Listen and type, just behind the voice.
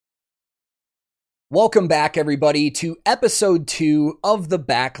Welcome back, everybody, to episode 2 of the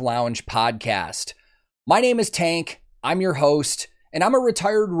Back Lounge podcast. My name is Tank, I'm your host, and I'm a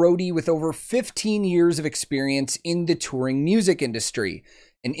retired roadie with over 15 years of experience in the touring music industry.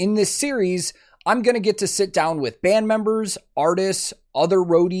 And in this series, I'm going to get to sit down with band members, artists, other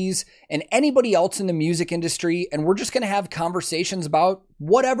roadies, and anybody else in the music industry, and we're just going to have conversations about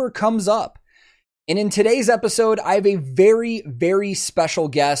whatever comes up. And in today's episode, I have a very, very special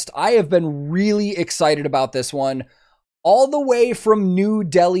guest. I have been really excited about this one. All the way from New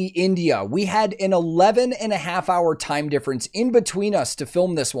Delhi, India. We had an 11 and a half hour time difference in between us to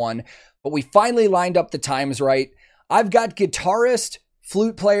film this one, but we finally lined up the times right. I've got guitarist,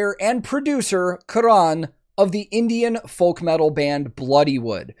 flute player, and producer Karan of the Indian folk metal band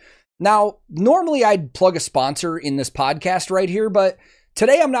Bloodywood. Now, normally I'd plug a sponsor in this podcast right here, but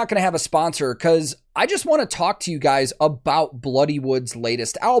today I'm not going to have a sponsor because I just want to talk to you guys about Bloodywood's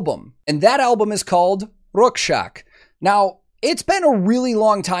latest album. And that album is called Rukshak. Now, it's been a really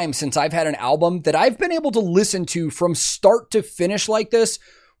long time since I've had an album that I've been able to listen to from start to finish like this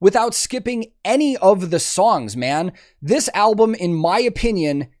without skipping any of the songs, man. This album, in my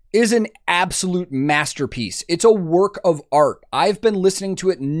opinion, is an absolute masterpiece. It's a work of art. I've been listening to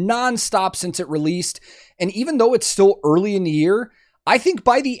it nonstop since it released, and even though it's still early in the year, I think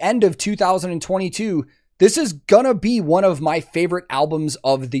by the end of 2022, this is gonna be one of my favorite albums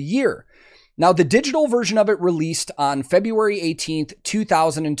of the year. Now, the digital version of it released on February 18th,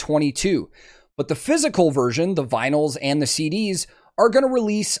 2022, but the physical version, the vinyls and the CDs, are gonna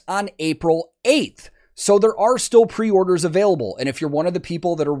release on April 8th. So there are still pre-orders available. And if you're one of the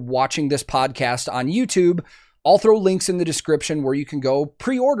people that are watching this podcast on YouTube, I'll throw links in the description where you can go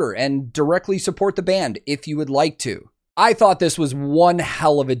pre-order and directly support the band if you would like to. I thought this was one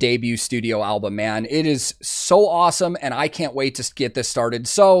hell of a debut studio album, man. It is so awesome, and I can't wait to get this started.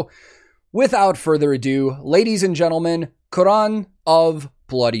 So, without further ado, ladies and gentlemen, Karan of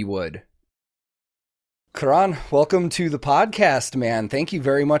Bloodywood. Karan, welcome to the podcast, man. Thank you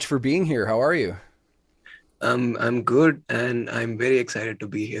very much for being here. How are you? I'm good, and I'm very excited to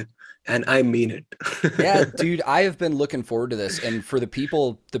be here, and I mean it. Yeah, dude, I have been looking forward to this, and for the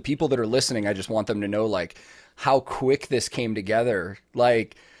people that are listening, I just want them to know, like, how quick this came together.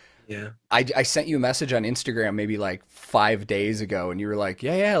 Like, Yeah. I sent you a message on Instagram maybe like 5 days ago, and you were like,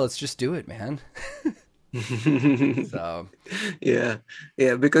 yeah, let's just do it, man. So, Yeah.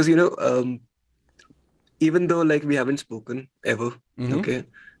 Yeah. Because, even though like we haven't spoken ever, mhm. okay,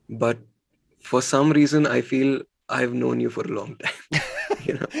 but for some reason I feel I've known you for a long time.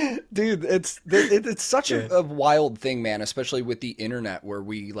 Dude, it's such Yeah. a wild thing, man, especially with the internet where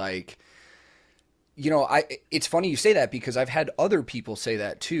we like, it's funny you say that because I've had other people say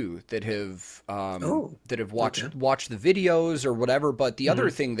that too that have Oh, watched okay. the videos or whatever. But the other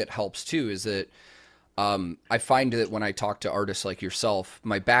Mhm. thing that helps too is that I find that when I talk to artists like yourself,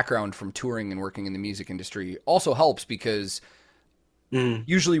 my background from touring and working in the music industry also helps because Mm.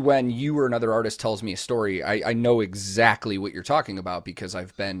 usually when you or another artist tells me a story, I know exactly what you're talking about because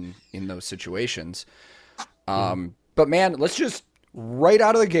I've been in those situations. Mm. But man, let's just right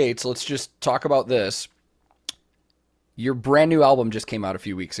out of the gates, let's just talk about this. Your brand new album just came out a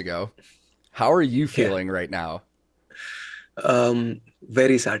few weeks ago. How are you Yeah. feeling right now?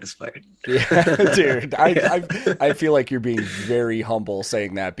 Very satisfied. Yeah, dude, Yeah. I feel like you're being very humble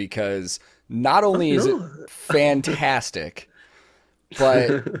saying that because not Oh, only is it no. fantastic,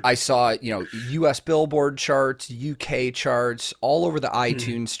 but I saw, US Billboard charts, UK charts, all over the Mm.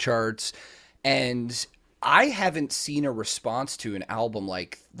 iTunes charts, and I haven't seen a response to an album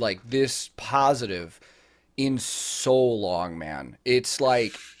like this positive in so long, man. It's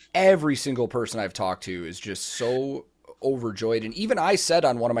like every single person I've talked to is just so overjoyed. And even I said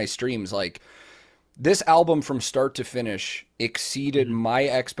on one of my streams, like, this album from start to finish exceeded Mhm. my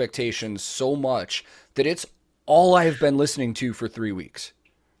expectations so much that it's all I've been listening to for 3 weeks.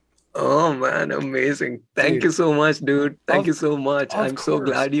 Oh man, amazing. Thank Dude, you so much, dude. Thank of you so much. of I'm so course.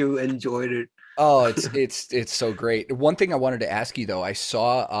 glad you enjoyed it. Oh, it's so great. One thing I wanted to ask you though, I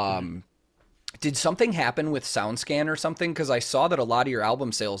saw Mhm. did something happen with SoundScan or something? Because I saw that a lot of your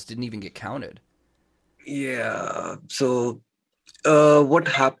album sales didn't even get counted. Yeah. So, what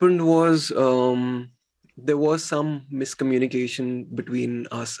happened was, there was some miscommunication between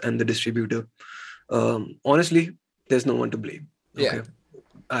us and the distributor. Honestly, there's no one to blame. Yeah.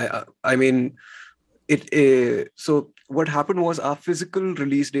 Okay. I mean, so what happened was our physical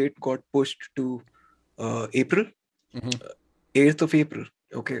release date got pushed to April, Hmm. 8th of April.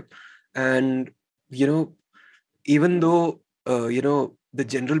 Okay. And, you know, even though, the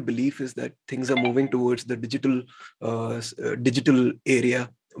general belief is that things are moving towards the digital area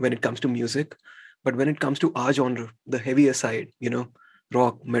when it comes to music, But when it comes to our genre, the heavier side,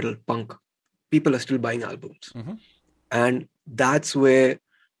 rock, metal, punk, people are still buying albums. Mm-hmm. And that's where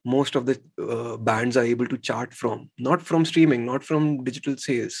most of the bands are able to chart from, not from streaming, not from digital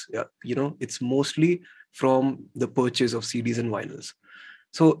sales. Yeah, it's mostly from the purchase of CDs and vinyls.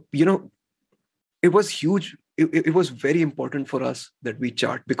 So, it was huge. It was very important for us that we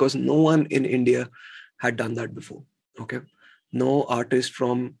chart, because no one in India had done that before. Okay. No artist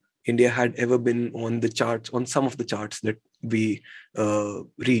from India had ever been on the charts, on some of the charts that we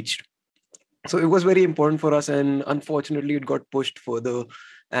reached. So it was very important for us, and unfortunately it got pushed further,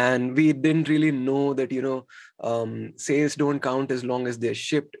 and we didn't really know that sales don't count as long as they're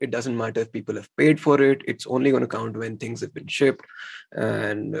shipped. It doesn't matter if people have paid for it, it's only going to count when things have been shipped.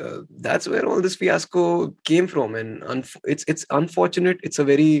 And that's where all this fiasco came from. And it's unfortunate. It's a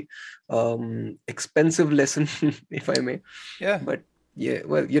very expensive lesson, if I may. Yeah. But yeah,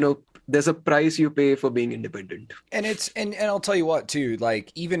 well, there's a price you pay for being independent. And and I'll tell you what too,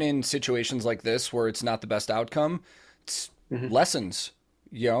 like even in situations like this where it's not the best outcome, it's lessons,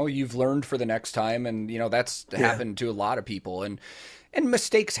 you've learned for the next time. And that's happened to a lot of people, and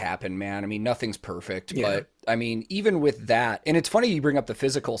mistakes happen, man. I mean, nothing's perfect, but I mean, even with that, and it's funny you bring up the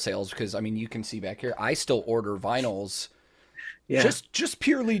physical sales, because I mean, you can see back here, I still order vinyls just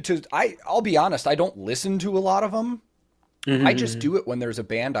purely I'll be honest, I don't listen to a lot of them. I just do it when there's a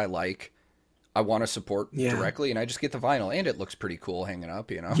band I like, I want to support directly, and I just get the vinyl, and it looks pretty cool hanging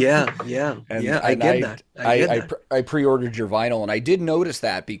up, Yeah. I get that. I pre-ordered your vinyl, and I did notice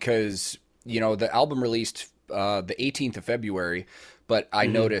that because, the album released the 18th of February, but I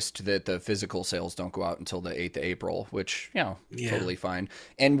noticed that the physical sales don't go out until the 8th of April, which, totally fine.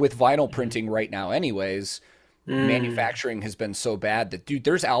 And with vinyl printing right now anyways, manufacturing has been so bad that, dude,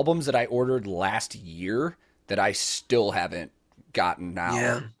 there's albums that I ordered last year that I still haven't gotten now.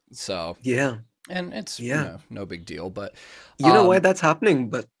 Yeah. So and it's no big deal. But you know why that's happening?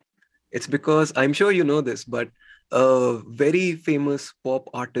 But it's because, I'm sure you know this, but a very famous pop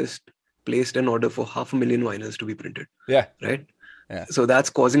artist placed an order for 500,000 vinyls to be printed. Yeah. Right. Yeah. So that's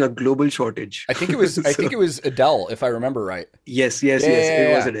causing a global shortage. I think it was I think it was Adele, if I remember right. Yes. It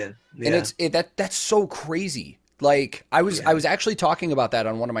was Adele. Yeah. And that's so crazy. Like I was actually talking about that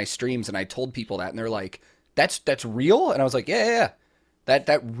on one of my streams, and I told people that, and they're like, That's real? And I was like, yeah.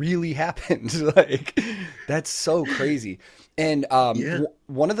 That really happened. Like, that's so crazy. And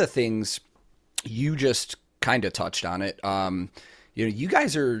one of the things you just kind of touched on it. You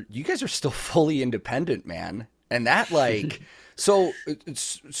guys are still fully independent, man. And that like so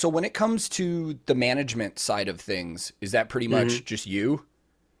when it comes to the management side of things, is that pretty much just you?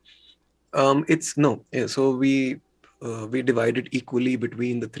 It's no. Yeah, so we divided equally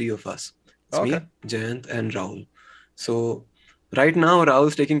between the three of us. It's me, Jayant, and Rahul. So right now,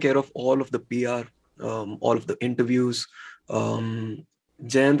 Rahul's taking care of all of the PR, all of the interviews. Jayant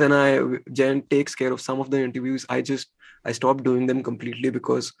takes care of some of the interviews. I stopped doing them completely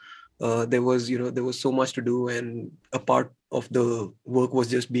because there was so much to do, and a part of the work was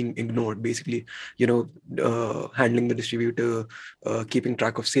just being ignored. Basically, handling the distributor, keeping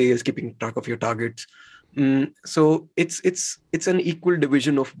track of sales, keeping track of your targets. So it's an equal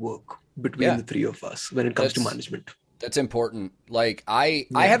division of work between the three of us when it comes to management. That's important. Like I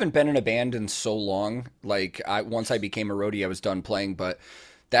haven't been in a band in so long. Like once I became a roadie, I was done playing, but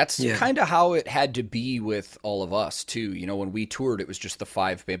that's kind of how it had to be with all of us too. When we toured, it was just the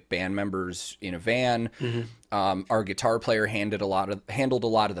 5 band members in a van. Our guitar player handled a lot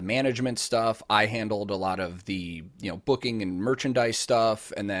of the management stuff. I handled a lot of the, booking and merchandise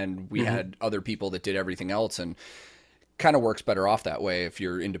stuff. And then we had other people that did everything else, and kind of works better off that way if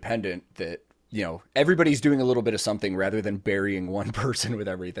you're independent, that, everybody's doing a little bit of something rather than burying one person with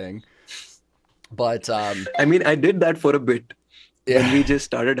everything. But, I mean, I did that for a bit. When we just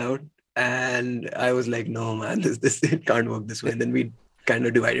started out, and I was like, no, man, this it can't work this way. And then we kind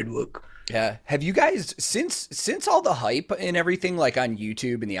of divided work. Yeah. Have you guys, since all the hype and everything, like on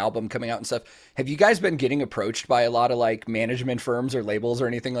YouTube and the album coming out and stuff, have you guys been getting approached by a lot of like management firms or labels or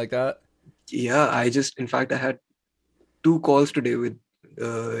anything like that? Yeah, in fact, I had 2 calls today with,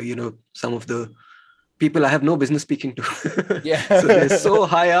 some of the people I have no business speaking to. Yeah. So they're so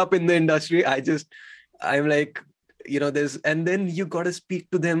high up in the industry. I'm like, and then you got to speak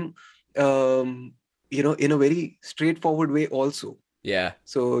to them, in a very straightforward way also. Yeah.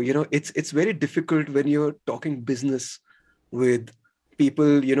 So, it's very difficult when you're talking business with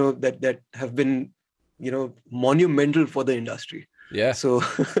people, that have been, monumental for the industry. Yeah. So,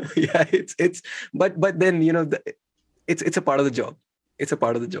 but then, it's a part of the job. It's a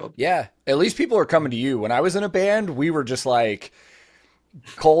part of the job. Yeah. At least people are coming to you. When I was in a band, we were just like,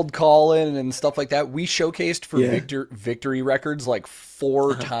 cold calling and stuff like that. We showcased for Yeah. Victory Records like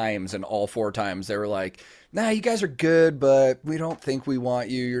 4 times, and all 4 times they were like, "Nah, you guys are good, but we don't think we want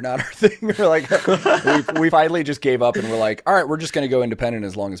you. You're not our thing." We're like, we finally just gave up and we're like, "All right, we're just going to go independent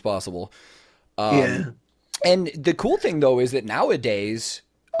as long as possible." Yeah. And the cool thing though is that nowadays,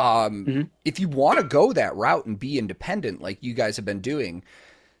 if you want to go that route and be independent, like you guys have been doing,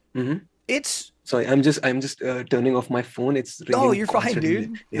 it's Sorry, I'm just turning off my phone. It's ringing. oh, you're fine, constantly.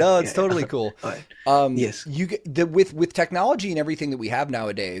 dude. Yeah, No, yeah, it's totally yeah. cool. All right. Yes. You get with technology and everything that we have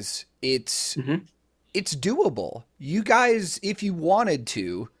nowadays, it's doable. You guys, if you wanted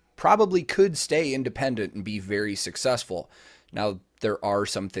to, probably could stay independent and be very successful. Now, there are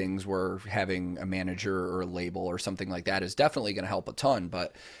some things where having a manager or a label or something like that is definitely going to help a ton.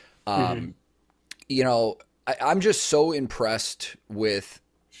 But, you know, I'm just so impressed with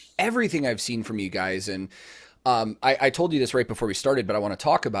everything I've seen from you guys. And I told you this right before we started, but I want to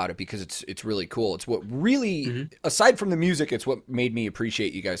talk about it because it's really cool. It's what really, aside from the music, it's what made me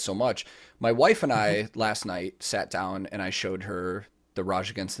appreciate you guys so much. My wife and I last night sat down and I showed her the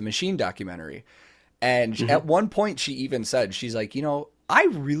Rage Against the Machine documentary. And at one point she even said, she's like, you know, I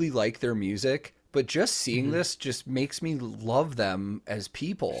really like their music, but just seeing this just makes me love them as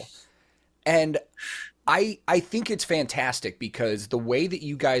people. And I think it's fantastic because the way that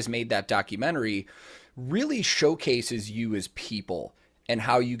you guys made that documentary really showcases you as people and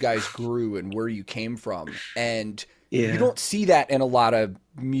how you guys grew and where you came from. And you don't see that in a lot of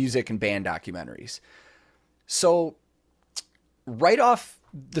music and band documentaries. So right off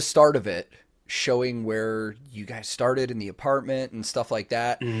the start of it, showing where you guys started in the apartment and stuff like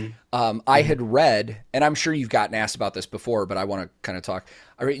that. I had read, and I'm sure you've gotten asked about this before, but I want to kind of talk.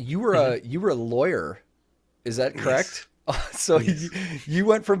 All right, you were a lawyer. Is that correct? Yes. So Yes. you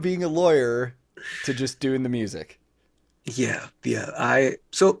went from being a lawyer to just doing the music. Yeah.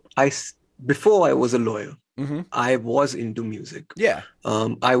 Before I was a lawyer, I was into music. Yeah.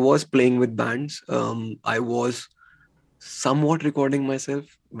 I was playing with bands. I was somewhat recording myself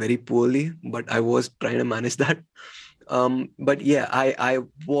very poorly, but I was trying to manage that. But yeah, I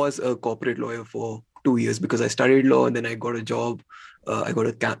was a corporate lawyer for 2 years because I studied law and then I got a job. I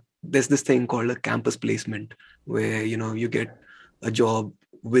got there's this thing called a campus placement where, you get a job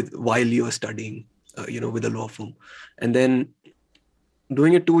while you're studying, with a law firm. And then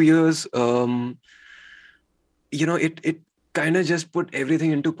doing it 2 years, it kind of just put everything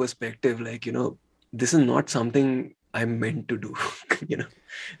into perspective. Like, this is not something I'm meant to do.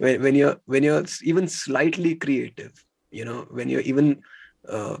 When you're even slightly creative, when you're even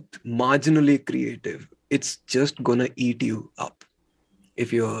marginally creative, it's just gonna eat you up.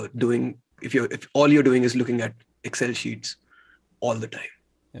 If all you're doing is looking at Excel sheets all the time.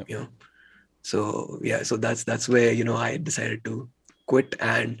 Yep. So that's where I decided to quit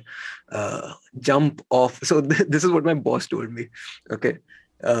and jump off. So this is what my boss told me. Okay,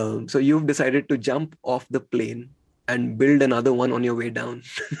 so you've decided to jump off the plane and build another one on your way down.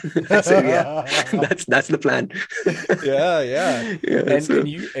 I said, yeah, that's the plan. Yeah. Yeah,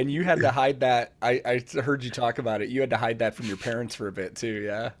 And you had to hide that. I heard you talk about it. You had to hide that from your parents for a bit too.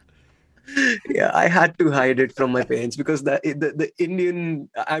 Yeah. Yeah, I had to hide it from my parents because the Indian,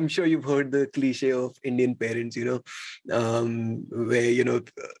 I'm sure you've heard the cliche of Indian parents, where,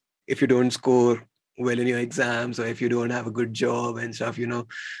 if you don't score well in your exams or if you don't have a good job and stuff,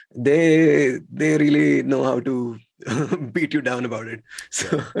 they really know how to beat you down about it.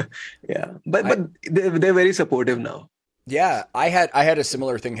 So yeah, but they're very supportive now. Yeah, I had a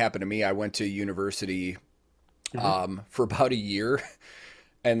similar thing happen to me. I went to university for about a year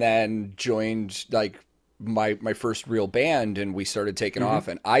and then joined like my first real band and we started taking off,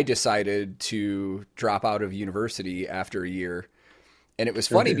 and I decided to drop out of university after a year. And it was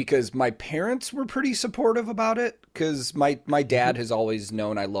funny because my parents were pretty supportive about it because my dad has always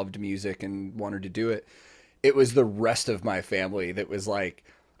known I loved music and wanted to do it. It was the rest of my family that was like,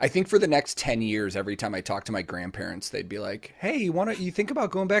 I think for the next 10 years, every time I talked to my grandparents, they'd be like, hey, you think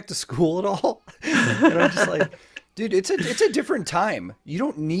about going back to school at all? And I'm just like, dude, it's a different time. You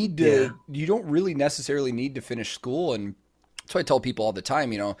don't need to, you don't really necessarily need to finish school. And that's what I tell people all the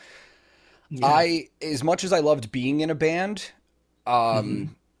time, as much as I loved being in a band,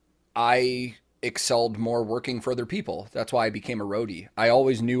 I excelled more working for other people. That's why I became a roadie. I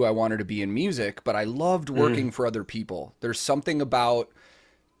always knew I wanted to be in music, but I loved working for other people. There's something about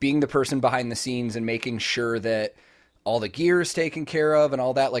being the person behind the scenes and making sure that all the gear is taken care of and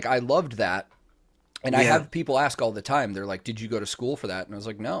all that. Like I loved that. And I have people ask all the time, they're like, did you go to school for that? And I was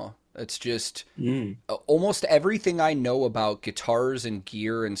like, no, it's just almost everything I know about guitars and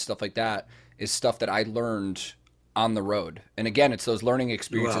gear and stuff like that is stuff that I learned on the road. And again, it's those learning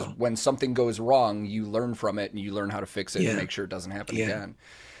experiences. Wow. When something goes wrong, you learn from it and you learn how to fix it and Yeah. make sure it doesn't happen Yeah. again.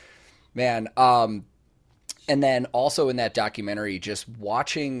 Man, and then also in that documentary, just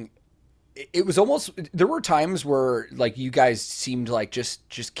watching, it was almost, there were times where like you guys seemed like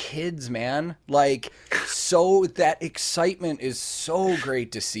just kids, man. Like, so that excitement is so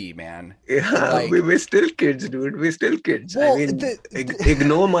great to see, man. Yeah, Like, we're still kids, dude. We're still kids. Well, I mean,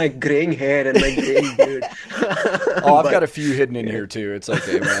 ignore my graying hair and my graying beard. Oh, I've got a few hidden in here too. It's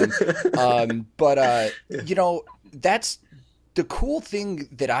okay, man. But you know, that's the cool thing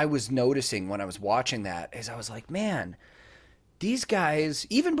that I was noticing when I was watching that is I was like, man, these guys,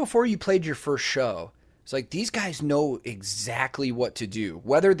 even before you played your first show, it's like these guys know exactly what to do.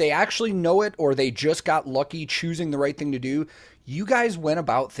 Whether they actually know it or they just got lucky choosing the right thing to do, you guys went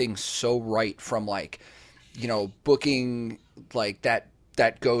about things so right, from like, you know, booking like that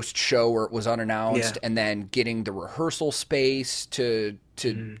ghost show where it was unannounced, and then getting the rehearsal space to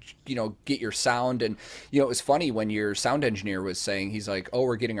you know, get your sound. And you know, it was funny when your sound engineer was saying, he's like, oh,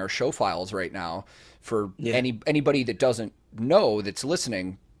 we're getting our show files right now. For anybody that doesn't know that's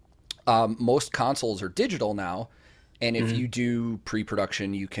listening, most consoles are digital now, and if you do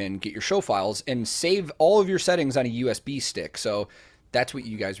pre-production, you can get your show files and save all of your settings on a USB stick. So that's what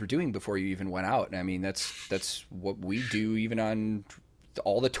you guys were doing before you even went out. And I mean, that's what we do even on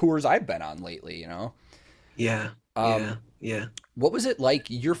all the tours I've been on lately, you know? Yeah. Yeah. What was it like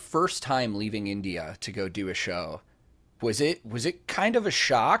your first time leaving India to go do a show? Was it kind of a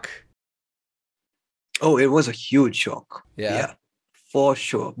shock? Oh, it was a huge shock. Yeah, for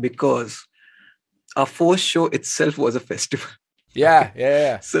sure. Because our first show itself was a festival.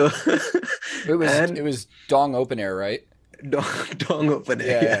 Yeah. So it was Dong Open Air, right? Dong Open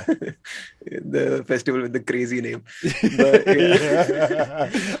Air. Yeah. The festival with the crazy name. But,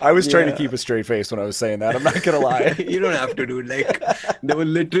 I was trying to keep a straight face when I was saying that. I'm not gonna lie. You don't have to, dude. Like, they were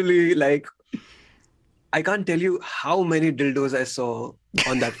literally like, I can't tell you how many dildos I saw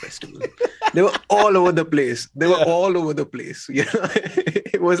on that festival. They were all over the place. You know,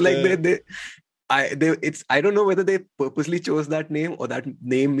 it was like I don't know whether they purposely chose that name or that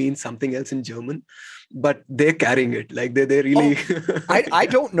name means something else in German, but they're carrying it. Like they really. I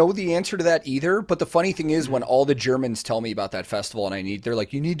don't know the answer to that either. But the funny thing is, when all the Germans tell me about that festival, and they're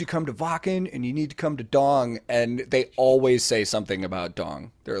like, you need to come to Wacken and you need to come to Dong, and they always say something about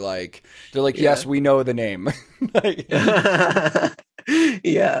Dong. They're like, yes, we know the name.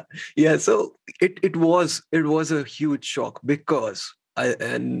 Yeah. So it was a huge shock because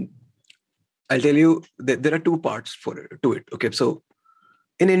I'll tell you that there are two parts to it. Okay, so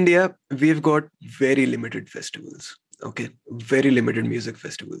in India, we've got very limited festivals. Okay, very limited music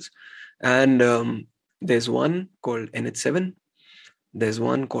festivals, and there's one called NH7. There's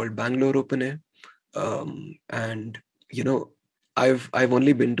one called Bangalore Open Air, and you know, I've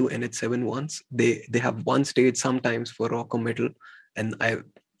only been to NH7 once. They have one stage sometimes for rock or metal, and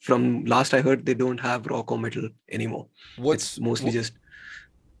from last I heard they don't have rock or metal anymore. It's mostly just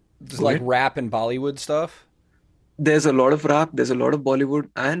like rap and Bollywood stuff. There's a lot of rap, there's a lot of Bollywood,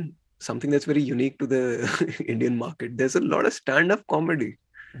 and something that's very unique to the Indian market, there's a lot of stand-up comedy.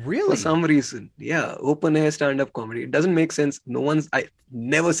 Really? For some reason. Yeah, open air stand-up comedy. It doesn't make sense. I've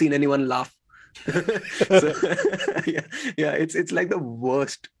never seen anyone laugh. So, it's like the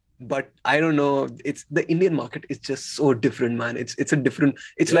worst. But I don't know. It's the Indian market is just so different, man. It's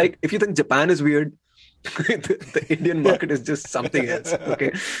like if you think Japan is weird, the Indian market is just something else.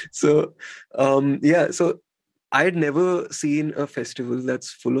 Okay. So so I had never seen a festival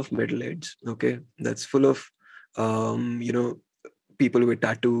that's full of metalheads. Okay. That's full of people with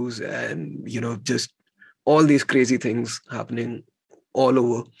tattoos and just all these crazy things happening all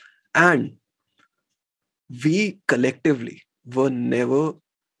over. And we collectively were never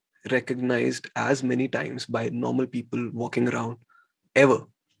recognized as many times by normal people walking around ever,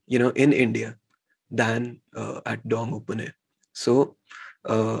 in India than at Dong Open Air. So,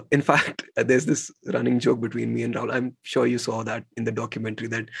 in fact, there's this running joke between me and Rahul. I'm sure you saw that in the documentary,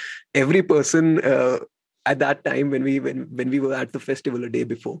 that every person at that time when we were at the festival a day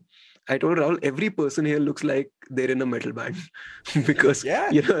before, I told Rahul, every person here looks like they're in a metal band because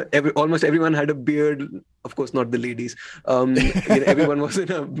almost everyone had a beard. Of course, not the ladies. Everyone was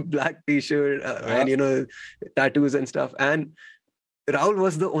in a black t-shirt and tattoos and stuff. And Rahul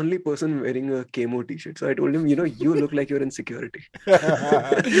was the only person wearing a camo t-shirt. So I told him, you look like you're in security.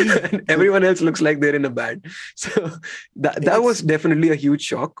 And everyone else looks like they're in a band. So that was definitely a huge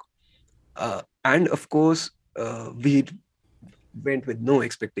shock. And of course, we went with no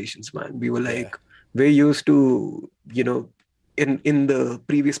expectations, man. We were like, we're used to, in the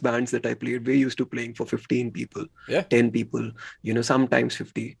previous bands that I played, we're used to playing for 15 people, 10 people, sometimes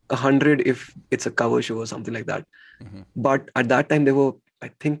 50, 100 if it's a cover show or something like that. Mm-hmm. But at that time, there were, I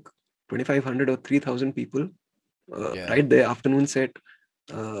think, 2,500 or 3,000 people right there, afternoon set.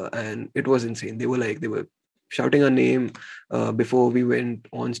 And it was insane. They were shouting our name before we went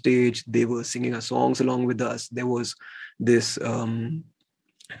on stage. They were singing our songs along with us. There was this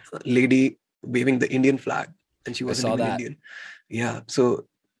lady waving the Indian flag, and she wasn't even Indian. Yeah. So,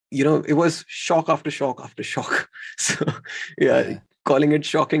 it was shock after shock after shock. So, calling it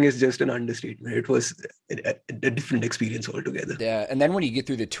shocking is just an understatement. It was a different experience altogether. Yeah. And then when you get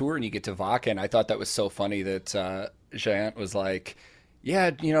through the tour and you get to Vakken, I thought that was so funny that Jayant was like,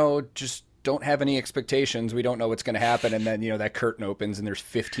 yeah, just don't have any expectations. We don't know what's going to happen. And then, that curtain opens and there's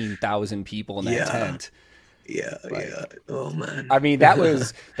 15,000 people in that tent. Yeah. Oh man. I mean, that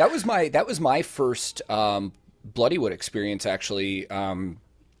was my first Bloodywood experience, actually.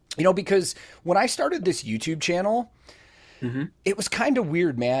 Because when I started this YouTube channel, it was kind of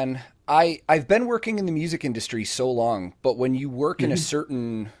weird, man. I've been working in the music industry so long, but when you work in a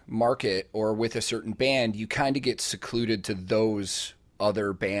certain market or with a certain band, you kind of get secluded to those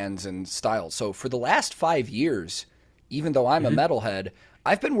other bands and styles. So for the last 5 years, even though I'm a metalhead,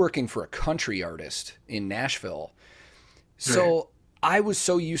 I've been working for a country artist in Nashville. So I was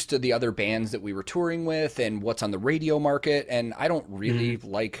so used to the other bands that we were touring with and what's on the radio market. And I don't really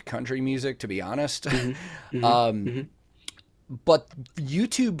like country music, to be honest. But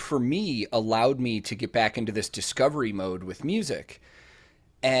YouTube for me allowed me to get back into this discovery mode with music.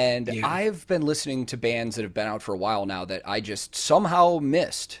 And I've been listening to bands that have been out for a while now that I just somehow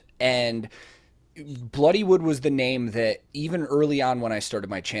missed. And Bloodywood was the name that even early on when I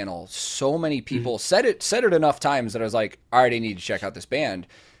started my channel, so many people said it enough times that I was like, all right, I need to check out this band.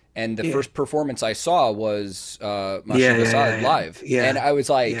 And the first performance I saw was Mashal live. Yeah. And I was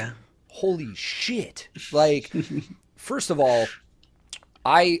like, holy shit. Like, first of all,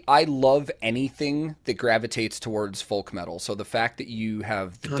 I love anything that gravitates towards folk metal. So the fact that you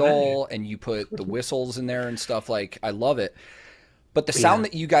have the doll and you put the whistles in there and stuff, like, I love it. But the sound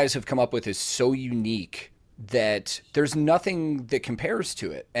that you guys have come up with is so unique that there's nothing that compares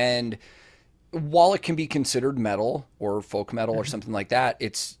to it. And while it can be considered metal or folk metal or something like that,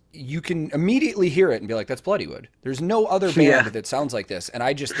 you can immediately hear it and be like, that's Bloodywood. There's no other band that sounds like this. And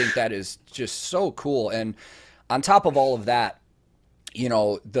I just think that is just so cool. And on top of all of that,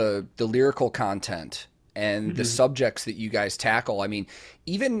 the lyrical content and the subjects that you guys tackle. I mean,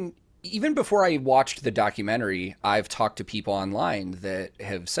 even before I watched the documentary, I've talked to people online that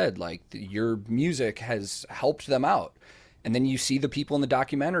have said, like, your music has helped them out. And then you see the people in the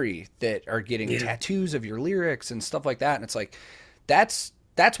documentary that are getting tattoos of your lyrics and stuff like that. And it's like, that's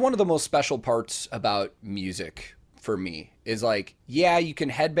one of the most special parts about music for me is like, yeah, you can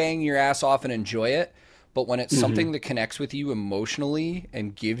headbang your ass off and enjoy it. But when it's something that connects with you emotionally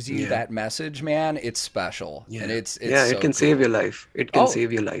and gives you that message, man, it's special. Yeah. And it's so it can save your life. It can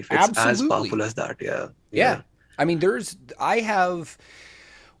save your life. It's as powerful as that. Yeah. I mean, I have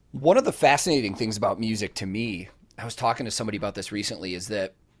one of the fascinating things about music to me, I was talking to somebody about this recently, is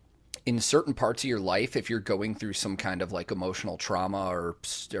that in certain parts of your life, if you're going through some kind of like emotional trauma or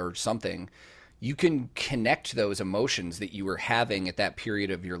something, you can connect those emotions that you were having at that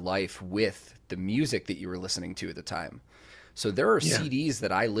period of your life with the music that you were listening to at the time. So there are CDs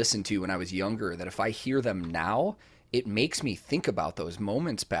that I listened to when I was younger that if I hear them now, it makes me think about those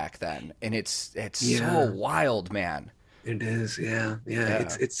moments back then. And it's so wild, man. It is. Yeah.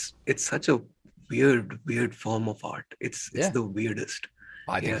 It's such a weird form of art. It's the weirdest.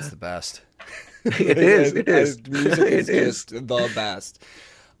 I think it's the best. It is. Music is just the best.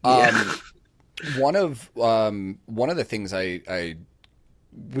 One of the things I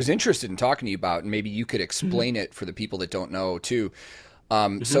was interested in talking to you about, and maybe you could explain it for the people that don't know too.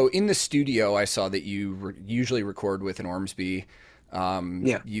 So in the studio, I saw that you usually record with an Ormsby.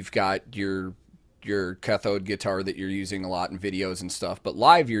 You've got your cathode guitar that you're using a lot in videos and stuff, but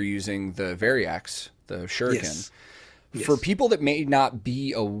live you're using the Variax, the Shuriken. Yes. For people that may not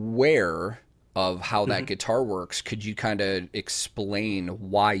be aware of how that guitar works, could you kind of explain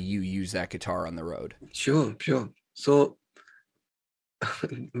why you use that guitar on the road? Sure. So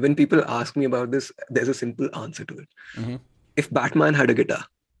when people ask me about this, there's a simple answer to it. If Batman had a guitar,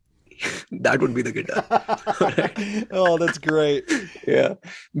 that would be the guitar. Right? Oh, that's great. Yeah,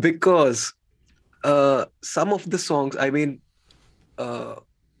 because some of the songs, I mean, a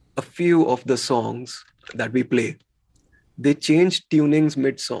few of the songs that we play, they change tunings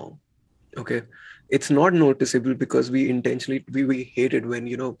mid-song. Okay, it's not noticeable because we intentionally we hate it when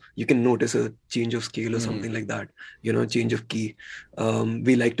you can notice a change of scale or something like that, change of key.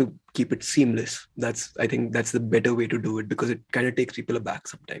 We like to keep it seamless. I think that's the better way to do it, because it kind of takes people aback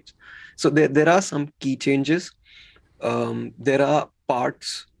sometimes. So there are some key changes. There are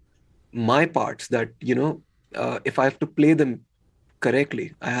my parts that if I have to play them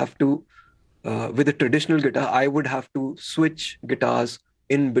correctly, I have to, with a traditional guitar, I would have to switch guitars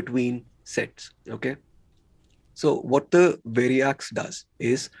in between sets. Okay. So what the Variax does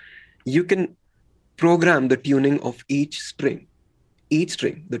is you can program the tuning of each string,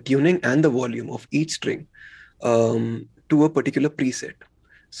 the tuning and the volume of each string, to a particular preset.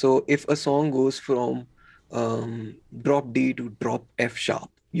 So if a song goes from drop D to drop F sharp,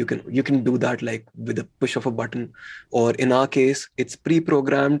 you can do that like with a push of a button, or in our case, it's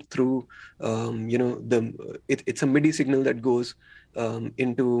pre-programmed through it's a MIDI signal that goes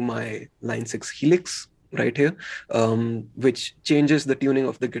into my line 6 Helix right here, which changes the tuning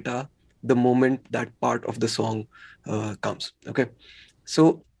of the guitar the moment that part of the song comes. Okay,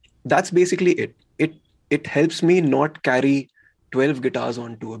 so that's basically it. It helps me not carry 12 guitars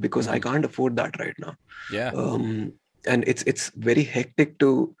on tour, because I can't afford that right now. Yeah. And it's very hectic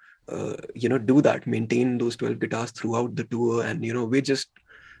to do that, maintain those 12 guitars throughout the tour. And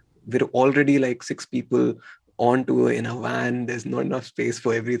we're already like 6 people on tour in a van. There's not enough space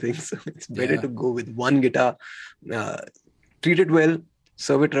for everything, so it's better to go with one guitar, treat it well,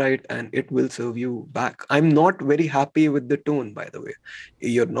 serve it right, and it will serve you back. I'm not very happy with the tone, by the way.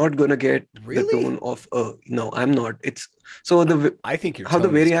 You're not gonna get the tone of no, I'm not. It's so the I think your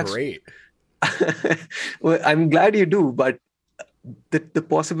tone is great. Well, I'm glad you do, but the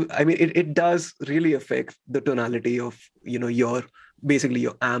possible, I mean, it does really affect the tonality of your basically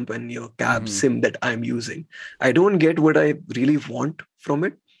your amp and your cab sim that I'm using. I don't get what I really want from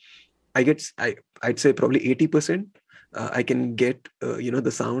it. I'd say probably 80%. I can get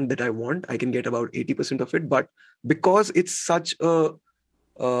the sound that I want. I can get about 80% of it, but because it's such a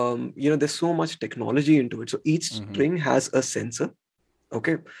there's so much technology into it. So each string has a sensor.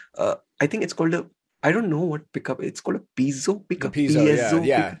 Okay, I think it's called I don't know what pickup. It's called a piezo pickup. Piezo,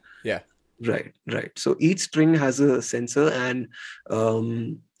 yeah. Right. So each string has a sensor, and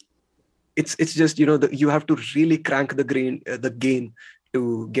it's just you have to really crank the gain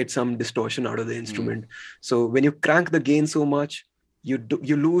to get some distortion out of the instrument. So when you crank the gain so much, you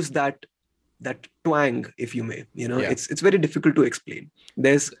lose that twang, if you may. It's very difficult to explain.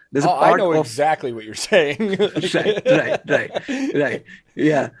 There's a part I know exactly what you're saying. right.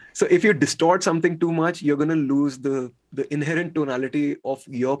 Yeah. So if you distort something too much, you're gonna lose the inherent tonality of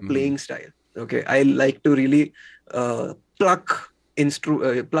your playing style. Okay. I like to really pluck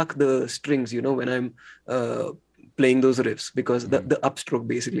the strings, when I'm playing those riffs, because the upstroke,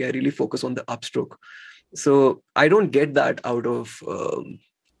 basically, I really focus on the upstroke. So I don't get that out of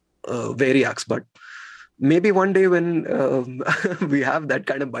Variax, but maybe one day when we have that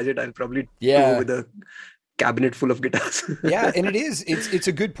kind of budget, I'll probably go with a cabinet full of guitars. Yeah, and it's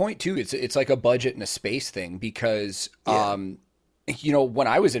a good point too. It's like a budget and a space thing, because when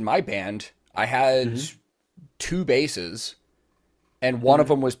I was in my band, I had 2 basses, and one of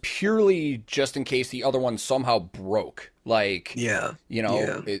them was purely just in case the other one somehow broke. Like,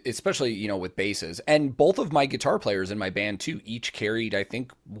 especially, with basses. And both of my guitar players in my band too, each carried, I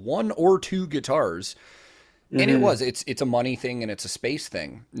think, 1 or 2 guitars. And it's a money thing and it's a space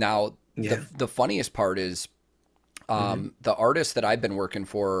thing. Now, the funniest part is the artists that I've been working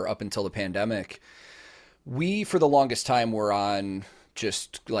for up until the pandemic, we, for the longest time, were on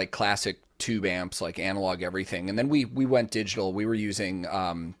just like classic tube amps, like analog everything. And then we went digital. We were using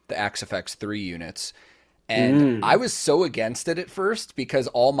the XFX 3 units. And I was so against it at first, because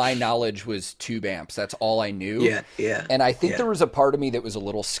all my knowledge was tube amps. That's all I knew. Yeah. And I think there was a part of me that was a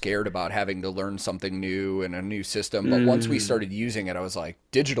little scared about having to learn something new and a new system. But once we started using it, I was like,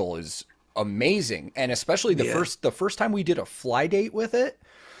 digital is amazing. And especially the first time we did a fly date with it,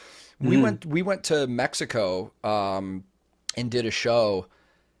 we went to Mexico and did a show.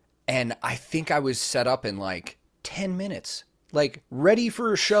 And I think I was set up in like 10 minutes. Like ready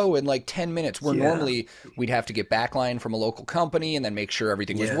for a show in like 10 minutes, where normally we'd have to get backline from a local company and then make sure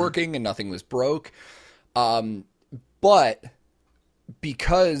everything was working and nothing was broke. But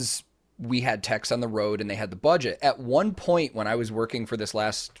because we had techs on the road and they had the budget, at one point when I was working for this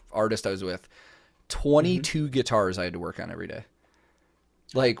last artist I was with, 22 guitars I had to work on every day.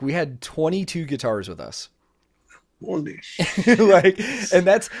 Like we had 22 guitars with us. Holy and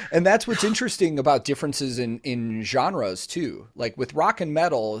that's what's interesting about differences in genres too. Like with rock and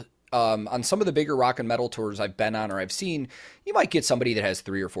metal, on some of the bigger rock and metal tours I've been on or I've seen, you might get somebody that has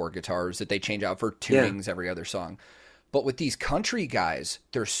 3 or 4 guitars that they change out for tunings every other song. But with these country guys,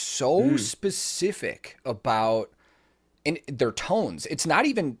 they're so specific about their tones. It's not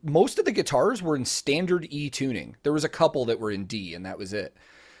even, most of the guitars were in standard E tuning. There was a couple that were in D, and that was it.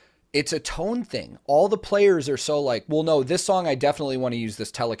 It's a tone thing. All the players are so like, well, no, this song I definitely want to use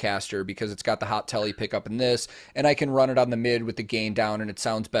this Telecaster because it's got the hot telly pickup in this, and I can run it on the mid with the gain down, and it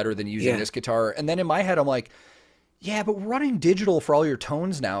sounds better than using this guitar. And then in my head, I'm like, yeah, but we're running digital for all your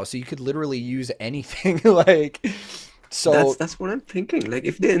tones now, so you could literally use anything. Like, so that's what I'm thinking. Like,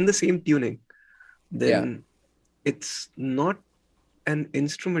 if they're in the same tuning, then it's not an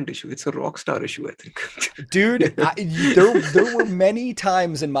instrument issue. It's a rock star issue, I think. Dude, there were many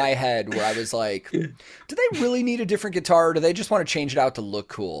times in my head where I was like, do they really need a different guitar? Or do they just want to change it out to look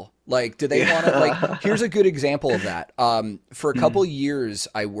cool? Like, do they want to, like, here's a good example of that. For a couple years,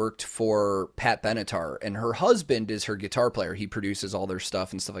 I worked for Pat Benatar, and her husband is her guitar player. He produces all their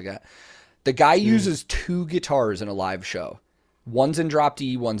stuff and stuff like that. The guy uses 2 guitars in a live show. One's in drop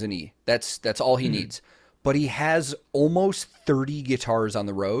D, one's in E. That's all he needs. But he has almost 30 guitars on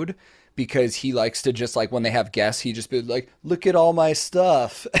the road because he likes to just, like, when they have guests, he just be like, look at all my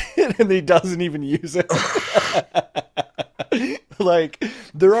stuff. And he doesn't even use it. Like,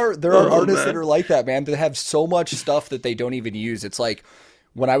 there are artists that are like that, man, that have so much stuff that they don't even use. It's like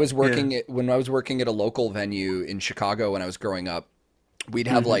when I was working at a local venue in Chicago when I was growing up, we'd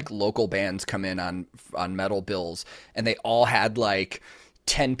have like local bands come in on metal bills, and they all had like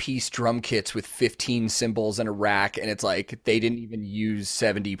 10-piece drum kits with 15 cymbals and a rack, and it's like they didn't even use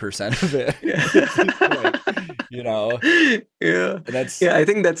 70% of it. Like, you know, and I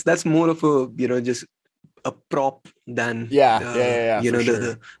think that's more of a, you know, just a prop than you know,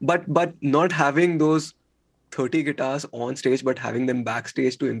 sure. but not having those 30 guitars on stage, but having them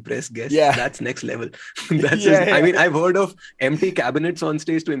backstage to impress guests. That's next level. I mean, I've heard of empty cabinets on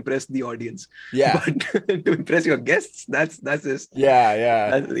stage to impress the audience. But to impress your guests, that's just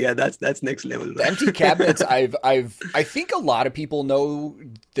that's next level. The empty cabinets, I think a lot of people know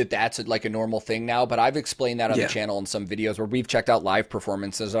that's like a normal thing now, but I've explained that on the channel in some videos where we've checked out live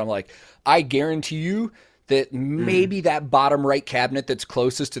performances. And I'm like, I guarantee you that maybe that bottom right cabinet that's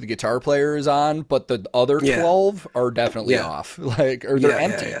closest to the guitar player is on, but the other 12 are definitely off. Like, or they're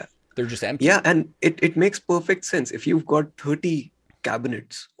empty. They're just empty. Yeah, and it makes perfect sense. If you've got 30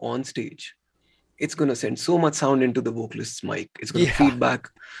 cabinets on stage, it's going to send so much sound into the vocalist's mic. It's going to feedback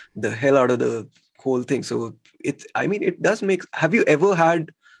the hell out of the whole thing. So it does make... Have you ever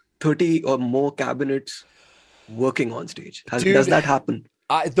had 30 or more cabinets working on stage? Does that happen?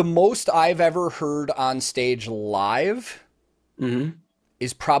 The most I've ever heard on stage live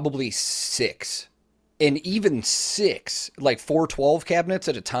is probably 6. And even 6, like 4 12 cabinets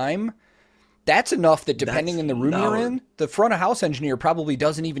at a time, that's enough that depending on the room you're in, the front of house engineer probably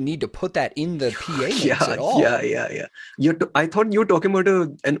doesn't even need to put that in the PA mix at all. I thought you were talking about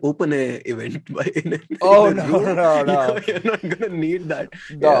an open air event. No. You're not going to need that.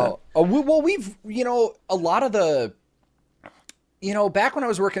 No. Well, we've, you know, a lot of the... You know, back when I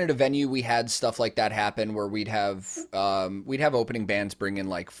was working at a venue, we had stuff like that happen where we'd have opening bands bring in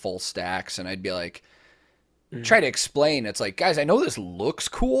like full stacks, and I'd be like, try to explain. It's like, guys, I know this looks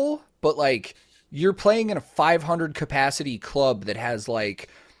cool, but like you're playing in a 500 capacity club that has like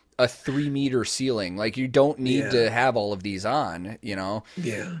a 3-meter ceiling. Like, you don't need to have all of these on, you know?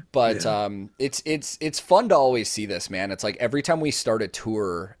 But it's fun to always see this, man. It's like every time we start a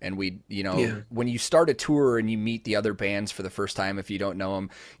tour and when you start a tour and you meet the other bands for the first time, if you don't know them,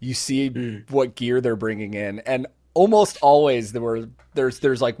 you see what gear they're bringing in. And almost always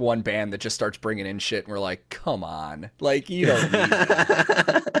there's like one band that just starts bringing in shit and we're like, come on, like, you don't need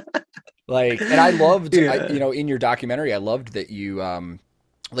that. Like, and I loved, in your documentary, I loved that you,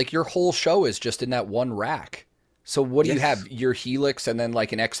 like, your whole show is just in that one rack. So what do you have? Your Helix and then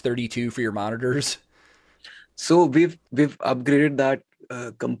like an X32 for your monitors? So we've upgraded that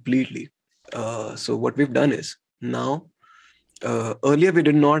completely. So what we've done is now, earlier we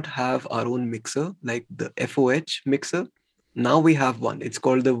did not have our own mixer, like the FOH mixer. Now we have one. It's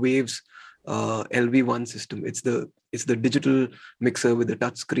called the Waves LV1 system. It's the digital mixer with the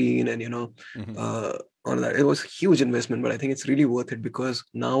touch screen and all that. It was a huge investment, but I think it's really worth it because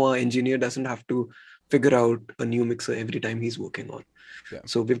now our engineer doesn't have to figure out a new mixer every time he's working on.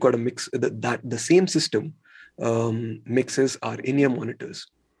 So we've got a mix the same system mixes our in-ear monitors.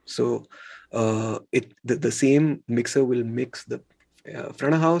 So the same mixer will mix the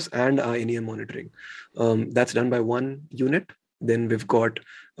front of house and our in-ear monitoring. That's done by one unit. Then we've got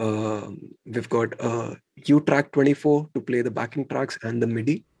U-Track 24 to play the backing tracks and the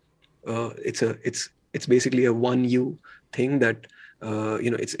MIDI. It's basically a 1U thing that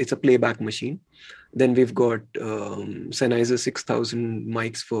it's a playback machine. Then we've got Sennheiser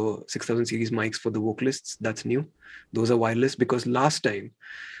 6000 series mics for the vocalists. That's new. Those are wireless, because last time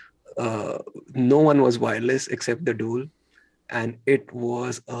no one was wireless except the Dual, and it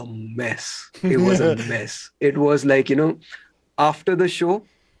was a mess. It was a mess. It was like, after the show,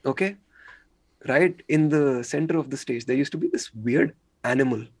 okay, right in the center of the stage, there used to be this weird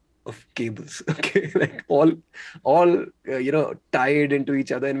animal of cables, okay, like all tied into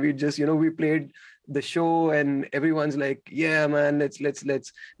each other, and we just, we played the show, and everyone's like, yeah man, let's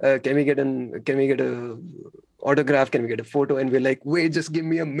can we get a autograph, can we get a photo? And we're like, wait, just give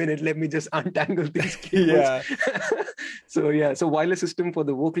me a minute, let me just untangle these cables. Yeah. So wireless system for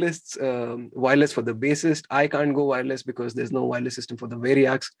the vocalists, wireless for the bassist. I can't go wireless because there's no wireless system for the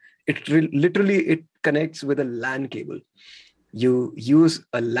variacs. Literally it connects with a LAN cable. You use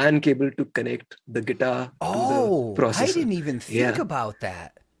a LAN cable to connect the guitar to the processor. I didn't even think about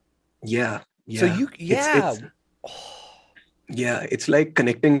that. Yeah. So it's like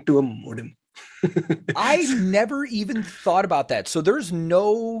connecting to a modem. I never even thought about that. So there's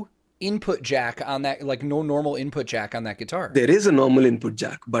no input jack on that, like no normal input jack on that guitar. There is a normal input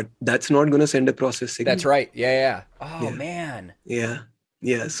jack, but that's not going to send a process signal. That's right. Yeah. Oh, yeah. Man. Yeah.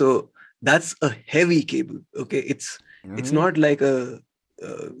 So that's a heavy cable. Okay. It's not like your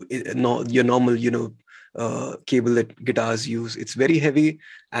normal, cable that guitars use. It's very heavy,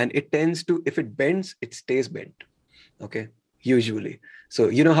 and it tends to, if it bends, it stays bent. Okay. Usually. So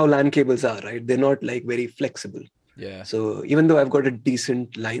you know how LAN cables are, right? They're not like very flexible. Yeah. So even though I've got a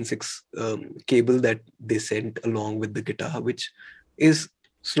decent Line 6 cable that they sent along with the guitar, which is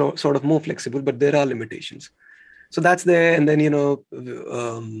sort of more flexible, but there are limitations. So that's there. And then, we've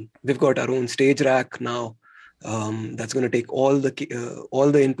got our own stage rack now. That's going to take all the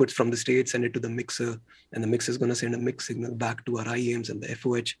inputs from the stage, send it to the mixer, and the mixer is going to send a mix signal back to our IEMs and the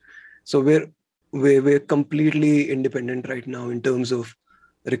FOH. So we're completely independent right now in terms of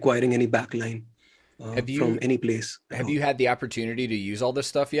requiring any backline from any place. Have you had the opportunity to use all this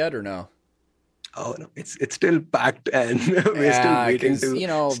stuff yet, or no? Oh no, it's still packed, and we're still waiting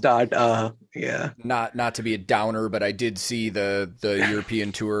to start. Not to be a downer, but I did see the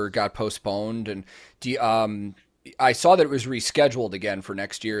European tour got postponed, and I saw that it was rescheduled again for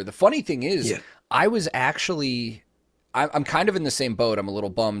next year. The funny thing is, I was actually, I'm kind of in the same boat. I'm a little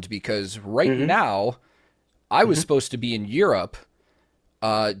bummed because right now I was supposed to be in Europe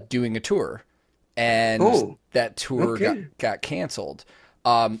doing a tour, and that tour got canceled.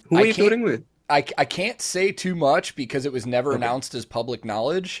 Who are you touring with? I can't say too much because it was never announced as public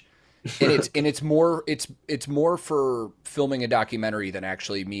knowledge, and it's more for filming a documentary than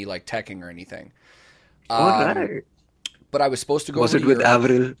actually me like teching or anything. Right. But I was supposed to go. Was it with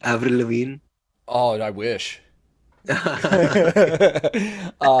Avril Lavigne? Oh, I wish. Dude,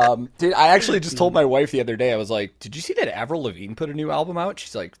 I actually just told my wife the other day. I was like, "Did you see that Avril Lavigne put a new album out?"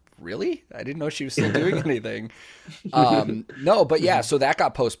 She's like, "Really? I didn't know she was still doing anything." No, but yeah, so that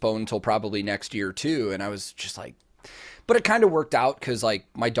got postponed until probably next year too. And I was just like, but it kind of worked out because like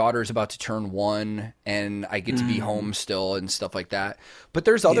my daughter's about to turn 1 and I get to be home still and stuff like that. But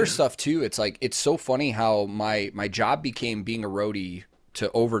there's other stuff too. It's like, it's so funny how my job became being a roadie to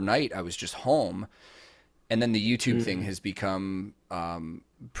overnight. I was just home. And then the YouTube thing has become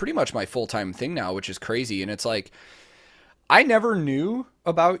pretty much my full-time thing now, which is crazy. And it's like, I never knew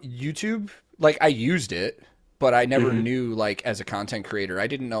about YouTube. Like, I used it, but I never knew, like, as a content creator, I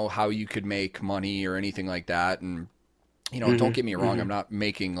didn't know how you could make money or anything like that. And, don't get me wrong, I'm not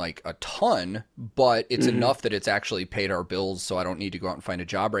making, like, a ton, but it's enough that it's actually paid our bills, so I don't need to go out and find a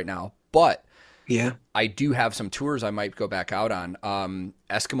job right now. But I do have some tours I might go back out on.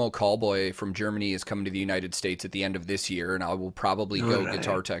 Eskimo Callboy from Germany is coming to the United States at the end of this year, and I will probably go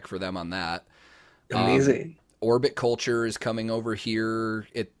guitar tech for them on that. Amazing. Orbit Culture is coming over here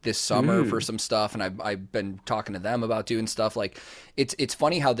this summer for some stuff, and I've been talking to them about doing stuff. Like, it's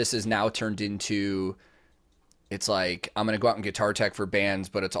funny how this is now turned into, it's like, I'm going to go out and guitar tech for bands,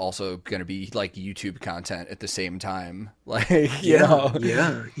 but it's also going to be like YouTube content at the same time. Like, you know?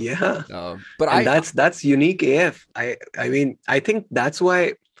 Yeah. But that's unique AF. I mean, I think that's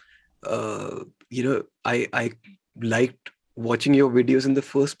why, I liked watching your videos in the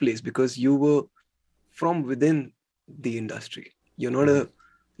first place, because you were from within the industry. You're not a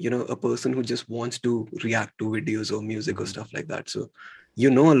person who just wants to react to videos or music or stuff like that. So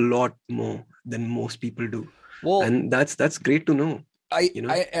you know a lot more than most people do. Well, and that's great to know. I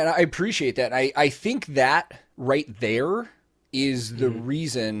appreciate that. I think that right there is the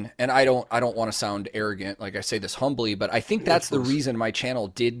reason, and I don't want to sound arrogant, like I say this humbly, but I think that's the reason my channel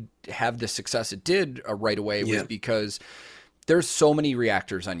did have the success it did right away, was because there's so many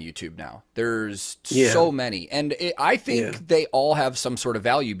reactors on YouTube now. There's so many. And I think they all have some sort of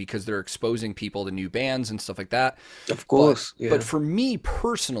value because they're exposing people to new bands and stuff like that. Of course. But for me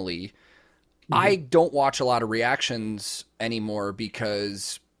personally, I don't watch a lot of reactions anymore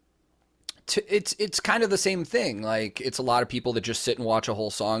because it's kind of the same thing. Like, it's a lot of people that just sit and watch a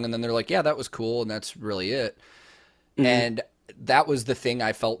whole song and then they're like, yeah, that was cool, and that's really it. And that was the thing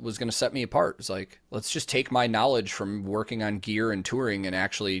I felt was going to set me apart. It's like, let's just take my knowledge from working on gear and touring and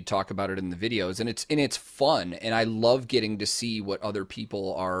actually talk about it in the videos. And it's fun, and I love getting to see what other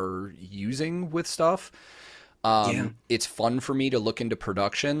people are using with stuff. It's fun for me to look into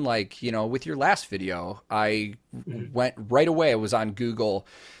production. Like, you know, with your last video, I went right away. I was on Google,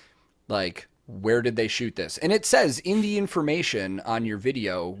 like, where did they shoot this? And it says in the information on your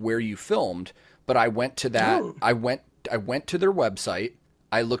video where you filmed, but I went to that. I went to their website.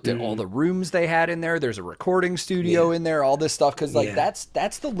 I looked at all the rooms they had in there. There's a recording studio in there, all this stuff. Cause like,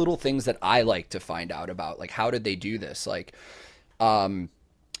 that's the little things that I like to find out about. Like, how did they do this? Like,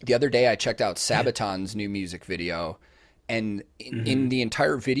 the other day I checked out Sabaton's new music video, and in the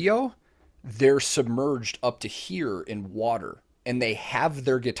entire video, they're submerged up to here in water, and they have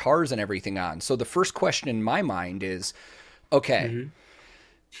their guitars and everything on. So the first question in my mind is, okay,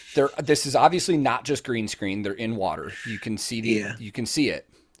 this is obviously not just green screen. They're in water. You can see you can see it.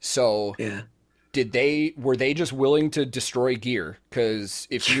 So were they just willing to destroy gear? Because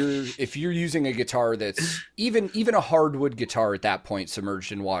if you're using a guitar that's even a hardwood guitar at that point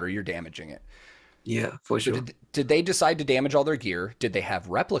submerged in water, you're damaging it. Yeah, for sure. Did they decide to damage all their gear? Did they have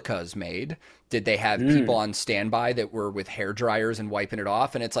replicas made? Did they have people on standby that were with hair dryers and wiping it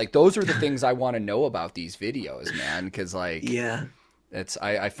off? And it's like, those are the things I want to know about these videos, man. Because like, it's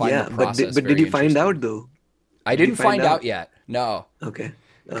I find the process. But did you find out though? I didn't find out yet. No. Okay.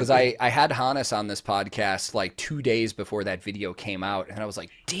 Because I had Hannes on this podcast like 2 days before that video came out, and I was like,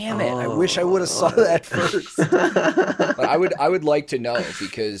 damn it, I wish I would have saw that first. But I would like to know,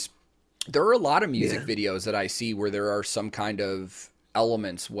 because there are a lot of music videos that I see where there are some kind of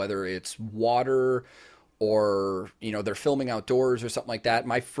elements, whether it's water or, you know, they're filming outdoors or something like that.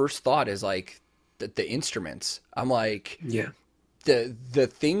 My first thought is like the instruments. I'm like, the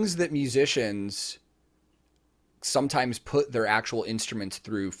things that musicians sometimes put their actual instruments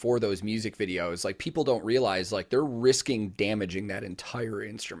through for those music videos, like, people don't realize, like, they're risking damaging that entire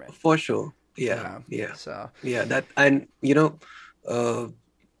instrument. For sure. So that, and you know,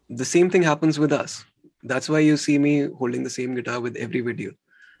 the same thing happens with us. That's why you see me holding the same guitar with every video,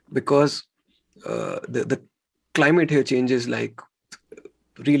 because the climate here changes like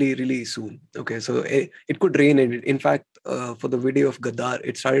really, really soon. Okay, so it could rain. In fact, for the video of Gadar,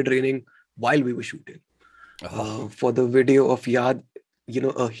 it started raining while we were shooting. For the video of Yaad, you know,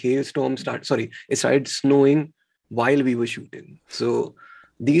 a hailstorm it started snowing while we were shooting. So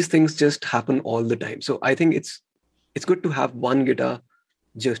these things just happen all the time. So I think it's good to have one guitar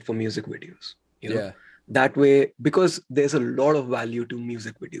just for music videos, you know. That way, because there's a lot of value to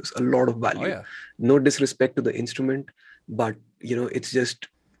music videos, a lot of value. No disrespect to the instrument, but you know, it's just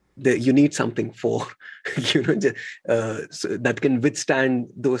you need something for you know, so that can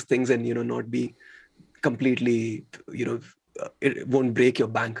withstand those things and, you know, not be completely, you know, it won't break your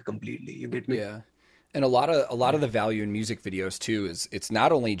bank completely. You get me? Yeah. And a lot of the value in music videos too is it's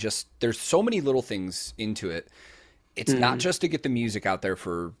not only just, there's so many little things into it. It's not just to get the music out there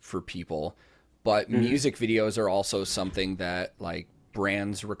for people, but music videos are also something that like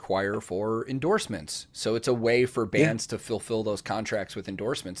brands require for endorsements. So it's a way for bands to fulfill those contracts with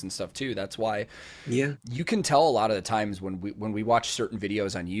endorsements and stuff too. That's why you can tell a lot of the times when we watch certain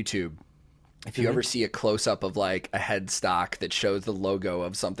videos on YouTube, if you ever see a close-up of like a headstock that shows the logo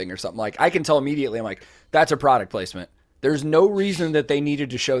of something or something, like, I can tell immediately, I'm like, that's a product placement. There's no reason that they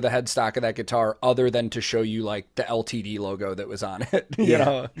needed to show the headstock of that guitar other than to show you like the LTD logo that was on it. You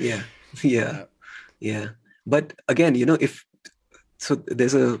know? Yeah. But again, you know, so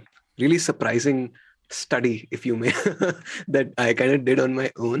there's a really surprising study, if you may, that I kind of did on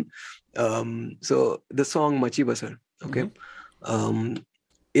my own. So the song Machi Basar, okay,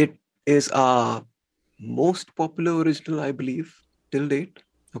 it is our most popular original, I believe, till date.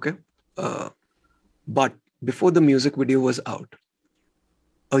 Okay. But before the music video was out,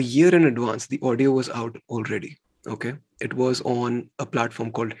 a year in advance, the audio was out already. Okay. It was on a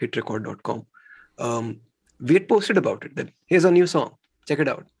platform called hitrecord.com. We had posted about it, that here's a new song, check it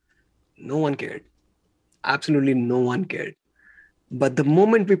out. No one cared. Absolutely no one cared. But the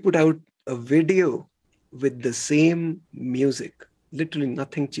moment we put out a video, with the same music, literally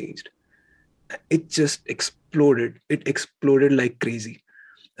nothing changed. It just exploded. It exploded like crazy.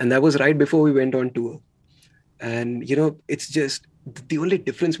 And that was right before we went on tour. And, it's just the only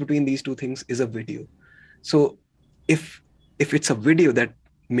difference between these two things is a video. So if it's a video that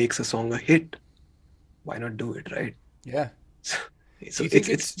makes a song a hit, why not do it, right? Yeah. So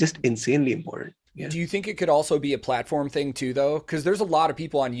it's just insanely important. Yeah. Do you think it could also be a platform thing too, though? Because there's a lot of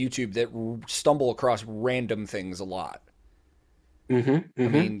people on YouTube that stumble across random things a lot. I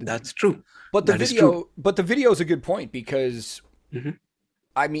mean, that's true. But the video is a good point because,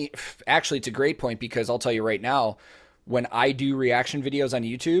 I mean, actually, it's a great point because I'll tell you right now, when I do reaction videos on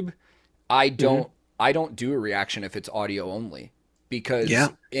YouTube, I don't do a reaction if it's audio only because,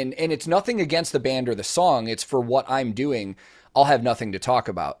 and it's nothing against the band or the song. It's for what I'm doing. I'll have nothing to talk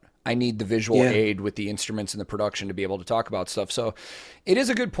about. I need the visual aid with the instruments and the production to be able to talk about stuff. So it is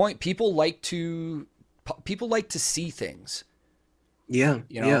a good point. People like to see things. Yeah.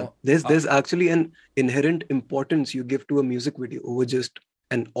 There's actually an inherent importance you give to a music video over just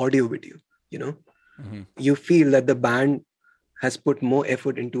an audio video. You feel that the band has put more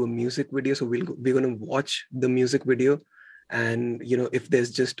effort into a music video. So we're going to watch the music video. And, if there's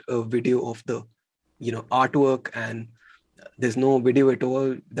just a video of the, artwork and there's no video at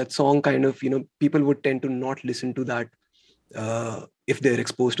all, that song kind of, people would tend to not listen to that if they're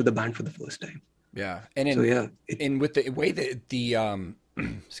exposed to the band for the first time. Yeah. And with the way that the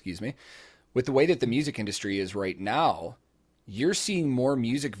excuse me, with the way that the music industry is right now, you're seeing more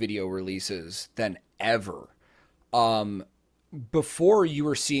music video releases than ever. Before you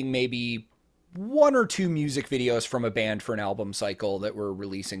were seeing maybe one or two music videos from a band for an album cycle that were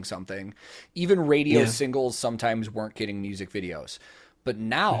releasing something. Even radio singles sometimes weren't getting music videos. But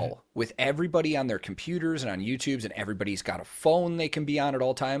now, with everybody on their computers and on YouTubes, and everybody's got a phone they can be on at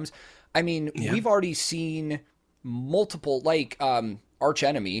all times, I mean, we've already seen multiple, like Arch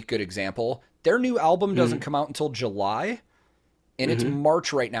Enemy, good example. Their new album doesn't come out until July, and it's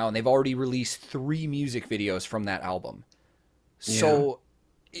March right now, and they've already released 3 music videos from that album. So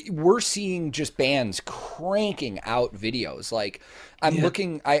we're seeing just bands cranking out videos. Like I'm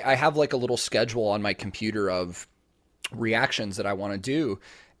looking, I have like a little schedule on my computer of reactions that I want to do.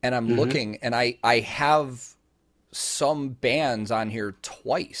 And I'm looking, and I have some bands on here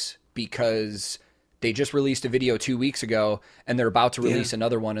twice because they just released a video 2 weeks ago and they're about to release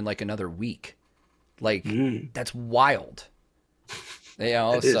another one in like another week. Like that's wild.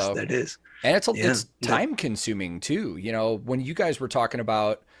 That is. And it's time consuming too. When you guys were talking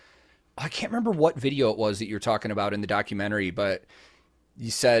about, I can't remember what video it was that you're talking about in the documentary, but you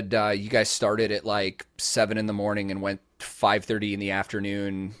said you guys started at like 7 a.m. and went 5:30 in the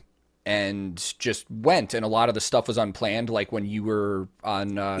afternoon and just went. And a lot of the stuff was unplanned. Like when you were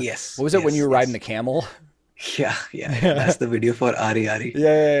on, what was it when you were riding the camel? Yeah. That's the video for Ari Ari.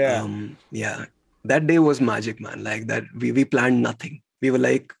 Yeah. That day was magic, man. Like that, we planned nothing. We were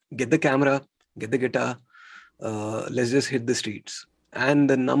like, get the camera, get the guitar, let's just hit the streets. And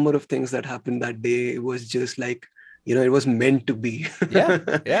the number of things that happened that day was just like, it was meant to be.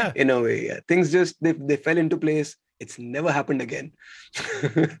 Yeah. In a way, things just, they fell into place. It's never happened again.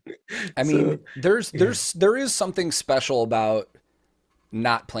 I mean, there is something special about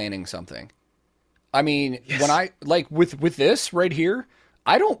not planning something. I mean, when I, like with this right here,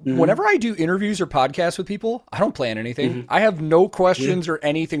 I don't, whenever I do interviews or podcasts with people, I don't plan anything. I have no questions or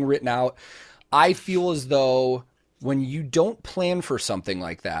anything written out. I feel as though when you don't plan for something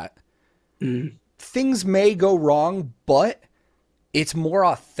like that, things may go wrong, but it's more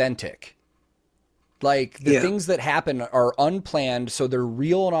authentic. Like the things that happen are unplanned, so they're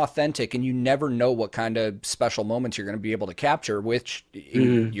real and authentic, and you never know what kind of special moments you're going to be able to capture, which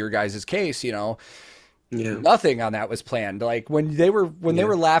in your guys' case, nothing on that was planned. Like when they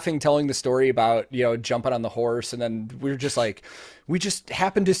were laughing, telling the story about, jumping on the horse, and then we were just like, we just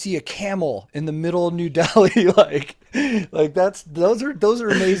happened to see a camel in the middle of New Delhi. like those are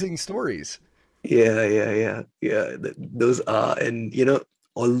amazing stories. Yeah. Those are, and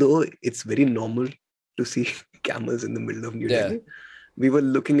although it's very normal to see camels in the middle of New Delhi, we were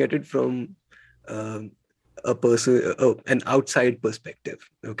looking at it from an outside perspective.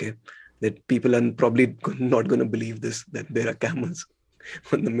 Okay. That people are probably not going to believe this, that there are camels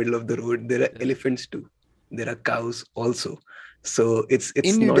on the middle of the road. There are elephants too. There are cows also. So it's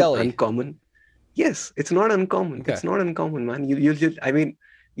in New not Delhi. Uncommon. Yes, it's not uncommon. Okay. It's not uncommon, man. You just, I mean,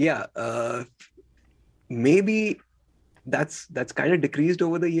 maybe that's kind of decreased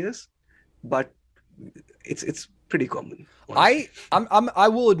over the years, but it's pretty common, honestly. I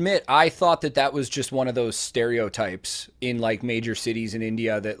will admit, I thought that was just one of those stereotypes in like major cities in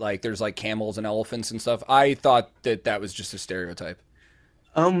India that like there's like camels and elephants and stuff. I thought that was just a stereotype.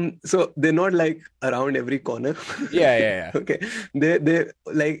 So they're not like around every corner. Yeah, yeah, Okay. They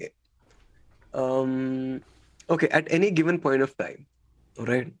like okay, at any given point of time, all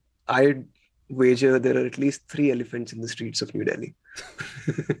right, I'd wager there are at least 3 elephants in the streets of New Delhi.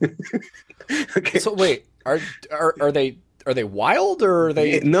 Okay. So wait, are they wild or are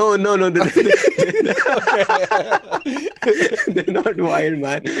they? No. They're not wild,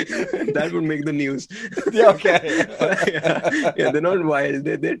 man. That would make the news. Yeah, okay. Yeah, they're not wild.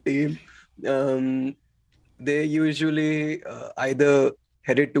 They're tame. They usually either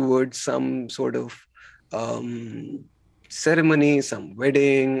headed towards some sort of ceremony, some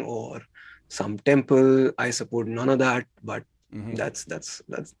wedding or some temple. I support none of that, but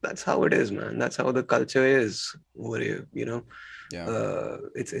that's how it is, man. That's how the culture is over here, you know. Yeah.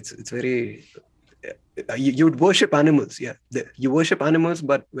 It's very you'd worship animals, yeah. You worship animals,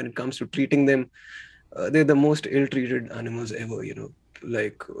 but when it comes to treating them, they're the most ill-treated animals ever, you know.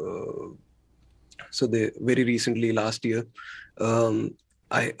 Like so they very recently last year,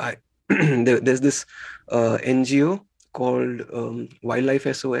 I there's this NGO called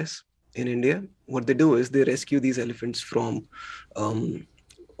Wildlife SOS in India. What they do is they rescue these elephants from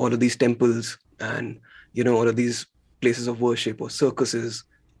all of these temples and, you know, all of these places of worship or circuses,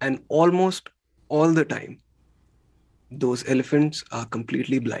 and almost all the time those elephants are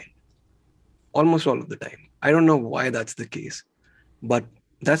completely blind, almost all of the time. I don't know why that's the case, but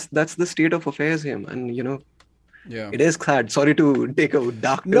that's the state of affairs here, and you know, Yeah. it is sad. Sorry to take a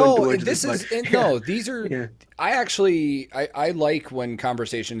dark turn No, towards this this, is but no. These are. yeah. I like when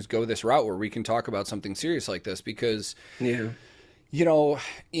conversations go this route where we can talk about something serious like this because, Yeah. you know,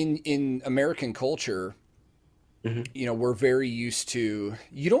 in American culture, you know, we're very used to.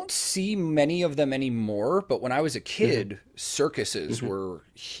 You don't see many of them anymore, but when I was a kid, circuses were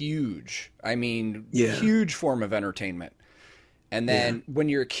huge. I mean, Yeah. huge form of entertainment. And then when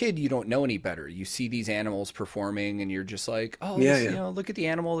you're a kid, you don't know any better. You see these animals performing, and you're just like, "Oh, this, you know, look at the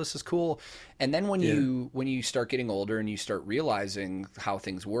animal. This is cool." And then when you start getting older and you start realizing how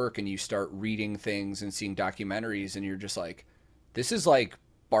things work, and you start reading things and seeing documentaries, and you're just like, "This is like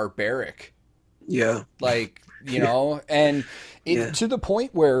barbaric." Yeah. Like, you know, and it to the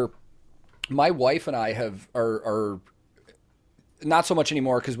point where my wife and I are not so much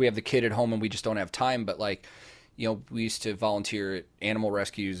anymore because we have the kid at home and we just don't have time, but like, you know, we used to volunteer at animal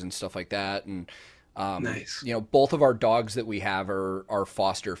rescues and stuff like that. And, Nice. you know, both of our dogs that we have are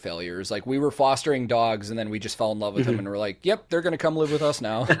foster failures. Like we were fostering dogs and then we just fell in love with them and we're like, yep, they're going to come live with us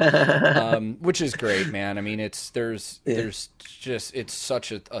now. Which is great, man. I mean, there's just, it's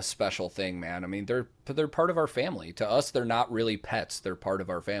such a special thing, man. I mean, they're part of our family. To us, they're not really pets. They're part of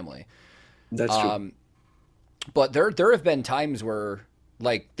our family. That's true. But there have been times where,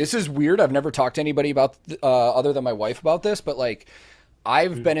 like, this is weird. I've never talked to anybody about other than my wife about this, but like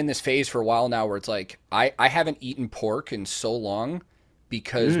I've been in this phase for a while now where it's like I haven't eaten pork in so long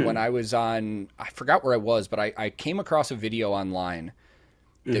because when I was on, I forgot where I was, but I came across a video online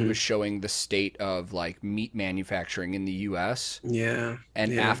that was showing the state of like meat manufacturing in the US. Yeah.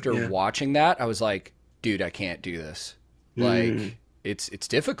 And after watching that, I was like, dude, I can't do this. Like it's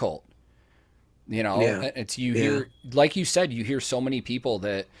difficult. You know, it's you hear, like you said, you hear so many people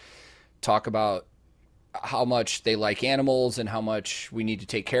that talk about how much they like animals and how much we need to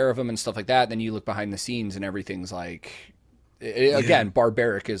take care of them and stuff like that. And then you look behind the scenes and everything's like, again,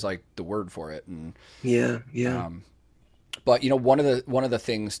 barbaric is like the word for it. And but you know, one of the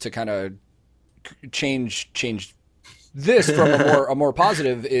things to kind of change this from a more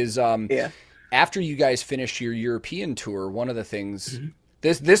positive is after you guys finished your European tour, one of the things.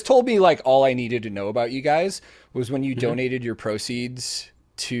 This told me like all I needed to know about you guys was when you donated your proceeds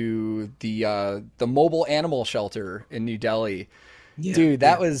to the mobile animal shelter in New Delhi. Dude,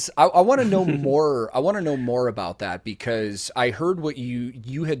 that was I want to know more. I want to know more about that because I heard what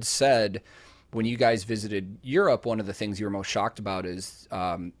you had said when you guys visited Europe. One of the things you were most shocked about is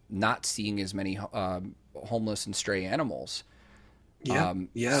not seeing as many homeless and stray animals. That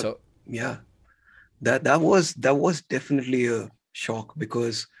was definitely a shock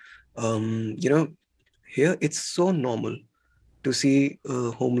because you know, here it's so normal to see a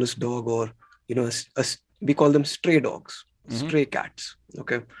homeless dog or, you know, we call them stray dogs, stray cats.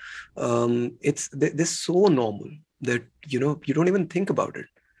 Okay. They're so normal that, you know, you don't even think about it.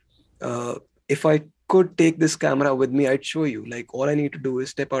 If I could take this camera with me, I'd show you. Like, all I need to do is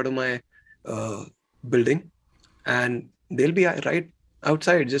step out of my building and they'll be right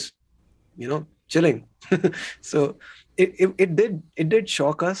outside, just, you know, chilling. So it did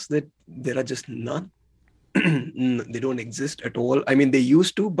shock us that there are just none. They don't exist at all. I mean, they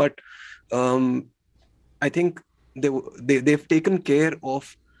used to, but um, I think they've taken care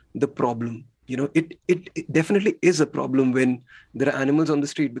of the problem. It definitely is a problem when there are animals on the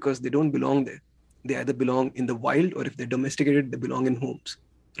street because they don't belong there. They either belong in the wild, or if they're domesticated, they belong in homes,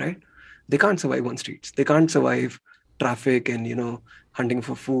 right? They can't survive on streets. They can't survive traffic and hunting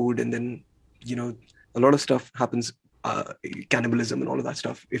for food, and then a lot of stuff happens, cannibalism and all of that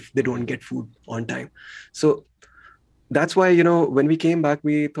stuff, if they don't get food on time. So that's why when we came back,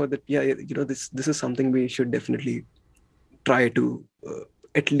 we thought that this is something we should definitely try to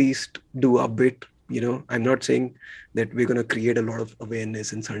at least do a bit. I'm not saying that we're going to create a lot of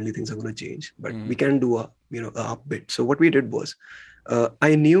awareness and suddenly things are going to change, but we can do a bit. So what we did was,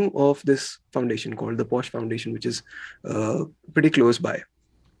 I knew of this foundation called the Posh Foundation, which is pretty close by.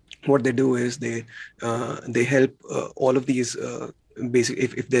 What they do is they help all of these basic,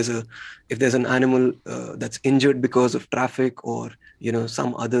 if there's an animal that's injured because of traffic or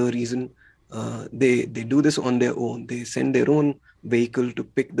some other reason, they do this on their own. They send their own vehicle to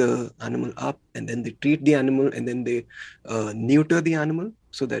pick the animal up, and then they treat the animal, and then they neuter the animal,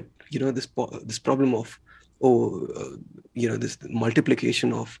 so that this problem of this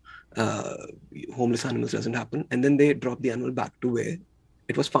multiplication of homeless animals doesn't happen. And then they drop the animal back to where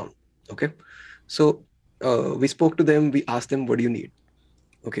it was found. Okay, so we spoke to them. We asked them, what do you need?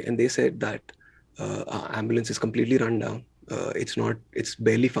 Okay, and they said that our ambulance is completely run down. It's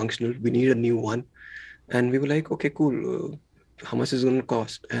barely functional. We need a new one. And we were like, okay, cool. How much is it going to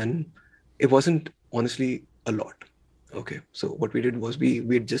cost? And it wasn't honestly a lot. Okay, so what we did was we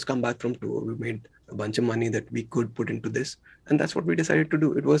had just come back from tour. We made a bunch of money that we could put into this, and that's what we decided to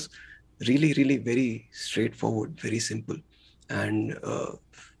do. It was really, really very straightforward, very simple, and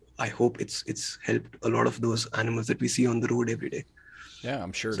I hope it's helped a lot of those animals that we see on the road every day. Yeah,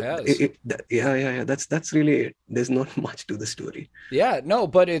 I'm sure it has. Yeah. That's really it. There's not much to the story. Yeah, no,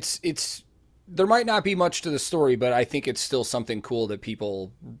 but it's there might not be much to the story, but I think it's still something cool that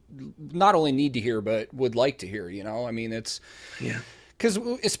people not only need to hear, but would like to hear. I mean, it's because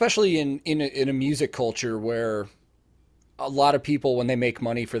especially in a music culture where a lot of people, when they make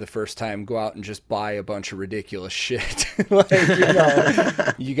money for the first time, go out and just buy a bunch of ridiculous shit.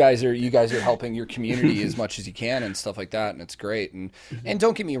 You guys are helping your community as much as you can and stuff like that, and it's great. And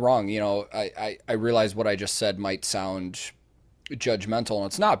don't get me wrong, I realize what I just said might sound judgmental, and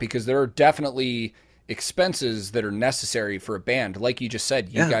it's not, because there are definitely expenses that are necessary for a band. Like you just said,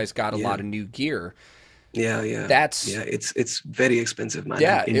 you guys got a lot of new gear. Yeah. It's very expensive, man.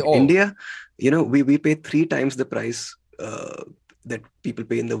 Yeah, in India, we pay 3 times the price that people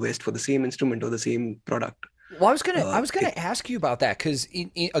pay in the West for the same instrument or the same product. Well, I was gonna ask you about that, because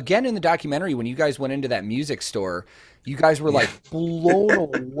again, in the documentary, when you guys went into that music store, you guys were like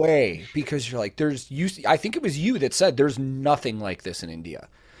blown away, because you're like, I think it was you that said there's nothing like this in India.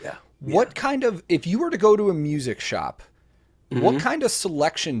 Yeah. What kind of, if you were to go to a music shop, what kind of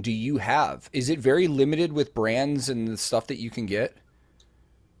selection do you have? Is it very limited with brands and the stuff that you can get?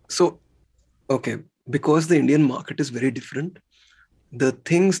 So, okay, because the Indian market is very different, the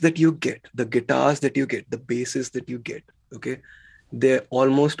things that you get, the guitars that you get, the basses that you get, okay, they're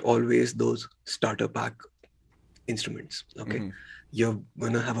almost always those starter pack instruments. Okay, you're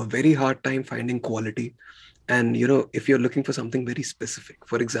gonna have a very hard time finding quality. And if you're looking for something very specific,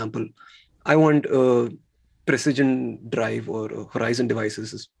 for example, I want a precision drive, or a Horizon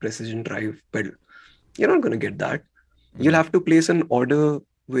Devices precision drive pedal, you're not going to get that. You'll have to place an order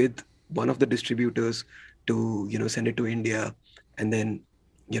with one of the distributors to send it to India, and then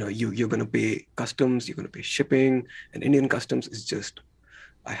you're going to pay customs, you're going to pay shipping, and Indian customs is just,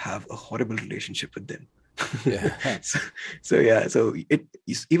 I have a horrible relationship with them. Yeah. so it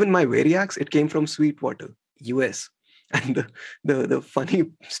even my Variax, it came from Sweetwater, US. And the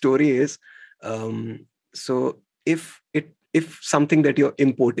funny story is, so if something that you're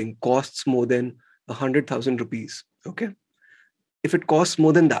importing costs more than 100,000 rupees, okay, if it costs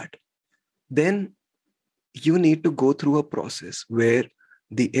more than that, then you need to go through a process where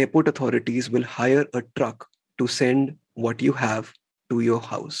the airport authorities will hire a truck to send what you have to your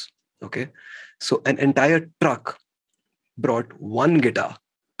house. Okay, so an entire truck brought one guitar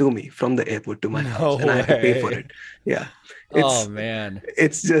to me from the airport to my house, and I had to pay for it. Yeah. Oh man,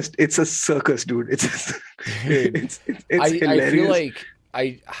 it's a circus, dude. It's hilarious.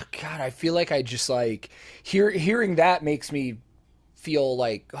 I feel like I just like hearing that makes me feel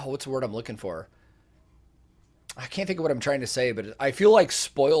like, oh, what's the word I'm looking for? I can't think of what I'm trying to say, but I feel like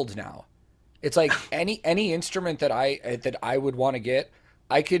spoiled now. It's like any instrument that I would want to get,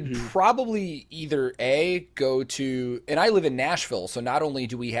 I could probably either go to, and I live in Nashville, so not only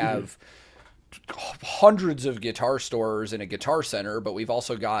do we have hundreds of guitar stores and a guitar center, but we've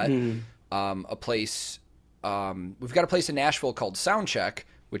also got a place. We've got a place in Nashville called Soundcheck,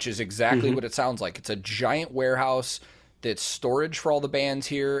 which is exactly what it sounds like. It's a giant warehouse that's storage for all the bands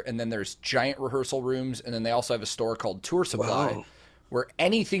here, and then there's giant rehearsal rooms, and then they also have a store called Tour Supply, where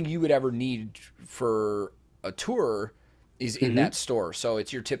anything you would ever need for a tour is in that store. So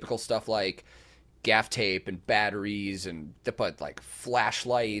it's your typical stuff like gaff tape and batteries, and they put like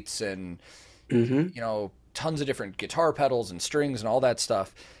flashlights and you know, tons of different guitar pedals and strings and all that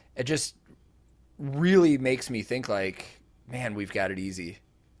stuff. It just really makes me think like, man, we've got it easy.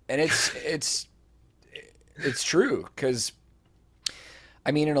 And it's true, because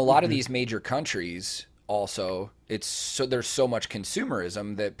I mean, in a lot of these major countries also, there's so much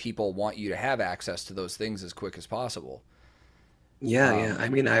consumerism that people want you to have access to those things as quick as possible. Yeah. I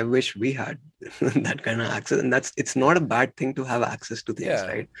mean, I wish we had that kind of access, and it's not a bad thing to have access to things,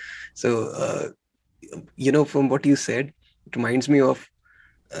 right? So, you know, from what you said, it reminds me of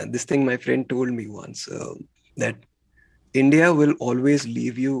this thing my friend told me once, that India will always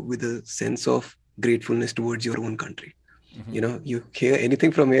leave you with a sense of gratefulness towards your own country. You know, you hear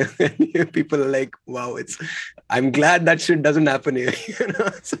anything from here, and people are like, wow, I'm glad that shit doesn't happen here. You know?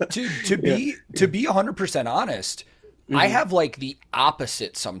 So, to be 100% honest, I have like the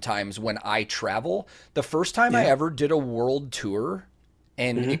opposite sometimes when I travel. The first time I ever did a world tour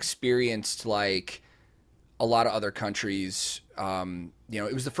and experienced like a lot of other countries, you know,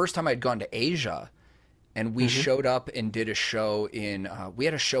 it was the first time I'd gone to Asia, and we showed up and did a show we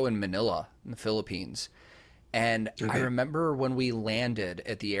had a show in Manila in the Philippines. And I remember when we landed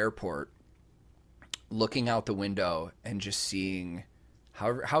at the airport, looking out the window and just seeing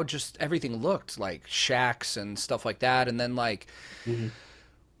how just everything looked, like shacks and stuff like that. And then like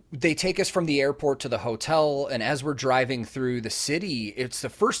they take us from the airport to the hotel, and as we're driving through the city, it's the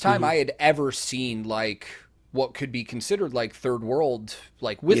first time I had ever seen like what could be considered like third world,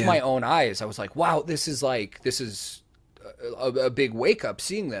 like with my own eyes. I was like, wow, this is a big wake up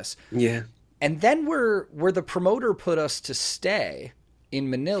seeing this. Yeah. And then where the promoter put us to stay in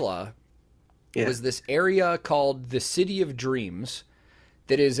Manila was this area called the City of Dreams,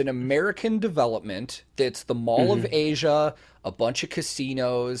 that is an American development that's the Mall of Asia, a bunch of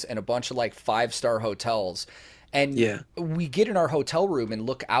casinos, and a bunch of like 5-star hotels. And we get in our hotel room and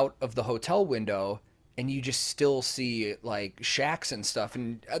look out of the hotel window, and you just still see like shacks and stuff.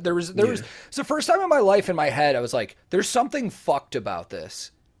 And there was it's the first time in my life, in my head, I was like, there's something fucked about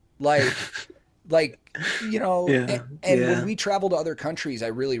this. Like, you know, and when we travel to other countries, I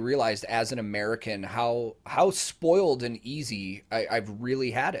really realized as an American how spoiled and easy I've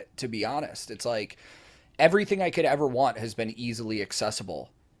really had it, to be honest. It's like everything I could ever want has been easily accessible.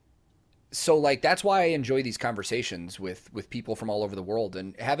 So like, that's why I enjoy these conversations with people from all over the world,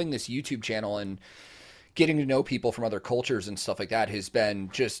 and having this YouTube channel and getting to know people from other cultures and stuff like that has been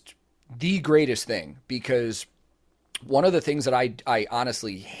just the greatest thing. Because one of the things that I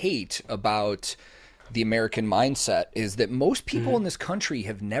honestly hate about the American mindset is that most people in this country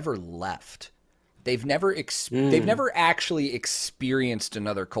have never left. They've never actually experienced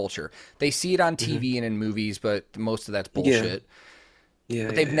another culture. They see it on TV and in movies, but most of that's bullshit.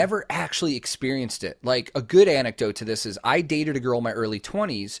 But they've never actually experienced it. Like, a good anecdote to this is I dated a girl in my early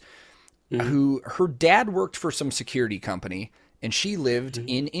 20s who, her dad worked for some security company, and she lived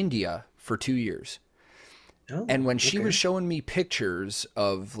in India for 2 years. And when she was showing me pictures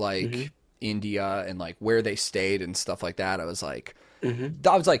of like India and like where they stayed and stuff like that, I was like,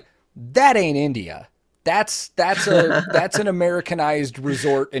 that ain't India. That's an Americanized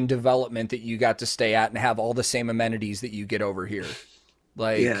resort and development that you got to stay at and have all the same amenities that you get over here.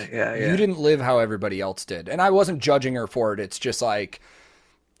 Like, you didn't live how everybody else did. And I wasn't judging her for it. It's just like,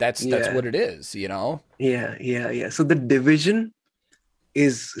 that's what it is, you know? Yeah. So the division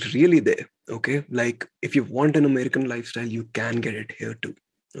is really there. Okay. Like, if you want an American lifestyle, you can get it here too.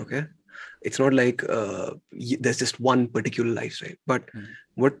 Okay. It's not like there's just one particular lifestyle. But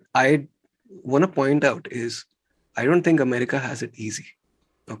what I want to point out is, I don't think America has it easy.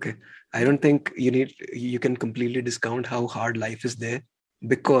 Okay. I don't think you can completely discount how hard life is there,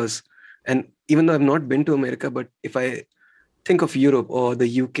 because, and even though I've not been to America, but if I think of Europe or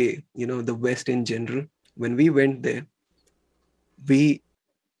the UK, you know, the West in general, when we went there,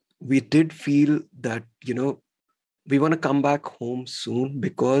 we did feel that, you know, we want to come back home soon,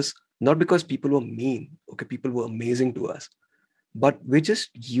 not because people were mean. Okay. People were amazing to us, but we're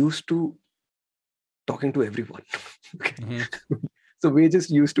just used to talking to everyone. Okay. So we're just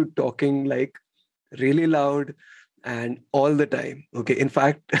used to talking like really loud, and all the time. Okay, in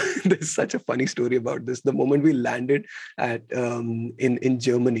fact, there's such a funny story about this. The moment we landed at in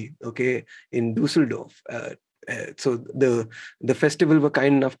Germany, okay, in Dusseldorf. So the festival were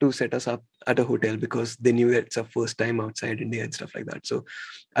kind enough to set us up at a hotel because they knew that it's our first time outside India and stuff like that. So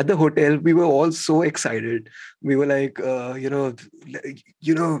at the hotel, we were all so excited. We were like,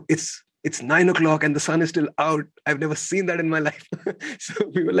 it's 9 o'clock and the sun is still out. I've never seen that in my life. So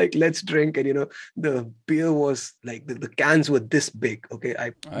we were like, let's drink. And, the beer was like, the cans were this big. Okay.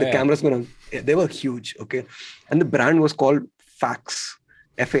 Cameras were they were huge. Okay. And the brand was called Faxe,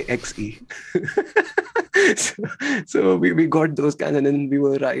 Faxe. So we got those cans, and then we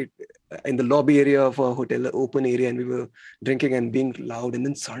were right in the lobby area of a hotel, open area, and we were drinking and being loud. And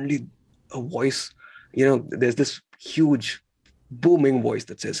then suddenly a voice, there's this huge booming voice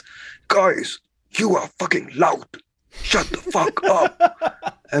that says, "Guys, you are fucking loud. Shut the fuck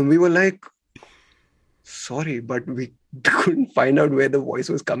up." And we were like, sorry, but we couldn't find out where the voice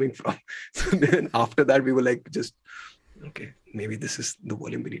was coming from. So then after that, we were like, just, okay, maybe this is the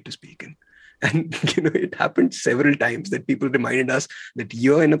volume we need to speak in. And, it happened several times that people reminded us that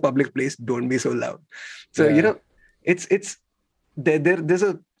you're in a public place, don't be so loud. So, it's there's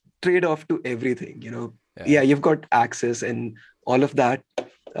a trade-off to everything, Yeah, you've got access and all of that.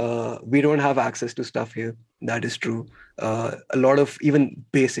 We don't have access to stuff here. That is true. A lot of even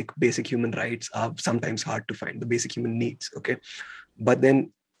basic human rights are sometimes hard to find, the basic human needs. Okay. But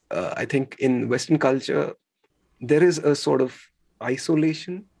then I think in Western culture, there is a sort of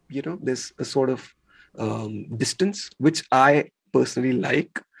isolation, there's a sort of distance, which I personally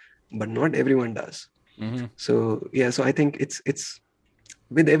like, but not everyone does. Mm-hmm. So, so I think it's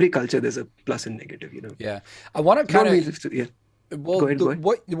with every culture, there's a plus and negative, Yeah. I want to kind of... Yeah. Well, go ahead.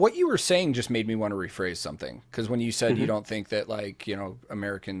 What you were saying just made me want to rephrase something, because when you said you don't think that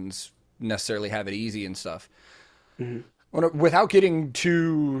Americans necessarily have it easy and stuff, without getting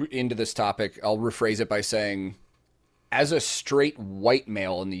too into this topic, I'll rephrase it by saying, as a straight white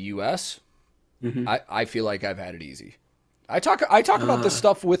male in the U.S., I feel like I've had it easy. I talk about this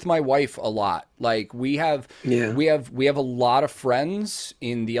stuff with my wife a lot. Like we have a lot of friends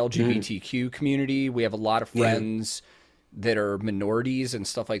in the LGBTQ community. We have a lot of friends that are minorities and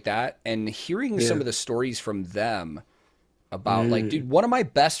stuff like that. And hearing some of the stories from them about dude, one of my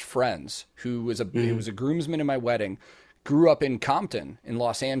best friends who was who was a groomsman in my wedding, grew up in Compton in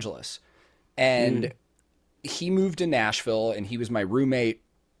Los Angeles, and he moved to Nashville, and he was my roommate,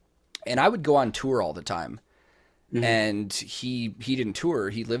 and I would go on tour all the time. And he didn't tour,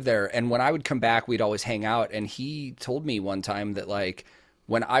 he lived there. And when I would come back, we'd always hang out. And he told me one time that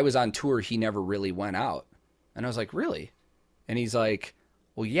when I was on tour, he never really went out. And I was like, really? And he's like,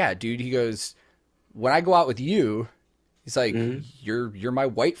 well, yeah, dude. He goes, when I go out with you, he's like, you're my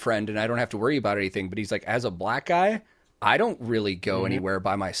white friend and I don't have to worry about anything. But he's like, as a black guy, I don't really go anywhere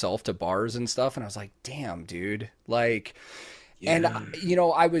by myself to bars and stuff. And I was like, damn, dude. And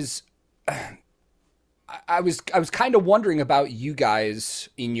I was kind of wondering about you guys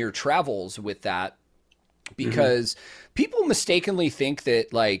in your travels with that, because people mistakenly think that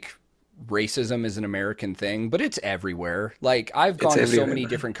racism is an American thing, but it's everywhere. I've gone to so many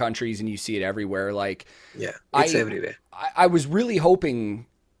different countries and you see it everywhere. It's everywhere. I was really hoping,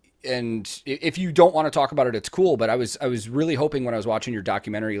 and if you don't want to talk about it, it's cool, but I was really hoping when I was watching your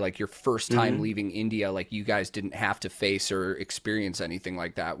documentary, your first time leaving India, you guys didn't have to face or experience anything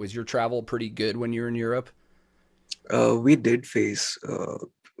like that. Was your travel pretty good when you were in Europe? We did face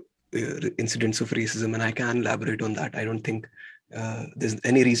incidents of racism, and I can elaborate on that. I don't think there's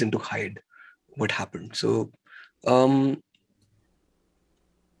any reason to hide what happened. So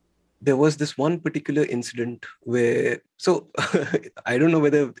there was this one particular incident where, I don't know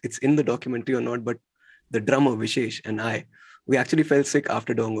whether it's in the documentary or not, but the drummer Vishesh and we actually fell sick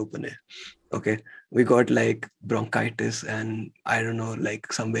after doing open air. Okay. We got bronchitis and I don't know,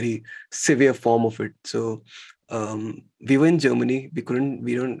 some very severe form of it. So we were in Germany. We don't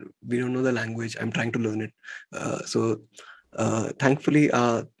know the language. I'm trying to learn it. Thankfully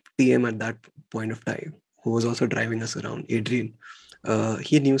our TM at that point of time, who was also driving us around, Adrian,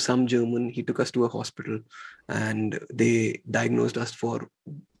 he knew some German. He took us to a hospital and they diagnosed us for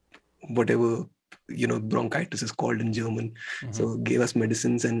whatever, bronchitis is called in German. So gave us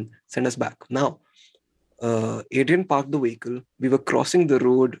medicines and sent us back. Now, Adrian parked the vehicle. We were crossing the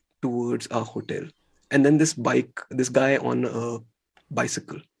road towards our hotel. And then this guy on a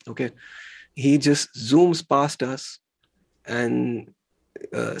bicycle, okay, he just zooms past us and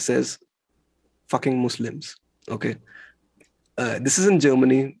says, fucking Muslims, okay. This is in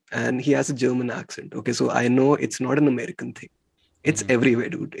Germany and he has a German accent. Okay, so I know it's not an American thing. It's everywhere,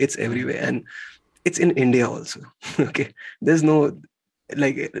 dude. It's everywhere. And it's in India also. Okay, there's no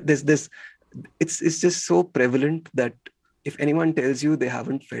there's this. It's just so prevalent that if anyone tells you they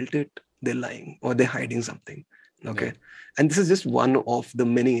haven't felt it, they're lying or they're hiding something. Okay, Yeah. and this is just one of the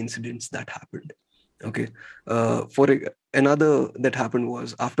many incidents that happened. Okay, another that happened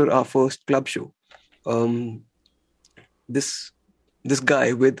was after our first club show. Um, this this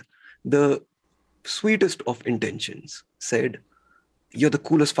guy with the sweetest of intentions said, "You're the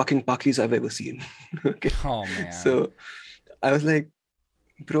coolest fucking Pakis I've ever seen." Okay, Oh man. so I was like,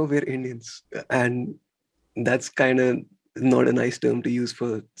 "Bro, we're Indians," and that's kind of not a nice term to use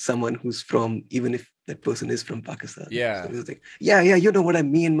for someone who's from, even if that person is from Pakistan. Yeah. So he was like, yeah, you know what I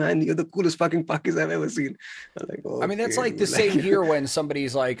mean, man. You're the coolest fucking Pakis I've ever seen. I'm like, I mean, that's okay, like the dude. same here when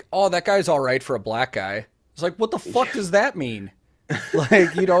somebody's like, "Oh, that guy's all right for a black guy." It's like, what the fuck does that mean?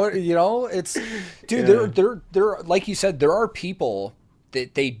 Like, it's, dude, Yeah. there, like you said, there are people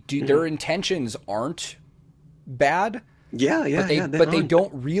that they do, their intentions aren't bad, Yeah, but they aren't.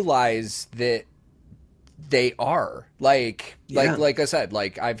 don't realize that they are. Like Yeah. I said,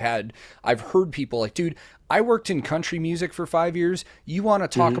 like I've heard people like, dude, I worked in country music for 5 years. You want to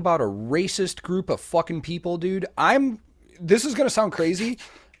talk about a racist group of fucking people, dude? This is going to sound crazy.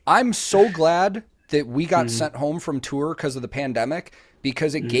 I'm so glad that we got sent home from tour because of the pandemic,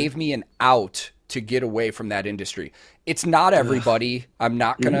 because it gave me an out to get away from that industry. It's not everybody. I'm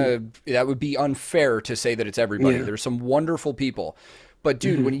not going to, that would be unfair to say that it's everybody. Yeah. There's some wonderful people. But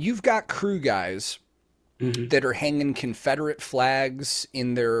dude, when you've got crew guys that are hanging Confederate flags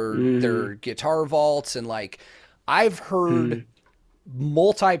in their guitar vaults, and like I've heard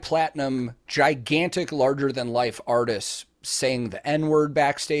multi-platinum, gigantic, larger than life artists saying the N-word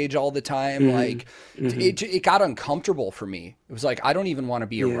backstage all the time. Like it got uncomfortable for me. It was like, I don't even want to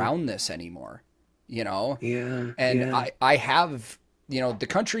be around this anymore, Yeah. And Yeah. I have, the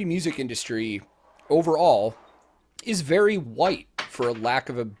country music industry overall is very white, for a lack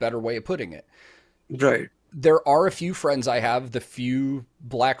of a better way of putting it. Right. There are a few friends I have, the few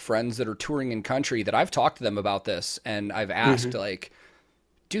black friends that are touring in country, that I've talked to them about this, and I've asked, like,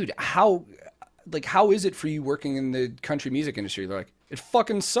 dude, how is it for you working in the country music industry? They're like, it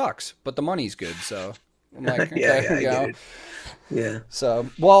fucking sucks, but the money's good. So I'm like, okay, I get it. Yeah. So,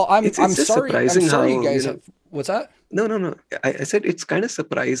 well, I'm It's I'm just sorry. I'm surprising sorry, how, you guys. What's that? No. I said it's kind of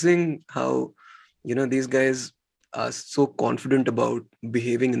surprising how, these guys are so confident about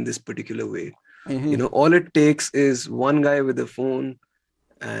behaving in this particular way. All it takes is one guy with a phone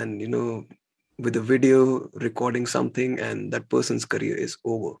and, with a video recording something, and that person's career is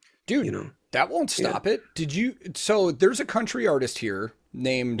over. Dude, that won't stop it. So there's a country artist here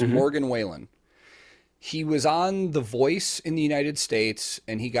named Morgan Whalen. He was on The Voice in the United States,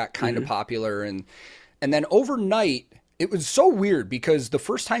 and he got kind of popular. And then overnight, it was so weird, because the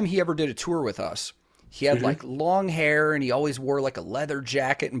first time he ever did a tour with us, he had like long hair, and he always wore like a leather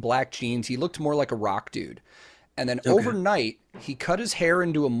jacket and black jeans. He looked more like a rock dude. And then overnight, he cut his hair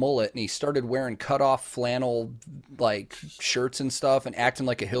into a mullet, and he started wearing cut off flannel like shirts and stuff, and acting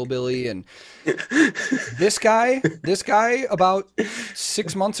like a hillbilly. And this guy about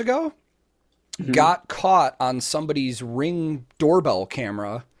 6 months ago got caught on somebody's Ring doorbell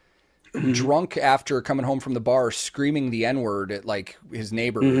camera, drunk after coming home from the bar, screaming the N-word at like his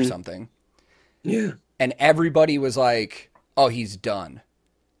neighbor or something. Yeah. And everybody was like, oh, he's done.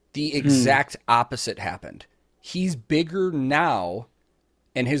 The exact opposite happened. He's bigger now,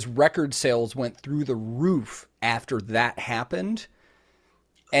 and his record sales went through the roof after that happened.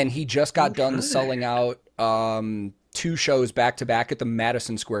 And he just got done selling out 2 shows back to back at the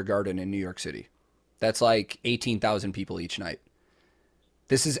Madison Square Garden in New York City. That's like 18,000 people each night.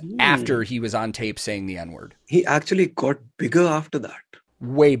 This is after he was on tape saying the N-word. He actually got bigger after that.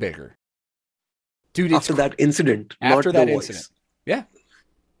 Way bigger. Dude, After that incident, after not that the incident. voice. Yeah.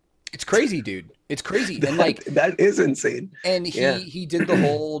 It's crazy, dude. It's crazy. And like, that is insane. and he did the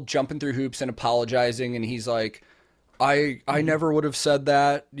whole jumping through hoops and apologizing, and he's like, I never would have said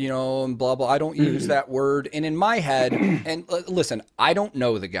that, and blah blah. I don't use that word. And in my head, and listen, I don't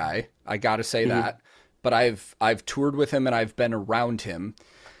know the guy. I got to say that, but I've toured with him and I've been around him.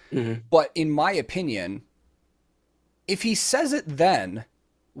 But in my opinion, if he says it then,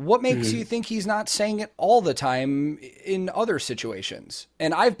 what makes you think he's not saying it all the time in other situations?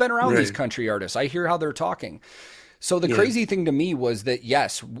 And I've been around these country artists. I hear how they're talking. So the crazy thing to me was that,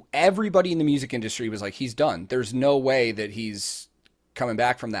 yes, everybody in the music industry was like, he's done. There's no way that he's coming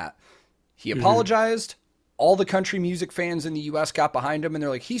back from that. He apologized. All the country music fans in the U.S. got behind him, and they're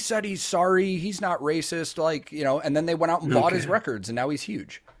like, he said he's sorry. He's not racist. Like, and then they went out and bought his records, and now he's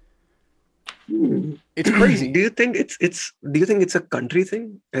huge. Hmm. It's crazy. Do you think it's a country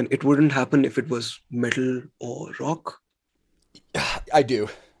thing, and it wouldn't happen if it was metal or rock? I do.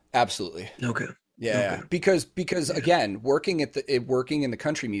 Absolutely. Okay. Yeah, Okay. because Yeah. again, working in the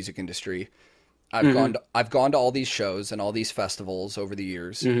country music industry, Mm-hmm. I've gone to all these shows and all these festivals over the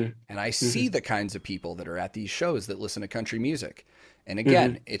years, Mm-hmm. and I see the kinds of people that are at these shows that listen to country music. And Mm-hmm.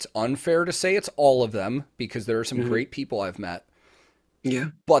 again, it's unfair to say it's all of them because there are some Mm-hmm. great people I've met,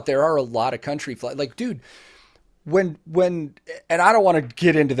 Yeah. but there are a lot of like dude, when and I don't want to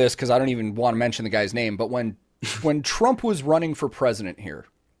get into this cuz I don't even want to mention the guy's name, but when Trump was running for president here,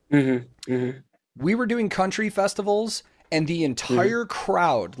 Mm-hmm. Mm-hmm. we were doing country festivals and the Mm-hmm. entire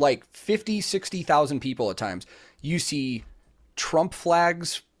crowd, like 50, 60,000 people at times, you see Trump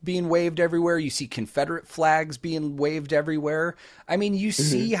flags being waved everywhere. You see Confederate flags being waved everywhere. I mean, you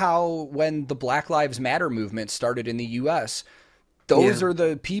see Mm-hmm. how when the Black Lives Matter movement started in the US, those Yeah. are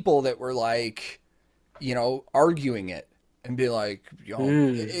the people that were like, arguing it and be like,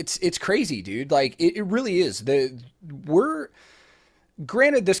 Mm. it's crazy, dude. Like it really is. We're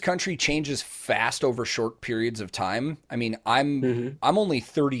granted this country changes fast over short periods of time. I mean, Mm-hmm. I'm only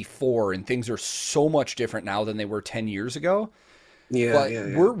 34 and things are so much different now than they were 10 years ago, Yeah. but Yeah.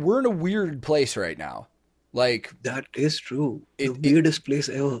 Yeah. we're in a weird place right now. Like That is true. The it weirdest place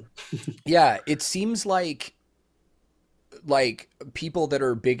ever. yeah, it seems like people that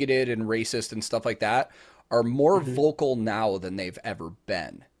are bigoted and racist and stuff like that are more Mm-hmm. vocal now than they've ever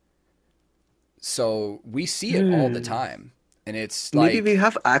been. So we see it all the Hmm. time. And it's Maybe we like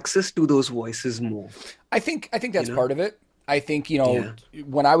have access to those voices more. I think You that's know? part of it. I think, Yeah.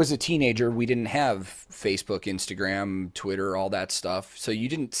 when I was a teenager, we didn't have Facebook, Instagram, Twitter, all that stuff. So you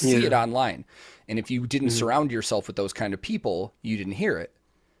didn't see it Yeah. online. And if you didn't Mm-hmm. surround yourself with those kind of people, you didn't hear it.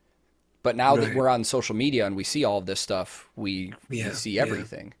 But now that Right. we're on social media and we see all of this stuff, we Yeah. see Yeah.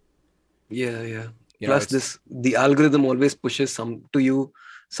 everything. Yeah. Yeah. Plus, It's the algorithm always pushes some to you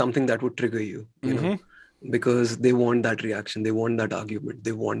something that would trigger you. mhm. Because they want that reaction, they want that argument,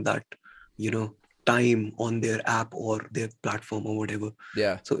 they want that, you know, time on their app or their platform or whatever.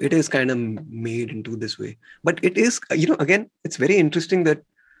 Yeah. So it is kind of made into this way. But it is, again, it's very interesting that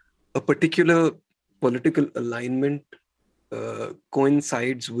a particular political alignment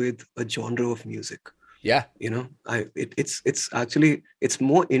coincides with a genre of music. Yeah. It's actually, it's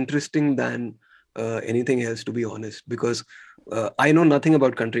more interesting than anything else, to be honest, because I know nothing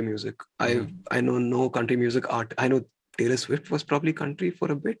about country music. Mhm. I know no country music art. I know Taylor Swift was probably country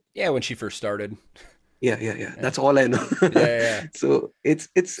for a bit. Yeah, when she first started. Yeah. Yeah. That's all I know. Yeah, yeah, yeah. So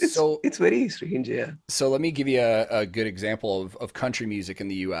So it's very strange. Yeah. so let me give you a good example of country music in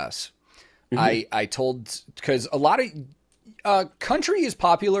the US. Hmm. I told because a lot of country is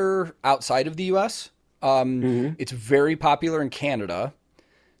popular outside of the US. Hmm. It's very popular in Canada.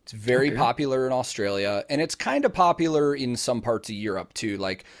 It's very Okay. popular in Australia, and it's kind of popular in some parts of Europe too.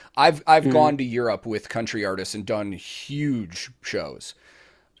 Like I've Hmm. gone to Europe with country artists and done huge shows.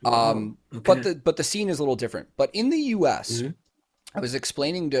 Wow. But Okay. the scene is a little different. But in the US, Hmm. I was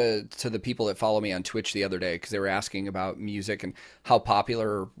explaining to the people that follow me on Twitch the other day because they were asking about music and how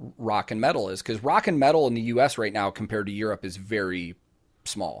popular rock and metal is. Because rock and metal in the U.S. right now compared to Europe is very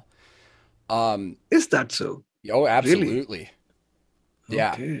small. Is that so? Oh, Really? absolutely.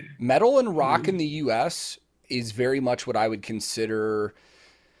 Yeah, Okay. metal and rock in Hmm. the U.S. is very much what I would consider.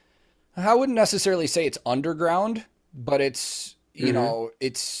 I wouldn't necessarily say it's underground, but it's Hmm.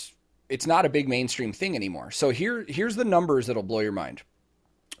 it's not a big mainstream thing anymore. So here's the numbers that'll blow your mind.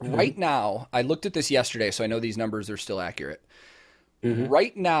 Hmm. Right now, I looked at this yesterday, so I know these numbers are still accurate. Hmm.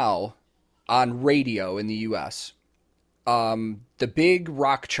 Right now, on radio in the U.S., the big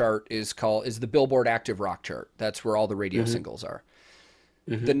rock chart is the Billboard Active Rock Chart. That's where all the radio Hmm. singles are.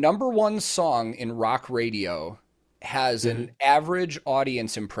 The Hmm. number one song in rock radio has Hmm. an average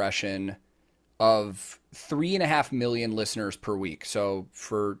audience impression of 3.5 million listeners per week. So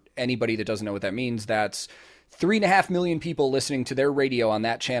for anybody that doesn't know what that means, that's 3.5 million people listening to their radio on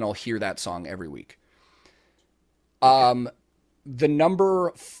that channel hear that song every week. Okay. The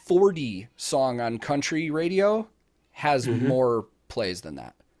number 40 song on country radio has Hmm. more plays than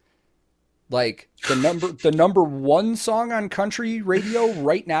that. Like the number one song on country radio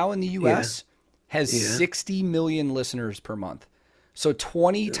right now in the Yeah. US has Yeah. 60 million listeners per month. So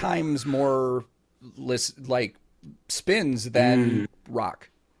 20 times more like spins Mm. than rock.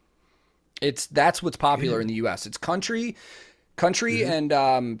 That's what's popular Yeah. in the US. It's country Hmm.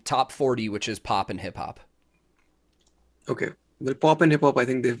 and top 40, which is pop and hip hop. Okay. Well, pop and hip hop, I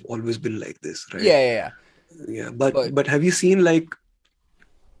think they've always been like this, right? Yeah, yeah, yeah. Yeah. But But but have you seen like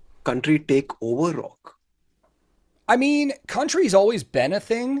country take over rock? I mean, country's always been a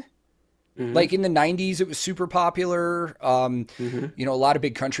thing, Like in the 90s, it was super popular. You know, a lot of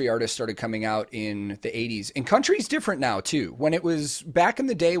big country artists started coming out in the 80s. And country's different now, too. When it was back in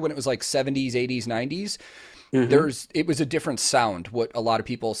the day, when it was like 70s, 80s, 90s, it was a different sound. What a lot of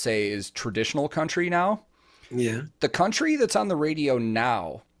people say is traditional country now. Yeah. The country that's on the radio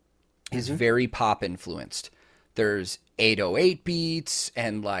now is very pop influenced. There's 808 beats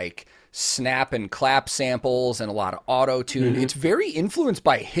and like snap and clap samples and a lot of auto tune. It's very influenced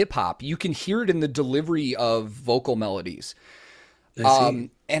by hip hop. You can hear it in the delivery of vocal melodies. And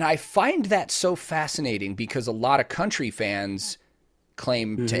I find that so fascinating because a lot of country fans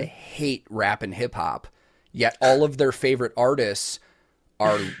claim to hate rap and hip hop, yet all of their favorite artists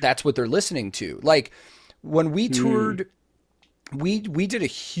that's what they're listening to. Like when we toured, we did a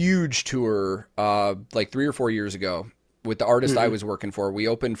huge tour like 3 or 4 years ago with the artist I was working for. We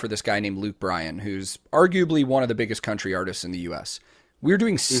opened for this guy named Luke Bryan, who's arguably one of the biggest country artists in the U.S. We were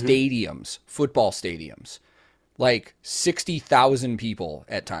doing stadiums, football stadiums, like 60,000 people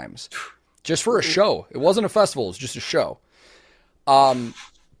at times, just for a show. It wasn't a festival; it was just a show.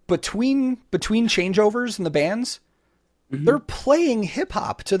 Between changeovers in the bands, they're playing hip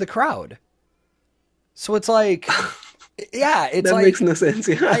hop to the crowd. So it's like, yeah, it's that like, makes no sense.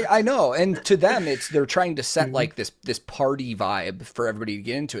 Yeah. I know. And to them, they're trying to set like this party vibe for everybody to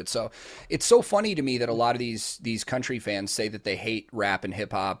get into it. So it's so funny to me that a lot of these country fans say that they hate rap and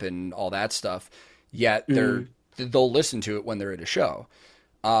hip hop and all that stuff, yet they'll listen to it when they're at a show.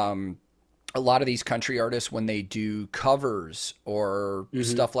 A lot of these country artists, when they do covers or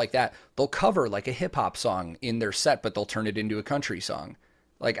stuff like that, they'll cover like a hip hop song in their set, but they'll turn it into a country song.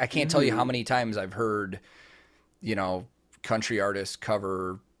 Like I can't tell you how many times I've heard, you know, country artists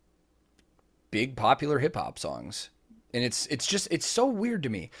cover big popular hip hop songs. And it's so weird to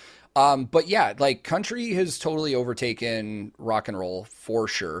me. But yeah, like country has totally overtaken rock and roll for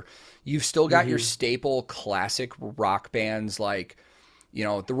sure. You've still got your staple classic rock bands like, you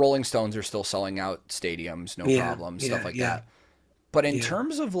know, the Rolling Stones are still selling out stadiums, no problem, stuff like that. But in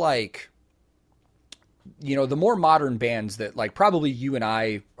terms of like, you know, the more modern bands that like probably you and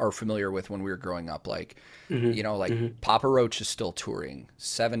I are familiar with when we were growing up, like, you know, like Papa Roach is still touring,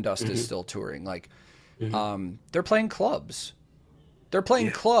 Seven Dust is still touring. Like, they're playing clubs. They're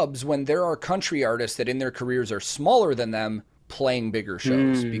playing clubs when there are country artists that in their careers are smaller than them playing bigger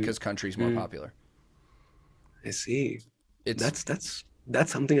shows because country's more popular. I see.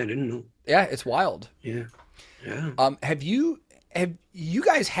 That's something I didn't know. Yeah, it's wild. Yeah. Have you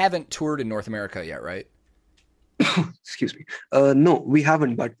guys haven't toured in North America yet, right? Excuse me. No, we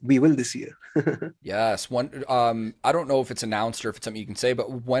haven't, but we will this year. Yes. I don't know if it's announced or if it's something you can say,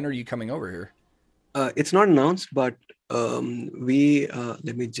 but when are you coming over here? It's not announced, but we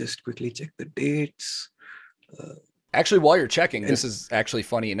let me just quickly check the dates. Actually, while you're checking, this is actually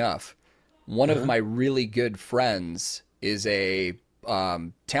funny enough. One of my really good friends is a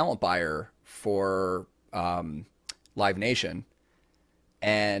talent buyer for Live Nation,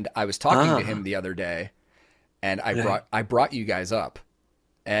 and I was talking to him the other day, and I brought you guys up,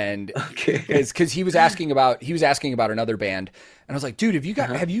 and because he was asking about another band, and I was like, dude, have you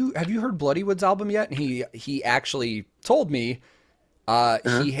heard Bloodywood's album yet? And he actually told me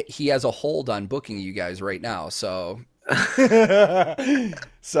he has a hold on booking you guys right now, so.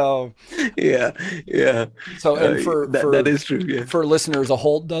 So yeah. So and that is true. Yeah. For listeners, a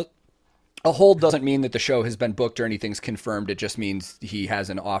hold doesn't mean that the show has been booked or anything's confirmed. It just means he has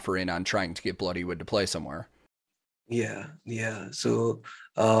an offer in on trying to get Bloodywood to play somewhere. Yeah. So,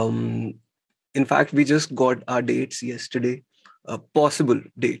 in fact, we just got our dates yesterday. Possible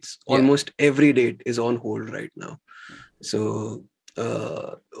dates. Almost every date is on hold right now. So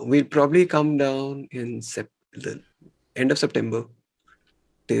we'll probably come down in the end of September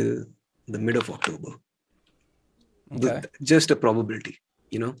till the mid of October. Okay. Just a probability,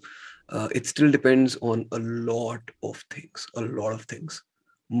 you know. It still depends on a lot of things.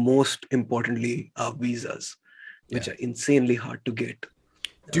 Most importantly, our visas, which are insanely hard to get,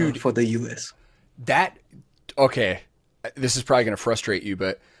 dude, for the US. Okay, this is probably going to frustrate you,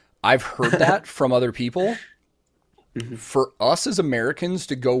 but I've heard that from other people. For us as Americans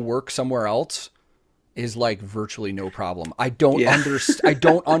to go work somewhere else is like virtually no problem. I don't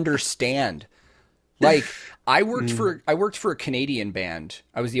understand. Like I worked for a Canadian band.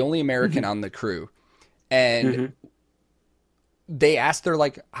 I was the only American on the crew. And they're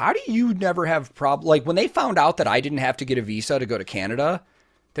like, how do you never have problem? Like when they found out that I didn't have to get a visa to go to Canada,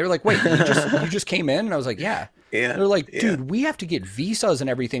 they were like, wait, you just came in? And I was like, yeah. They're like, dude, we have to get visas and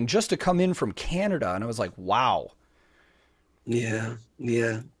everything just to come in from Canada. And I was like, wow. Yeah.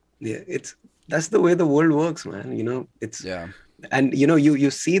 That's the way the world works, man. You know, and you know, you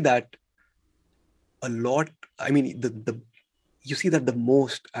see that a lot. I mean, the you see that the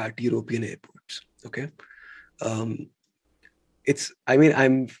most at European airports. Okay. I mean,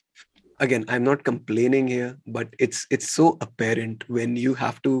 I'm not complaining here, but it's so apparent when you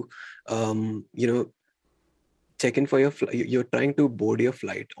have to, you know, check in for your flight. You're trying to board your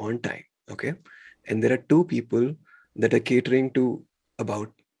flight on time. Okay. And there are two people that are catering to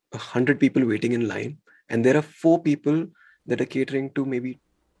about 100 people waiting in line. And there are four people that are catering to maybe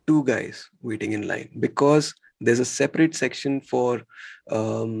two guys waiting in line, because there's a separate section for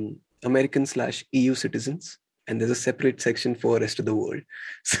American/EU citizens, and there's a separate section for rest of the world.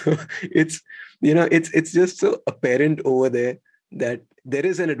 So it's, it's just so apparent over there that there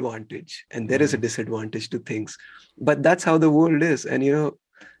is an advantage and there is a disadvantage to things. But that's how the world is. And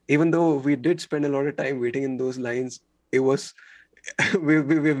even though we did spend a lot of time waiting in those lines, it was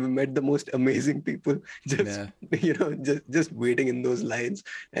we've met the most amazing people just waiting in those lines,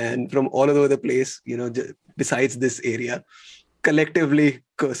 and from all over the place, besides this area, collectively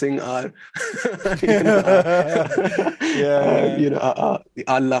cursing our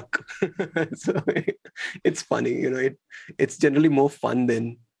our luck. So it's funny. It's generally more fun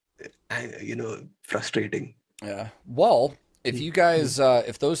than frustrating. Yeah. Well, if you guys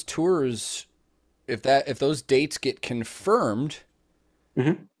if those tours, if those dates get confirmed,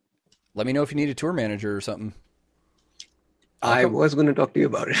 let me know if you need a tour manager or something. I was going to talk to you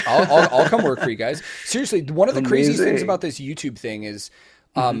about it. I'll come work for you guys. Seriously, one of the craziest things about this YouTube thing is,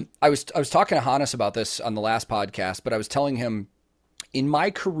 I was talking to Hannes about this on the last podcast, but I was telling him, in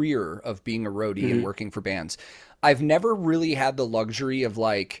my career of being a roadie and working for bands, I've never really had the luxury of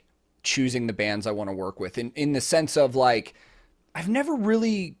like choosing the bands I want to work with, in the sense of like, I've never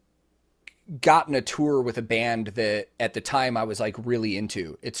really gotten a tour with a band that at the time I was like really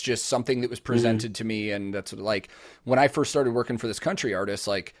into. It's just something that was presented to me. And that's like, when I first started working for this country artist,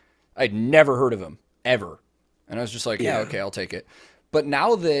 like I'd never heard of him ever. And I was just like, yeah, okay, I'll take it. But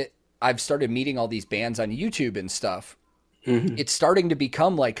now that I've started meeting all these bands on YouTube and stuff, it's starting to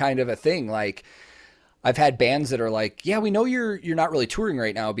become like kind of a thing. Like I've had bands that are like, yeah, we know you're not really touring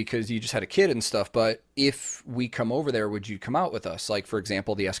right now because you just had a kid and stuff, but if we come over there, would you come out with us? Like, for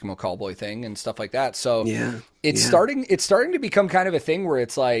example, the Eskimo Callboy thing and stuff like that. So it's starting to become kind of a thing where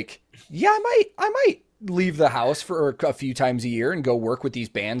it's like, yeah, I might leave the house for a few times a year and go work with these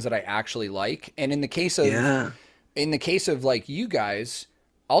bands that I actually like. And in the case of like you guys,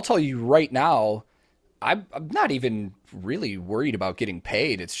 I'll tell you right now, I'm not even really worried about getting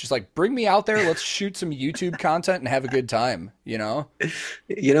paid. It's just like, bring me out there. Let's shoot some YouTube content and have a good time. We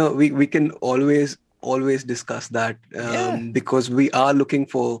can always discuss that because we are looking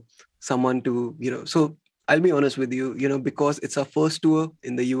for someone to, so I'll be honest with you, because it's our first tour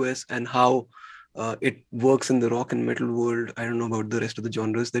in the US and how it works in the rock and metal world. I don't know about the rest of the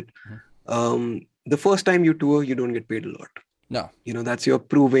genres that the first time you tour, you don't get paid a lot. No. That's your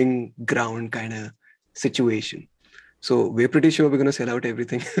proving ground kind of situation. So we're pretty sure we're going to sell out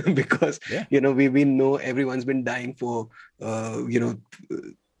everything because, we know everyone's been dying for, an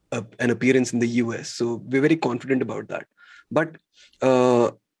appearance in the US. So we're very confident about that. But,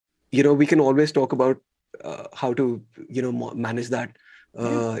 we can always talk about how to, manage that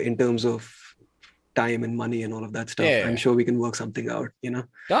in terms of time and money and all of that stuff. I'm sure we can work something out,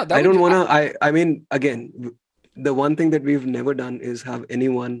 I don't want to, I mean, again, the one thing that we've never done is have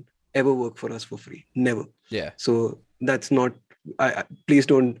anyone ever work for us for free. Never. Yeah. So that's not, please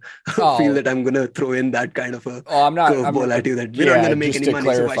don't feel that I'm going to throw in that kind of a curveball at you that we're not going to make any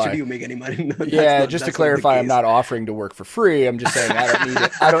money. So why should you make any money? No, just to clarify, I'm not offering to work for free. I'm just saying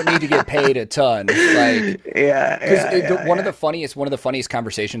I don't need to get paid a ton. Like, one of the funniest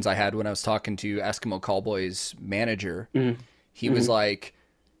conversations I had when I was talking to Eskimo Callboy's manager, he was like,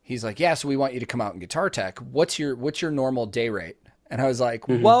 yeah, so we want you to come out and guitar tech. What's your normal day rate? And I was like,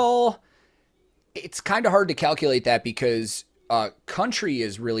 well, it's kind of hard to calculate that because country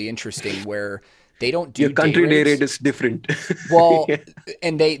is really interesting where they don't do your country day rate is different. Well,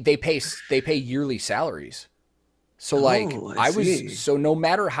 and they pay yearly salaries. So so no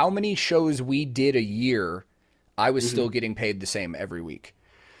matter how many shows we did a year, I was still getting paid the same every week.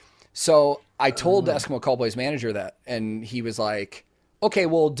 So I told Eskimo Callboy's manager that, and he was like, okay,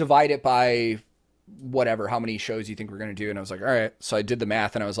 we'll divide it by whatever, how many shows you think we're going to do. And I was like, all right. So I did the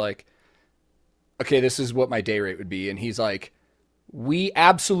math and I was like, okay, this is what my day rate would be. And he's like, we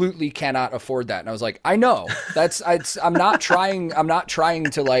absolutely cannot afford that. And I was like, I know I'm not trying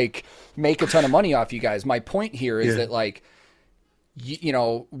to like make a ton of money off you guys. My point here is that like,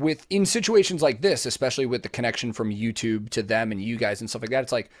 in situations like this, especially with the connection from YouTube to them and you guys and stuff like that,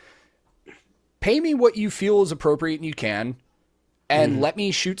 it's like, pay me what you feel is appropriate and you can. and let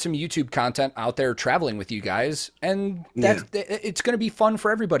me shoot some YouTube content out there traveling with you guys. And Yeah. it's going to be fun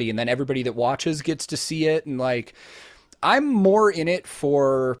for everybody. And then everybody that watches gets to see it. And like, I'm more in it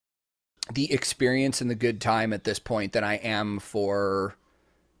for the experience and the good time at this point than I am for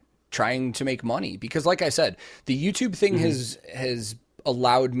trying to make money. Because like I said, the YouTube thing has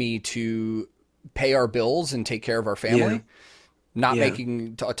allowed me to pay our bills and take care of our family, not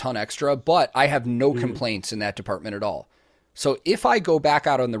making a ton extra, but I have no complaints in that department at all. So if I go back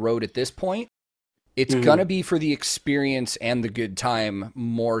out on the road at this point, it's going to be for the experience and the good time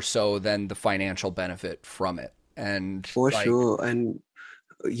more so than the financial benefit from it. And For sure. And,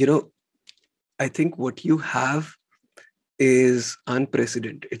 you know, I think what you have is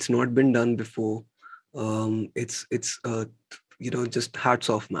unprecedented. It's not been done before. It's you know, just hats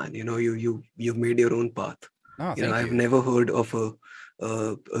off, man. You know, you've made your own path. Oh, You know, I've never heard of a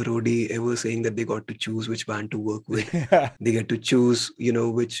roadie ever saying that they got to choose which band to work with. They get to choose, you know,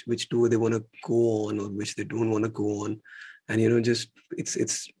 which tour they want to go on or which they don't want to go on. And, you know, just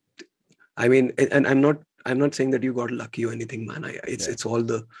it's I mean, and I'm not saying that you got lucky or anything, man. It's all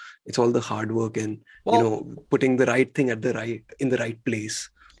the hard work and, you know, putting the right thing in the right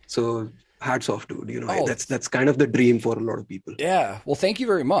place. So hats off, dude. You know, that's kind of the dream for a lot of people. Yeah. Well, thank you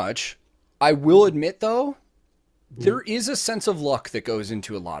very much. I will admit though, there is a sense of luck that goes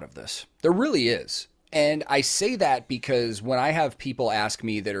into a lot of this. There really is. And I say that because when I have people ask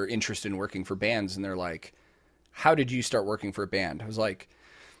me that are interested in working for bands and they're like, how did you start working for a band? I was like,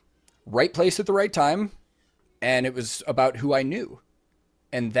 right place at the right time. And it was about who I knew.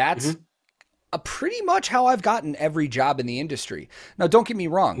 And that's pretty much how I've gotten every job in the industry. Now, don't get me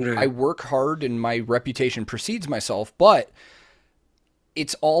wrong. Right. I work hard and my reputation precedes myself, but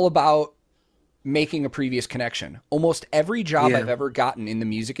it's all about making a previous connection. Almost every job I've ever gotten in the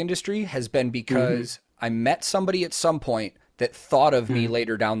music industry has been because I met somebody at some point that thought of me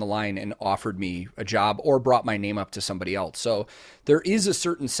later down the line and offered me a job or brought my name up to somebody else. So there is a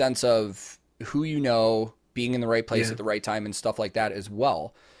certain sense of who you know, being in the right place at the right time and stuff like that as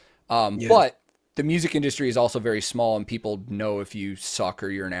well. But the music industry is also very small and people know if you suck or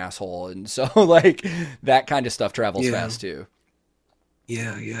you're an asshole. And so like that kind of stuff travels fast too.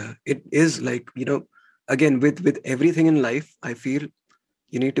 Yeah. It is like, you know, again, with everything in life, I feel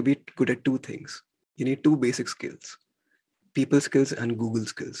you need to be good at two things. You need two basic skills: people skills and Google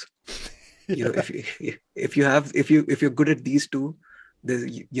skills. You know, if you're good at these two,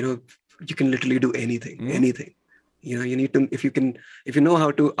 you know, you can literally do anything. You know, you need to, if you know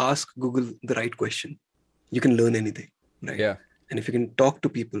how to ask Google the right question, you can learn anything, right? Yeah. And if you can talk to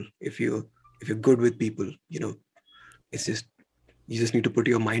people, if you're good with people, you know, it's just, you just need to put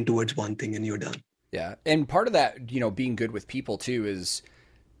your mind towards one thing and you're done. Yeah. And part of that, you know, being good with people too is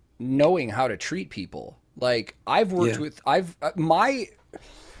knowing how to treat people. Like I've worked with,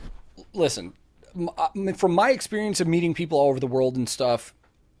 listen, from my experience of meeting people all over the world and stuff,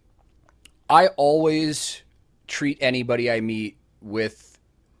 I always treat anybody I meet with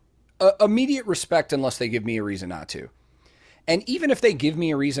immediate respect unless they give me a reason not to. And even if they give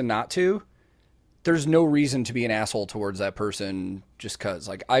me a reason not to, there's no reason to be an asshole towards that person just because.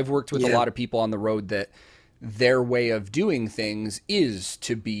 Like I've worked with a lot of people on the road that their way of doing things is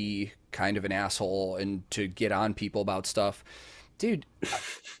to be kind of an asshole and to get on people about stuff. Dude,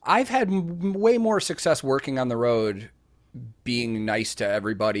 I've had way more success working on the road being nice to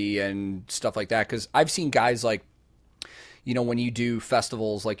everybody and stuff like that. Cause I've seen guys like, you know, when you do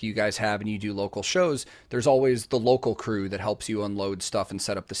festivals like you guys have and you do local shows, there's always the local crew that helps you unload stuff and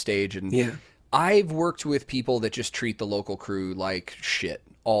set up the stage. And I've worked with people that just treat the local crew like shit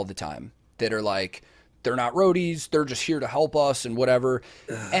all the time, that are like, they're not roadies, they're just here to help us and whatever.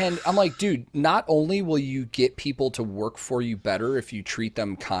 And I'm like, dude, not only will you get people to work for you better if you treat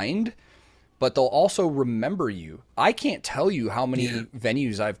them kind, but they'll also remember you. I can't tell you how many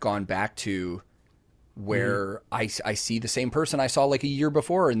venues I've gone back to where I see the same person I saw like a year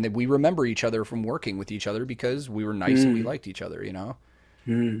before, and that we remember each other from working with each other because we were nice and we liked each other, you know?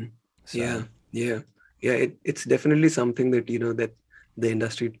 So. Yeah. It's definitely something that, you know, that the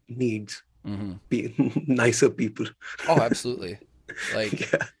industry needs. Nicer people. Oh, absolutely.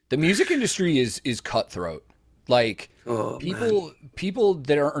 Like the music industry is cutthroat. Like people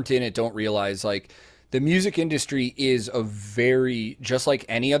that aren't in it don't realize like the music industry is a very, just like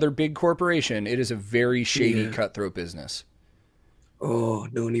any other big corporation, it is a very shady cutthroat business. Oh,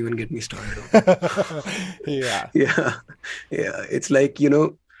 don't even get me started. Yeah. It's like, you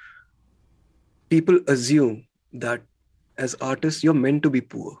know, people assume that as artists, you're meant to be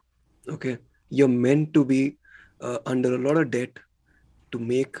poor. Okay. You're meant to be under a lot of debt to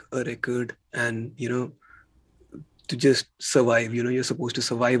make a record and, you know, to just survive. You're supposed to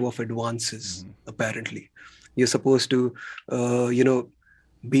survive off advances. Apparently, you're supposed to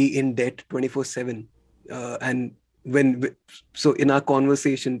be in debt 24/7. And so in our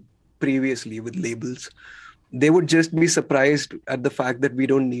conversation previously with labels, they would just be surprised at the fact that we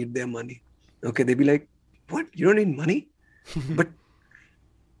don't need their money. Okay, they'd be like, "What? You don't need money?" But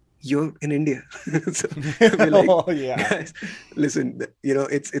you're in India. So we're like, guys, listen,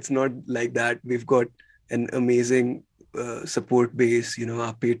 it's not like that. We've got an amazing support base.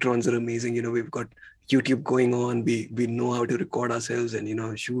 Our patrons are amazing. We've got YouTube going on. We know how to record ourselves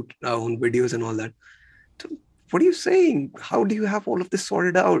and shoot our own videos and all that. So what are you saying? How do you have all of this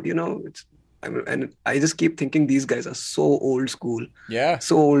sorted out? And I just keep thinking these guys are so old school. Yeah.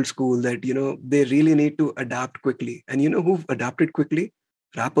 So old school that, they really need to adapt quickly. And who've adapted quickly?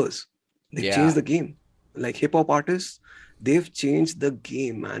 Rappers. They've changed the game. Like hip hop artists, they've changed the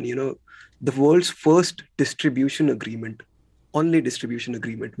game, man. The world's first only distribution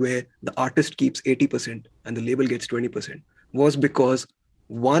agreement where the artist keeps 80% and the label gets 20% was because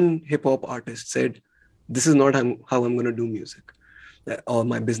one hip hop artist said, this is not how I'm going to do music or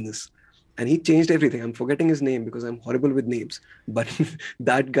my business. And he changed everything. I'm forgetting his name because I'm horrible with names. But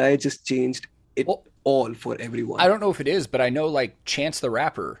that guy just changed it all for everyone. I don't know if it is, but I know like Chance the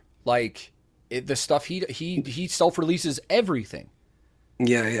Rapper, like the stuff he self-releases everything.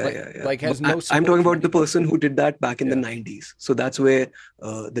 Yeah. Like has no. I'm talking about the person who did that back in the 90s. So that's where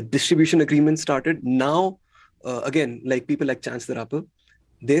the distribution agreement started. Now, again, like people like Chance the Rapper,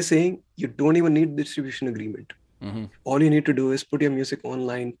 they're saying you don't even need distribution agreement. All you need to do is put your music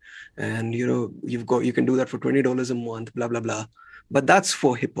online, and you can do that for $20 a month, blah blah blah. But that's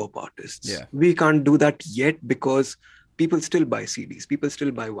for hip hop artists. Yeah. We can't do that yet because people still buy CDs, people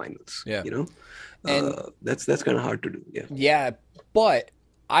still buy vinyls. Yeah. And that's kind of hard to do. Yeah. Yeah, but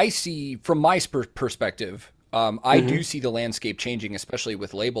I see from my perspective, I do see the landscape changing, especially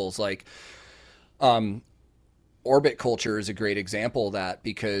with labels like. Orbit Culture is a great example of that,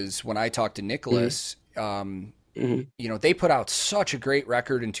 because when I talked to Nicholas, they put out such a great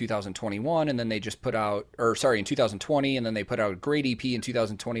record in 2021, and then they just in 2020, and then they put out a great EP in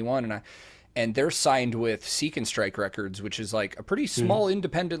 2021, and they're signed with Seek and Strike Records, which is like a pretty small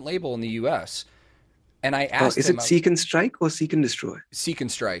independent label in the US. And I asked is it Seek and Strike or Seek and Destroy? Seek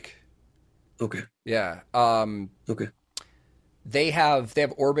and Strike. Okay. Yeah. Okay. They have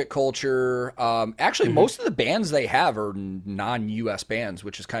Orbit Culture. Actually, most of the bands they have are non-US bands,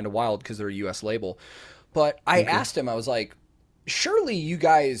 which is kind of wild because they're a US label. But I asked him, I was like, surely you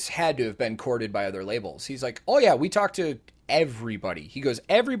guys had to have been courted by other labels. He's like, oh yeah, we talked to everybody. He goes,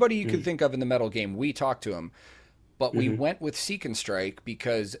 everybody you could think of in the metal game, we talked to him. But we went with Seek and Strike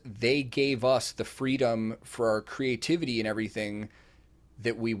because they gave us the freedom for our creativity and everything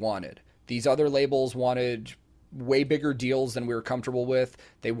that we wanted. These other labels wanted way bigger deals than we were comfortable with.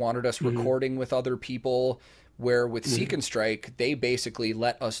 They wanted us recording with other people, where with Seek and Strike, they basically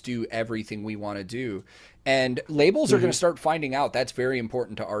let us do everything we want to do. And labels are going to start finding out that's very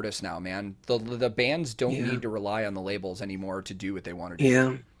important to artists now, man. The bands don't need to rely on the labels anymore to do what they want to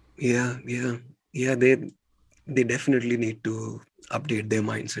do. Yeah. They definitely need to update their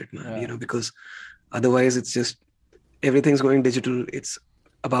mindset, man, because otherwise it's just everything's going digital. It's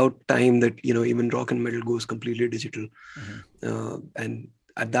about time that even rock and metal goes completely digital, and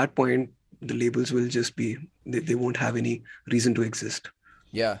at that point the labels will just be they won't have any reason to exist.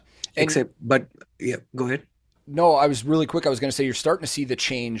 Go ahead. No, I was really quick. I was going to say you're starting to see the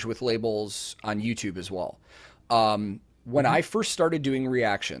change with labels on YouTube as well. When I first started doing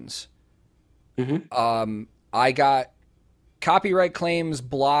reactions, I got copyright claims,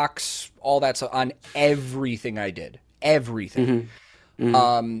 blocks, all that stuff on everything I did, everything.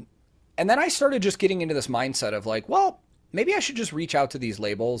 And then I started just getting into this mindset of like, well, maybe I should just reach out to these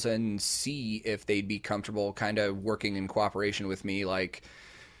labels and see if they'd be comfortable kind of working in cooperation with me, like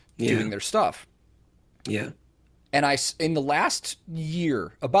doing their stuff. Yeah. And in the last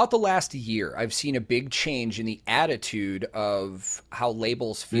year, I've seen a big change in the attitude of how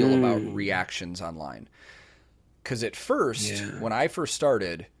labels feel about reactions online. Because at first, when I first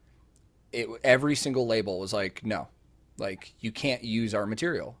started, every single label was like, no. Like, you can't use our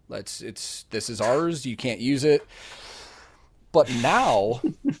material. This is ours. You can't use it. But now,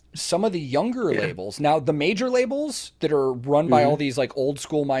 some of the younger labels, now the major labels that are run by all these like old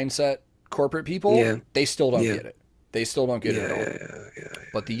school mindset corporate people, they still don't get it. They still don't get it at all.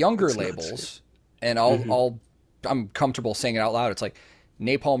 But the younger labels, and I'm comfortable saying it out loud. It's like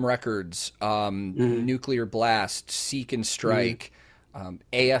Napalm Records, Nuclear Blast, Seek and Strike,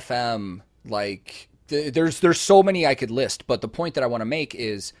 AFM, like. There's so many I could list, but the point that I want to make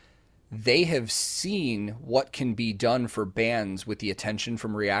is they have seen what can be done for bands with the attention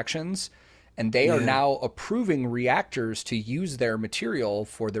from reactions, and they are now approving reactors to use their material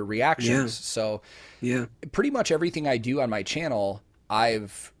for their reactions. So pretty much everything I do on my channel,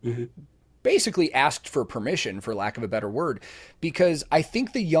 I've basically asked for permission, for lack of a better word, because I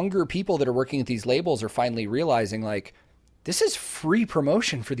think the younger people that are working at these labels are finally realizing, like, this is free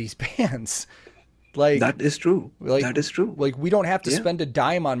promotion for these bands. Like, that is true. That is true. Like, we don't have to spend a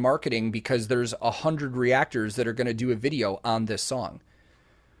dime on marketing because there's 100 reactors that are going to do a video on this song.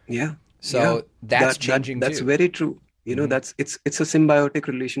 Yeah. So that's changing that's too. very true. You know, it's a symbiotic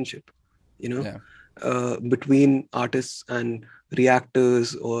relationship, you know, between artists and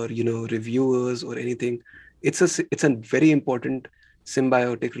reactors, or, you know, reviewers or anything. It's a very important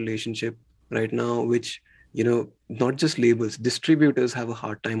symbiotic relationship right now, which, you know, not just labels, distributors have a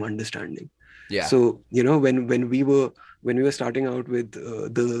hard time understanding. Yeah. So, you know, when we were starting out with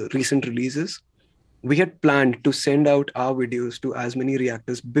the recent releases, we had planned to send out our videos to as many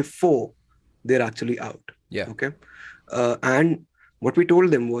reactors before they're actually out. Yeah. Okay. And what we told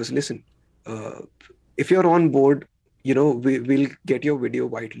them was, listen, if you're on board, you know, we'll get your video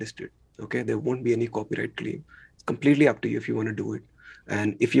whitelisted. Okay. There won't be any copyright claim. It's completely up to you if you want to do it.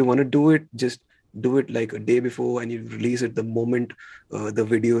 And if you want to do it, just do it like a day before, and you release it the moment the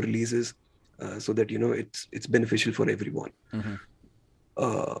video releases, so that, you know, it's beneficial for everyone.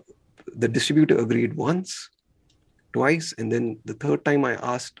 The distributor agreed once, twice, and then the third time I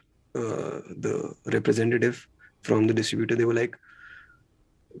asked the representative from the distributor, they were like,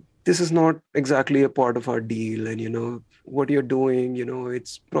 this is not exactly a part of our deal, and, you know, what you're doing, you know,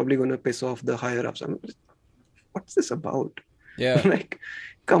 it's probably going to piss off the higher ups. I'm like, what's this about? Yeah. Like,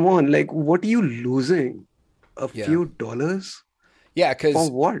 come on, like, what are you losing? A few dollars? Yeah, because for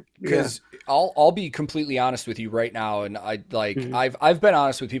what? Because I'll be completely honest with you right now, and I've been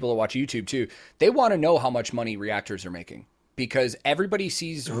honest with people that watch YouTube too. They want to know how much money reactors are making, because everybody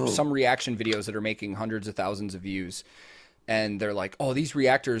sees some reaction videos that are making hundreds of thousands of views, and they're like, "Oh, these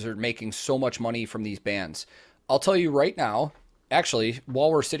reactors are making so much money from these bands." I'll tell you right now. Actually,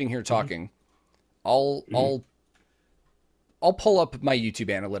 while we're sitting here talking, I'll pull up my YouTube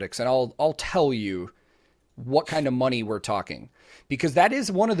analytics, and I'll tell you what kind of money we're talking. Because that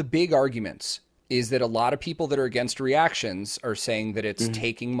is one of the big arguments, is that a lot of people that are against reactions are saying that it's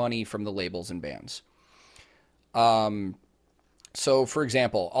taking money from the labels and bands. So, for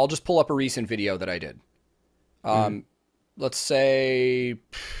example, I'll just pull up a recent video that I did. Let's say,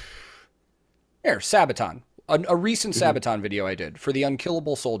 here, Sabaton. A recent Sabaton video I did for the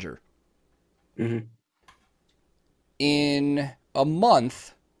Unkillable Soldier. In a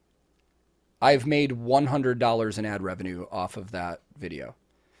month, I've made $100 in ad revenue off of that video.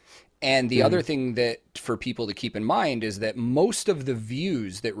 And the other thing that for people to keep in mind is that most of the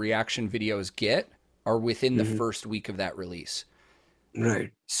views that reaction videos get are within the first week of that release.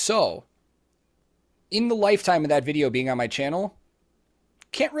 Right. So, in the lifetime of that video being on my channel,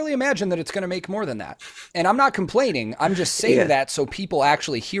 can't really imagine that it's going to make more than that. And I'm not complaining. I'm just saying that so people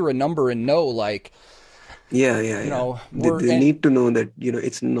actually hear a number and know, like, you know, they need to know that, you know,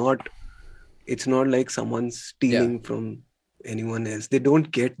 it's not like someone's stealing from anyone else. They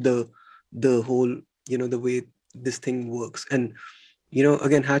don't get the whole, you know, the way this thing works. And, you know,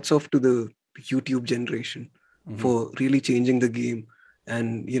 again, hats off to the YouTube generation for really changing the game.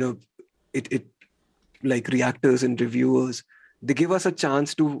 And, you know, it like reactors and reviewers, they give us a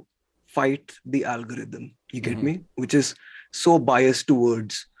chance to fight the algorithm. You get me? Which is so biased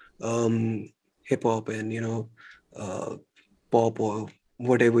towards hip hop and, you know, pop or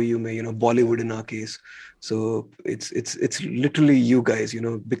whatever you may, you know, Bollywood in our case. So it's literally you guys, you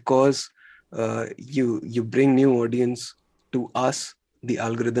know, because you bring new audience to us, the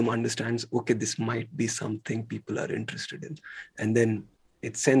algorithm understands, okay, this might be something people are interested in, and then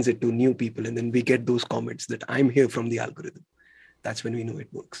it sends it to new people, and then we get those comments that I'm here from the algorithm. That's when we know it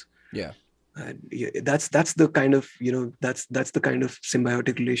works. Yeah. That's the kind of, you know, that's the kind of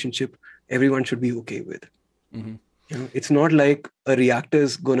symbiotic relationship everyone should be okay with. You know, it's not like a reactor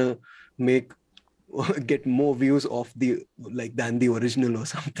is gonna get more views off than the original or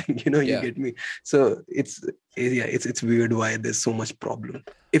something, you know. You get me? So it's weird why there's so much problem.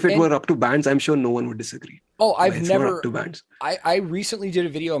 If it were up to bands, I'm sure no one would disagree. Oh, I've never not up to bands. I recently did a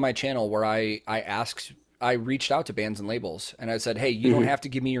video on my channel where I reached out to bands and labels, and I said, hey, you don't have to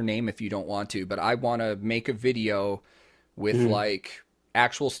give me your name if you don't want to, but I want to make a video with like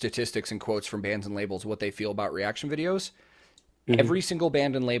actual statistics and quotes from bands and labels, what they feel about reaction videos. Every single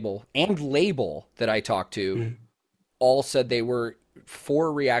band and label that I talked to all said they were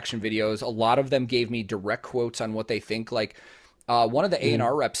for reaction videos. A lot of them gave me direct quotes on what they think. Like, One of the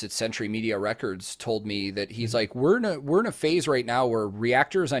A&R reps at Century Media Records told me that he's like, we're in a phase right now where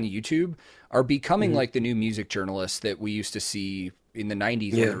reactors on YouTube are becoming like the new music journalists that we used to see in the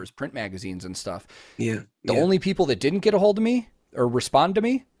 90s when there was print magazines and stuff. Yeah. The only people that didn't get a hold of me or respond to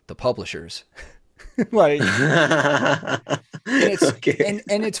me, the publishers. Like, and it's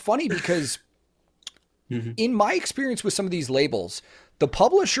and it's funny because in my experience with some of these labels, the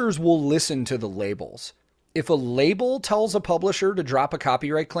publishers will listen to the labels. If a label tells a publisher to drop a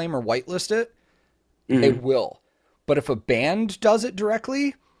copyright claim or whitelist it, they will. But if a band does it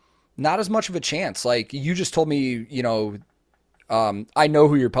directly, not as much of a chance. Like you just told me, you know, I know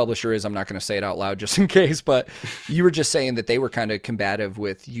who your publisher is. I'm not going to say it out loud just in case, but you were just saying that they were kind of combative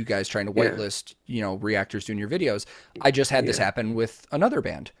with you guys trying to whitelist, you know, reactors doing your videos. I just had this happen with another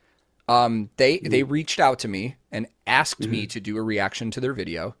band. They reached out to me and asked me to do a reaction to their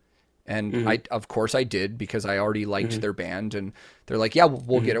video. And of course I did, because I already liked their band, and they're like, yeah,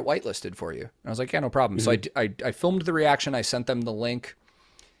 we'll get it whitelisted for you. And I was like, yeah, no problem. So I filmed the reaction. I sent them the link.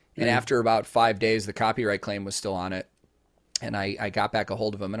 And after about 5 days, the copyright claim was still on it. And I got back a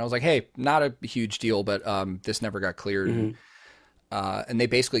hold of them, and I was like, hey, not a huge deal, but this never got cleared. And they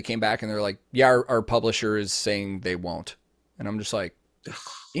basically came back and they're like, yeah, our publisher is saying they won't. And I'm just like,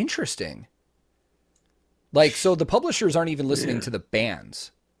 interesting. Like, so the publishers aren't even listening to the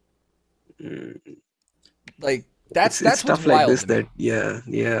bands. Like that's stuff what's like wild this to me.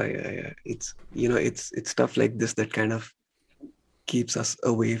 that it's, you know, it's stuff like this that kind of keeps us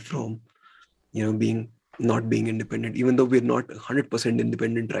away from, you know, not being independent, even though we're not 100%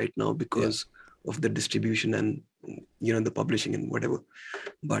 independent right now because of the distribution and, you know, the publishing and whatever.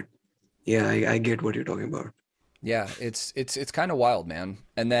 But yeah, I get what you're talking about. Yeah, it's kind of wild, man.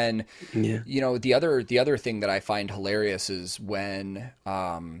 And then you know, the other thing that I find hilarious is when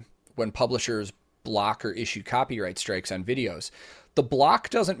publishers block or issue copyright strikes on videos. The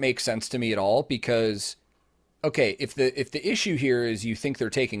block doesn't make sense to me at all, because okay, if the issue here is you think they're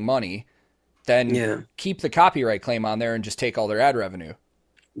taking money, then keep the copyright claim on there and just take all their ad revenue.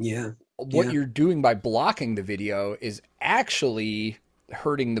 What you're doing by blocking the video is actually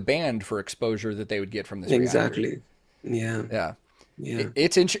hurting the band for exposure that they would get from this exactly reactor.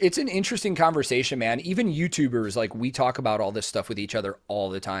 It's an interesting conversation, man. Even YouTubers, like, we talk about all this stuff with each other all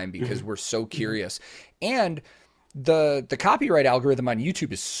the time because we're so curious. And the copyright algorithm on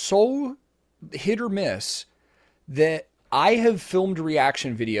YouTube is so hit or miss that I have filmed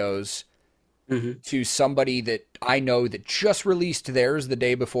reaction videos to somebody that I know that just released theirs the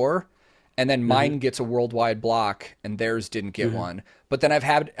day before, and then mine gets a worldwide block and theirs didn't get one. But then I've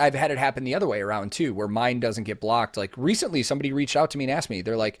had it happen the other way around too, where mine doesn't get blocked. Like recently somebody reached out to me and asked me,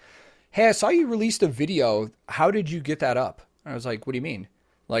 they're like, hey, I saw you released a video. How did you get that up? I was like, what do you mean?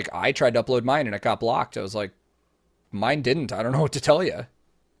 Like, I tried to upload mine and it got blocked. I was like, mine didn't. I don't know what to tell you.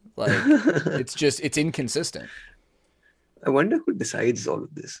 Like, it's inconsistent. I wonder who decides all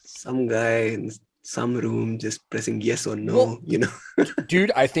of this. Some guy in some room just pressing yes or no, well, you know.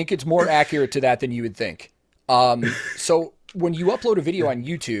 Dude, I think it's more accurate to that than you would think. So when you upload a video on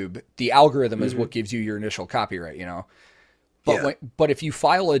YouTube, the algorithm is what gives you your initial copyright, you know. But but if you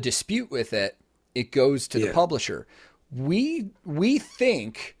file a dispute with it, it goes to the publisher. We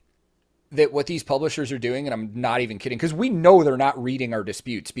think that what these publishers are doing, and I'm not even kidding, because we know they're not reading our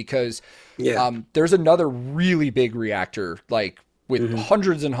disputes, because there's another really big reactor, like with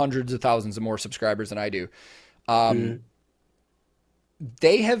hundreds and hundreds of thousands of more subscribers than I do.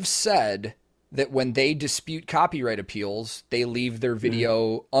 They have said that when they dispute copyright appeals, they leave their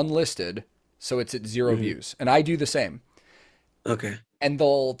video unlisted, so it's at 0 views. And I do the same. Okay. And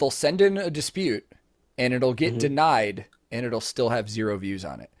they'll send in a dispute, and it'll get denied, and it'll still have 0 views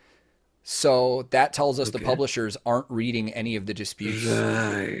on it. So that tells us the publishers aren't reading any of the disputes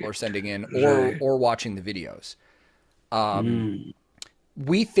or sending in or watching the videos.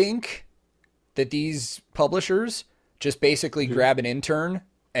 We think that these publishers just basically grab an intern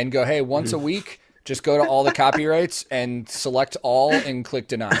and go, hey, once a week, just go to all the copyrights and select all and click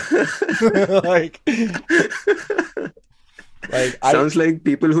deny. Sounds like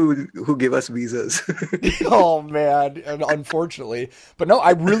people who give us visas. Oh man, and unfortunately, but no,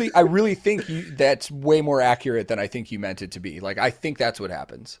 I really think that's way more accurate than I think you meant it to be. Like, I think that's what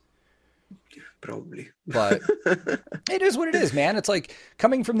happens. Probably. But it is what it is, man. It's like,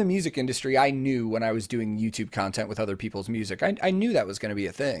 coming from the music industry, I knew when I was doing YouTube content with other people's music, I knew that was going to be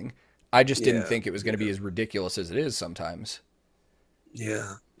a thing. I just didn't think it was going to be as ridiculous as it is sometimes.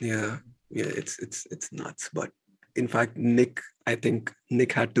 It's nuts. But in fact, I think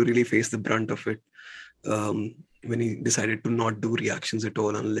Nick had to really face the brunt of it when he decided to not do reactions at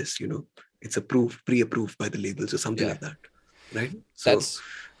all unless, you know, it's pre-approved by the labels or something like that. right? So That's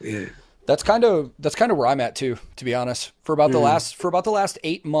yeah. that's kind of where I'm at too, to be honest. For about the last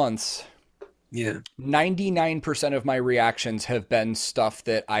 8 months, Yeah. 99% of my reactions have been stuff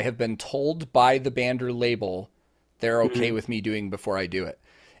that I have been told by the band or label they're okay with me doing before I do it.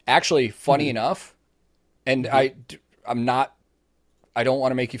 Actually, funny enough, and I'm not, I don't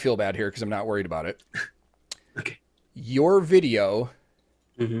want to make you feel bad here because I'm not worried about it. Okay. Your video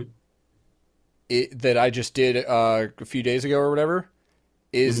that I just did a few days ago or whatever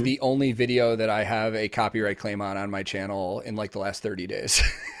is the only video that I have a copyright claim on my channel in like the last 30 days.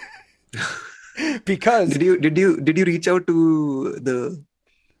 Because did you reach out to the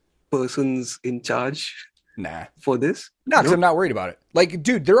persons in charge for this? No, because I'm not worried about it. Like,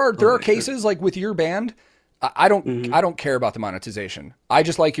 dude, there are cases like with your band. I don't care about the monetization. I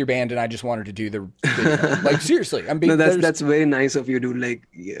just like your band, and I just wanted to do the video. Like, seriously, I'm being. No, that's very nice of you, dude. Like,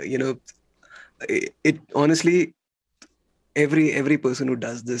 you know, it honestly, every person who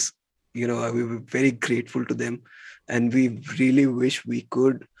does this, you know, we were very grateful to them, and we really wish we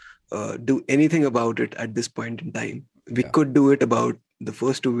could do anything about it at this point in time. We could do it about the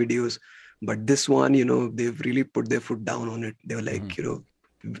first two videos, but this one, you know, they've really put their foot down on it. They were like, you know,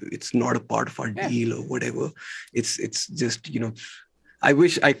 it's not a part of our deal or whatever. It's just, you know, I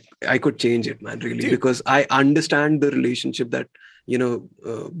wish I could change it, man, really, because I understand the relationship that, you know,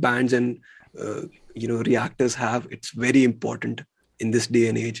 bands and, you know, reactors have. It's very important in this day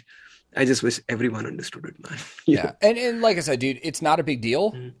and age. I just wish everyone understood it, man. Yeah. And like I said, dude, it's not a big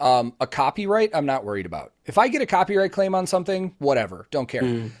deal. A copyright, I'm not worried about. If I get a copyright claim on something, whatever, don't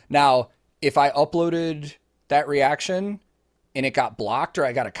care. Now, if I uploaded that reaction and it got blocked or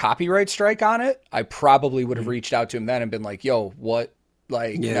I got a copyright strike on it, I probably would have reached out to him then and been like, yo, what?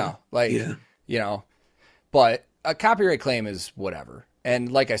 Like, no, like, you know, but a copyright claim is whatever. And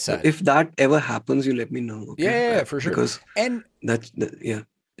like I said, if that ever happens, you let me know. Okay? Yeah, for sure. Because yeah.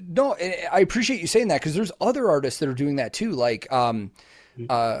 No, I appreciate you saying that because there's other artists that are doing that too. Like Arjen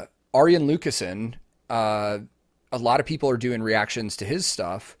Lucassen, a lot of people are doing reactions to his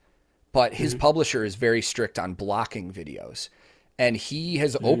stuff, but his publisher is very strict on blocking videos. And he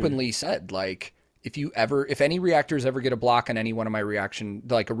has openly said, like, if any reactors ever get a block on any one of my reaction,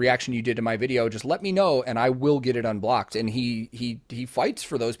 like a reaction you did to my video, just let me know and I will get it unblocked. And he fights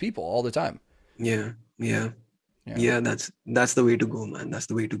for those people all the time. Yeah. That's the way to go, man. That's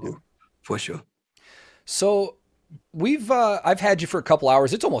the way to go for sure. So I've had you for a couple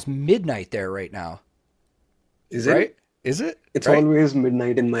hours. It's almost midnight there right now. Is it? Right? Is it? It's always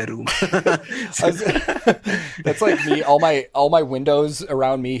midnight in my room. That's like me. All my windows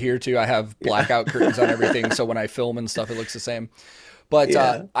around me here too. I have blackout curtains on everything, so when I film and stuff, it looks the same. But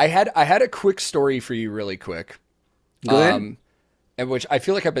I had a quick story for you, really quick. Go ahead. And which I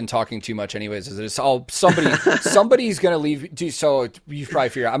feel like I've been talking too much, anyways. Is it's all somebody's gonna leave. So you probably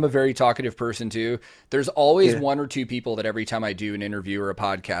figure I'm a very talkative person too. There's always one or two people that every time I do an interview or a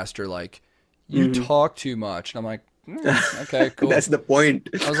podcast are like, "You talk too much," and I'm like, okay, cool. That's the point.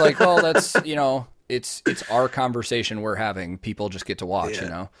 I was like, well, that's, you know, it's our conversation we're having. People just get to watch, you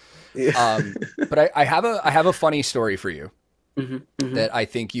know. But I have a funny story for you that I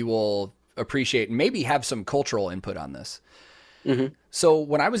think you will appreciate and maybe have some cultural input on this. So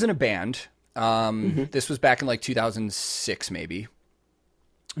when I was in a band, this was back in like 2006, maybe.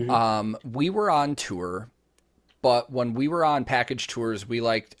 We were on tour, but when we were on package tours,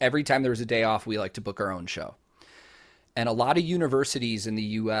 every time there was a day off, we liked to book our own show. And a lot of universities in the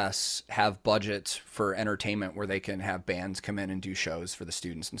U.S. have budgets for entertainment where they can have bands come in and do shows for the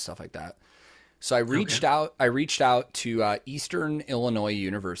students and stuff like that. So I reached out to Eastern Illinois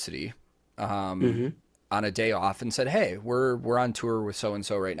University on a day off and said, "Hey, we're on tour with so and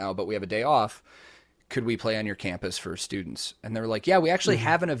so right now, but we have a day off. Could we play on your campus for students?" And they were like, "Yeah, we actually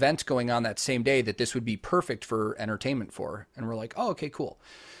have an event going on that same day that this would be perfect for entertainment for." And we're like, "Oh, okay, cool."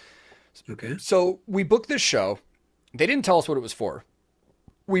 Okay. So we booked this show. They didn't tell us what it was for.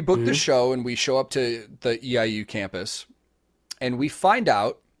 We booked the show and we show up to the EIU campus and we find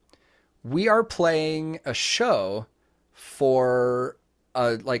out we are playing a show for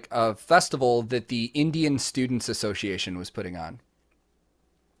a festival that the Indian Students Association was putting on.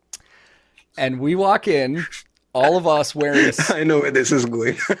 And we walk in, all of us wearing... I know where this is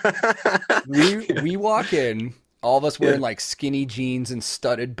going. we walk in, all of us wearing like skinny jeans and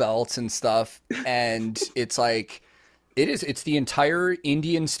studded belts and stuff. And it's like... It's the entire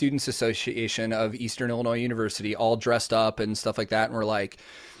Indian Students Association of Eastern Illinois University all dressed up and stuff like that. And we're like,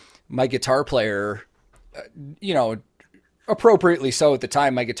 my guitar player, you know, appropriately so at the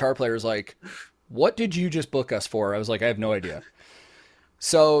time, my guitar player is like, "What did you just book us for?" I was like, "I have no idea."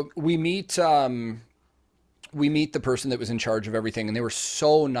 So we meet we meet the person that was in charge of everything, and they were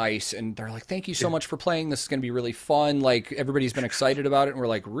so nice, and they're like, thank you so much for playing. This is going to be really fun. Like, everybody's been excited about it. And we're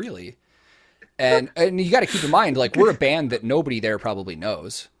like, really? And you got to keep in mind, like, we're a band that nobody there probably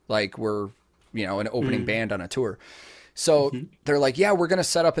knows. Like, we're, an opening band on a tour. So they're like, yeah, we're going to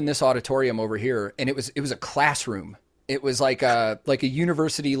set up in this auditorium over here. And it was a classroom. It was like a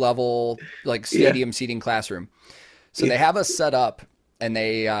university level, like stadium seating classroom. So they have us set up, and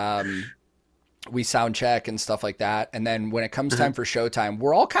we sound check and stuff like that. And then when it comes time for showtime,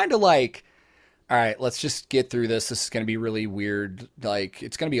 we're all kind of like, all right, let's just get through this. This is going to be really weird. Like,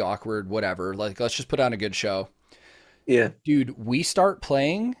 it's going to be awkward, whatever. Like, let's just put on a good show. Yeah. Dude, we start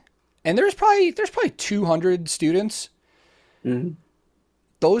playing, and there's probably 200 students. Mm-hmm.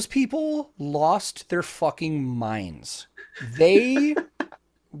 Those people lost their fucking minds. They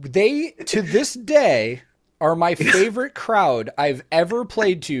to this day are my favorite crowd I've ever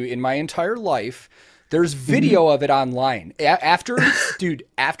played to in my entire life. There's video of it online. After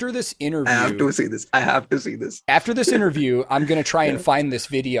this interview, I have to see this. After this interview, I'm going to try and find this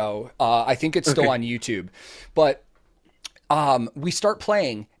video. I think it's still on YouTube. But we start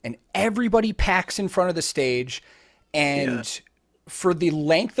playing, and everybody packs in front of the stage. And for the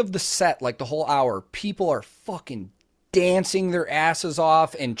length of the set, like the whole hour, people are fucking dancing their asses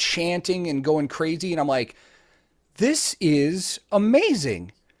off and chanting and going crazy. And I'm like, this is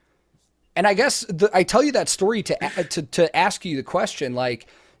amazing. And I guess I tell you that story to ask you the question, like,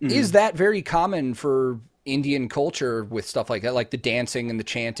 is that very common for Indian culture with stuff like that, like the dancing and the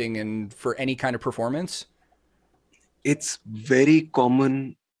chanting and for any kind of performance? It's very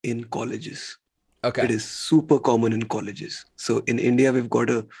common in colleges. Okay. It is super common in colleges. So in India, we've got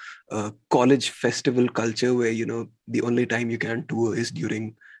a college festival culture where, the only time you can tour is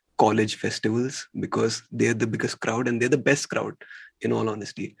during college festivals, because they're the biggest crowd and they're the best crowd, in all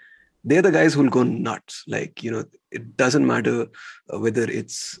honesty. They're the guys who'll go nuts. Like, it doesn't matter whether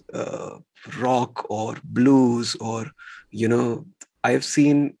it's rock or blues or, I've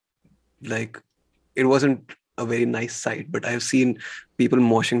seen, like, it wasn't a very nice sight, but I've seen people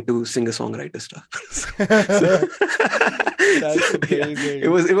moshing to singer-songwriter stuff. That's amazing. It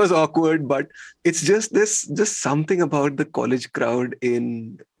was awkward, but it's just something about the college crowd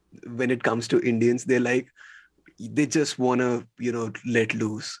when it comes to Indians. They just want to, let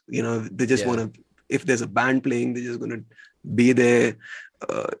loose. They just want to, if there's a band playing, they're just going to be there.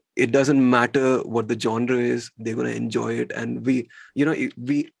 It doesn't matter what the genre is, they're going to enjoy it. And we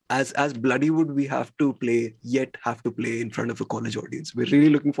as Bloodywood, we have to play in front of a college audience. We're really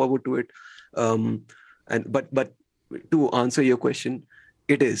looking forward to it. But to answer your question,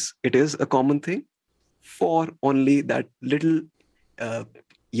 it is a common thing for only that little,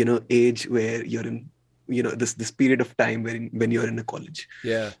 age where you're in, this period of time when you're in a college.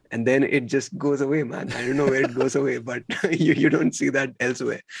 Yeah. And then it just goes away, man. I don't know where it goes away, but you don't see that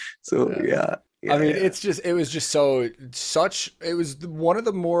elsewhere. So yeah. I mean, it was one of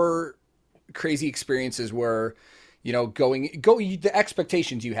the more crazy experiences where, the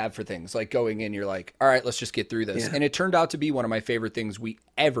expectations you have for things, like going in, you're like, all right, let's just get through this. Yeah. And it turned out to be one of my favorite things we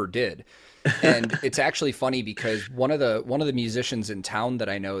ever did. And it's actually funny because one of the musicians in town that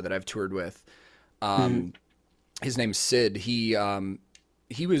I know that I've toured with, his name's Sid. He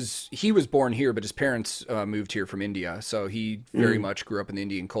was born here, but his parents moved here from India. So he very much grew up in the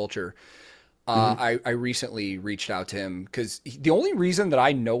Indian culture. I recently reached out to him because the only reason that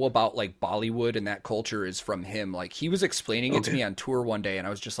I know about like Bollywood and that culture is from him. Like, he was explaining it to me on tour one day, and I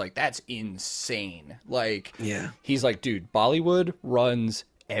was just like, that's insane. Like, he's like, dude, Bollywood runs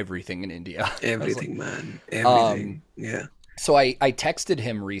everything in India. Everything, man. Everything. So I texted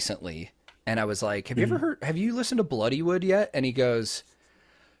him recently, and I was like, have you listened to Bloodywood yet? And he goes,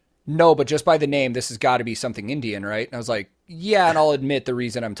 no, but just by the name, this has got to be something Indian, right? And I was like, yeah, and I'll admit the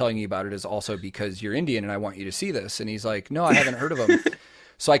reason I'm telling you about it is also because you're Indian and I want you to see this. And he's like, no, I haven't heard of him.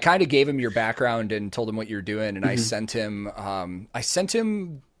 So I kind of gave him your background and told him what you're doing. And I sent him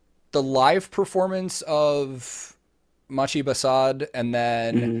the live performance of Machi Basad and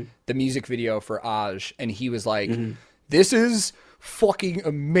then the music video for Aj. And he was like, this is fucking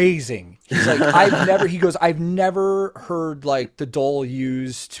amazing. He's like, I've never heard like the dole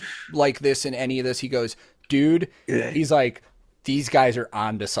used like this in any of this. He goes, dude, he's like, these guys are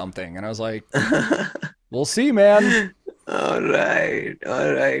onto something. And I was like, we'll see, man. All right.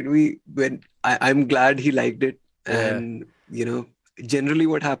 I'm glad he liked it. And, generally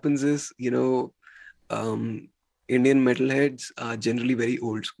what happens is, Indian metalheads are generally very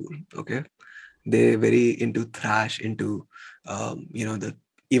old school. Okay. They're very into thrash, into,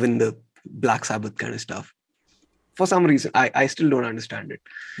 even the Black Sabbath kind of stuff. For some reason, I still don't understand it.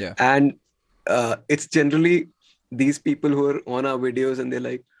 Yeah. And it's generally these people who are on our videos and they're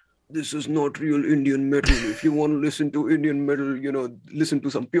like, this is not real Indian metal. If you want to listen to Indian metal, listen to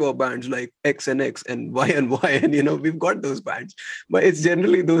some pure bands like X and X and Y and Y. And, we've got those bands. But it's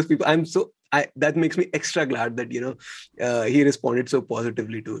generally those people. That makes me extra glad that, he responded so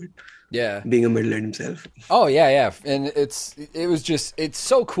positively to it. Yeah. Being a metalhead himself. Oh, yeah. And it's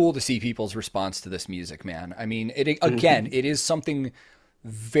so cool to see people's response to this music, man. I mean, it is something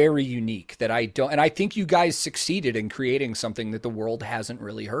very unique that and I think you guys succeeded in creating something that the world hasn't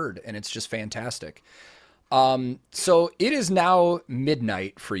really heard, and it's just fantastic. So it is now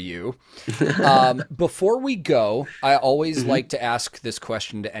midnight for you. Before we go, I always like to ask this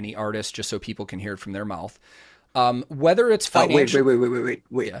question to any artist just so people can hear it from their mouth. Whether it's financial. Wait.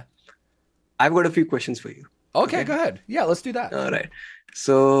 Yeah. I've got a few questions for you. Okay, go ahead. Yeah, let's do that. All right.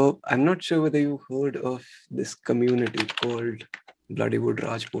 So I'm not sure whether you heard of this community called Bloodywood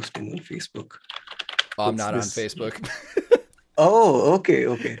Raj posting on Facebook. Oh, I'm not on Facebook. Oh, okay.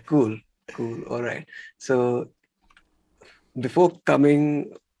 Cool. All right. So before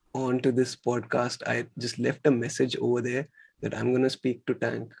coming on to this podcast, I just left a message over there that I'm going to speak to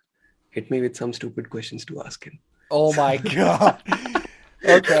Tank. Hit me with some stupid questions to ask him. Oh my God.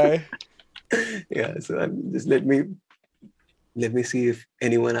 Okay. Yeah. So just let me see if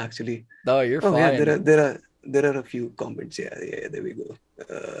anyone actually. No, you're fine. Yeah, there are a few comments. Yeah, there we go.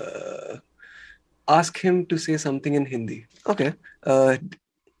 Ask him to say something in Hindi. Okay.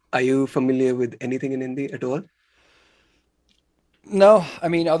 Are you familiar with anything in Hindi at all? No, I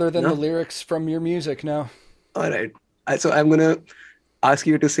mean, other than the lyrics from your music, no. All right. So I'm gonna ask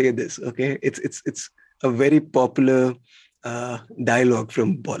you to say this. Okay. It's a very popular dialogue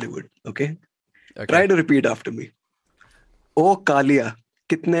from Bollywood. Okay. Try to repeat after me. O Kalia,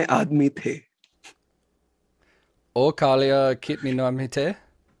 kitne aadmi the? O Kalia, kitne aadmi the?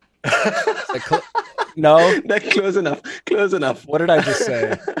 No, that's close enough. What did I just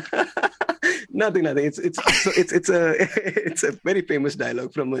say? Nothing. It's a very famous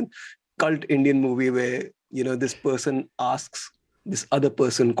dialogue from a cult Indian movie where this person asks this other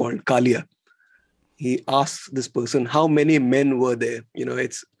person called Kalia. He asks this person how many men were there.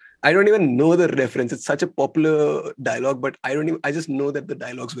 I don't even know the reference. It's such a popular dialogue, but I just know that the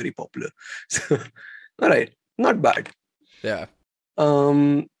dialogue's very popular. So, all right, not bad. Yeah.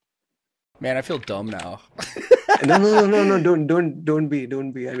 Man, I feel dumb now. No. Don't be.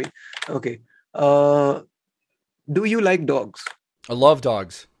 I mean, okay. Do you like dogs? I love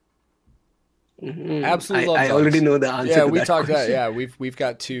dogs. Mm-hmm. Absolutely love dogs. I already know the answer. Yeah, to we that talked question. that. Yeah, we've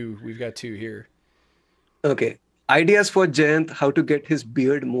got two. We've got two here. Okay. Ideas for Jayant, how to get his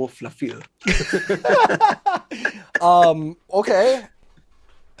beard more fluffier. Okay.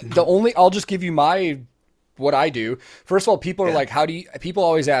 I'll just give you what I do. First of all, people are like, people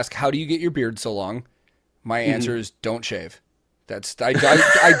always ask, how do you get your beard so long? My answer is don't shave.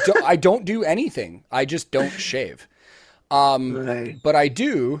 I don't do anything. I just don't shave. Right. But I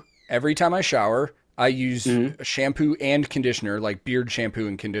do, every time I shower, I use shampoo and conditioner, like beard shampoo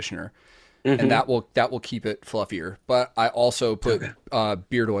and conditioner. And that will keep it fluffier. But I also put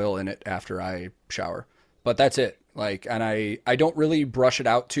beard oil in it after I shower. But that's it. And I don't really brush it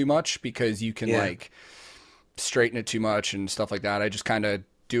out too much because you can straighten it too much and stuff like that. I just kind of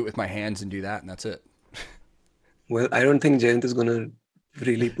do it with my hands and do that, and that's it. Well, I don't think Jayant is gonna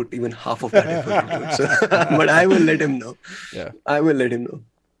really put even half of that effort into it. So, but I will let him know. Yeah, I will let him know.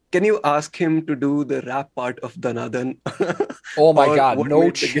 Can you ask him to do the rap part of Danadan? Oh my God, no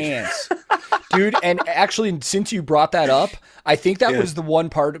chance. Dude, and actually, since you brought that up, I think that was the one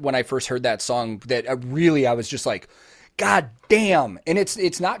part when I first heard that song that I was just like, God damn. And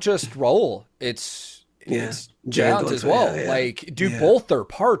it's not just Raul, it's Jayant as well. Yeah. Both their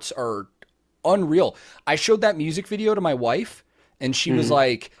parts are unreal. I showed that music video to my wife, and she was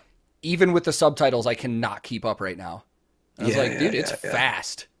like, even with the subtitles, I cannot keep up right now. And I was like, dude, it's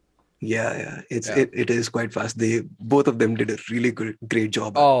fast. Yeah. It is quite fast. Both of them did a really great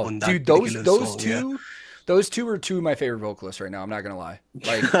job on that. Dude, those two are two of my favorite vocalists right now. I'm not gonna lie.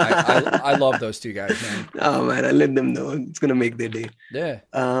 I love those two guys, man. Oh man, I let them know. It's gonna make their day. Yeah.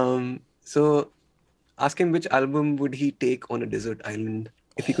 So ask him which album would he take on a desert island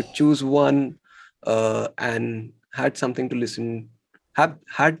if he could choose one, and had something to listen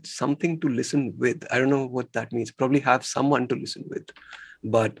with. I don't know what that means. Probably have someone to listen with.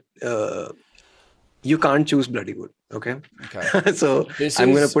 But you can't choose Bloodywood, okay? So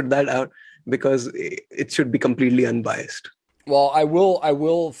I'm going to put that out because it should be completely unbiased. Well, I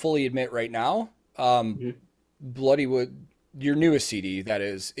will fully admit right now, Bloodywood, your newest CD, that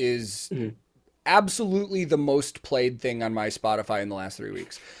is absolutely the most played thing on my Spotify in the last 3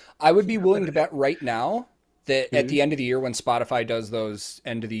 weeks. I would be willing to bet right now that at the end of the year, when Spotify does those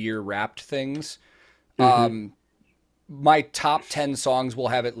end of the year wrapped things, my top 10 songs will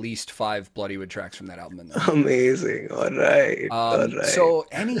have at least 5 Bloodywood tracks from that album in them. Amazing. All right. So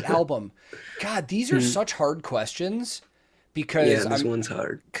any album, God, these are such hard questions because this one's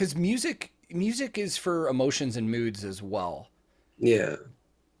hard. Because music is for emotions and moods as well. Yeah.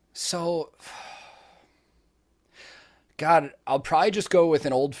 So, God, I'll probably just go with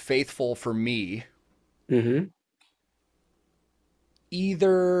an Old Faithful for me.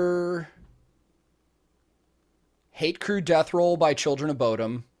 Either Hate Crew Death Roll by Children of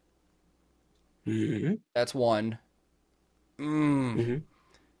Bodom. That's one.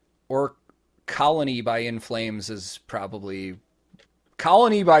 Or Colony by In Flames is probably...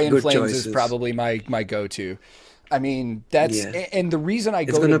 Colony by In Flames is probably my go-to. I mean, that's... And the reason I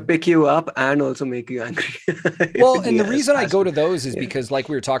go to... It's going to pick you up and also make you angry. Well, and the reason I go to those is because, like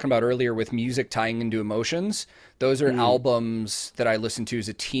we were talking about earlier, with music tying into emotions, those are albums that I listened to as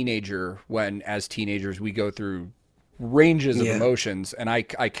a teenager when, as teenagers, we go through ranges of emotions, and I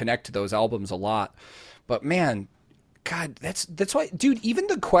connect to those albums a lot. But man, God, that's why, dude, even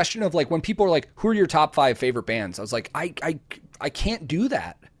the question of like when people are like, who are your top 5 favorite bands? I was like, I can't do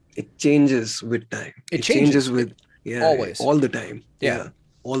that. It changes with time. It changes with always, all the time. Yeah,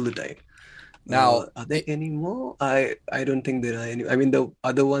 all the time. Now, are there any more? I don't think there are any. I mean, the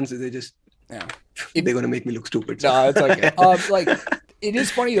other ones, they just they're gonna make me look stupid. So. No, it's okay. Like, it is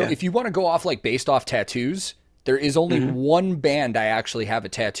funny though. If you want to go off like based off tattoos, there is only one band I actually have a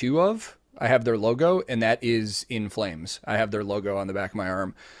tattoo of. I have their logo, and that is In Flames. I have their logo on the back of my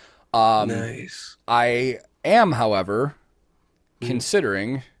arm. Nice. I am, however,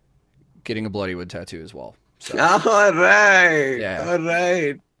 considering getting a Bloodywood tattoo as well. So, all right. Yeah. All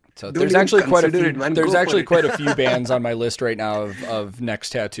right. So there's actually quite a few. There's actually quite a few bands on my list right now of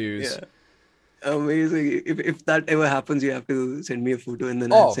next tattoos. Yeah. Amazing. If that ever happens, you have to send me a photo and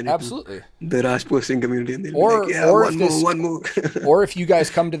then I'll send it to the Raj posting community. And or be like, one more. Or if you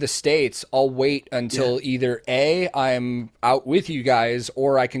guys come to the States, I'll wait until either A, I'm out with you guys,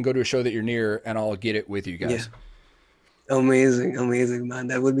 or I can go to a show that you're near and I'll get it with you guys. Yeah. Amazing, man.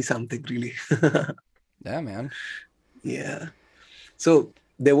 That would be something, really. Yeah, man. Yeah. So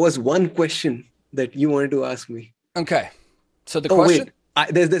there was one question that you wanted to ask me. Okay. So the question... Wait.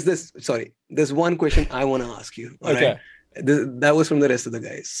 There's one question I want to ask you. All right? That was from the rest of the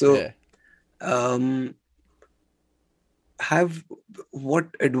guys. So, what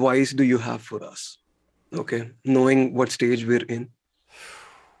advice do you have for us? Okay. Knowing what stage we're in.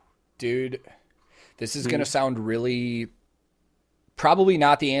 Dude, this is going to sound really... Probably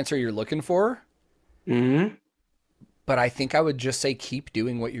not the answer you're looking for. But I think I would just say keep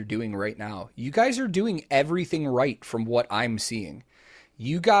doing what you're doing right now. You guys are doing everything right from what I'm seeing.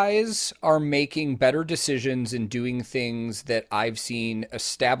 You guys are making better decisions and doing things that I've seen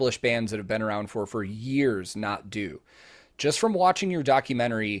established bands that have been around for years not do. Just from watching your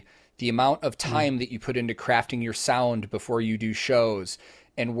documentary, the amount of time that you put into crafting your sound before you do shows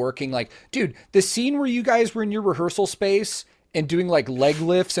and working like, dude, the scene where you guys were in your rehearsal space and doing like leg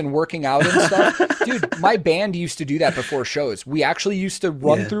lifts and working out and stuff. Dude, my band used to do that before shows. We actually used to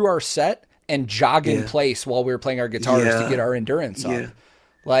run through our set and jog in place while we were playing our guitars to get our endurance up.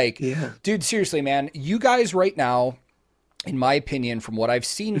 Like, dude, seriously, man, you guys right now, in my opinion, from what I've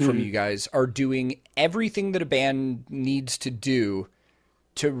seen from you guys, are doing everything that a band needs to do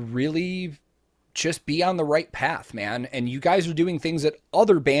to really just be on the right path, man. And you guys are doing things that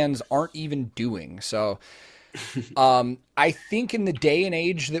other bands aren't even doing. So, I think in the day and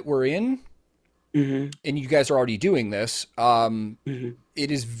age that we're in, and you guys are already doing this, it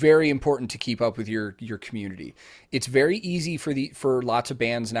is very important to keep up with your community. It's very easy for lots of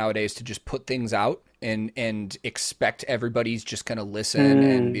bands nowadays to just put things out and expect everybody's just going to listen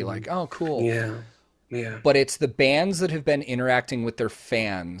and be like, oh, cool. Yeah. But it's the bands that have been interacting with their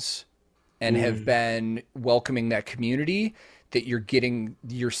fans and have been welcoming that community that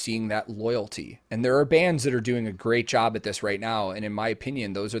you're seeing that loyalty. And there are bands that are doing a great job at this right now. And in my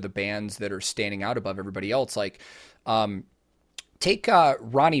opinion, those are the bands that are standing out above everybody else. Like, take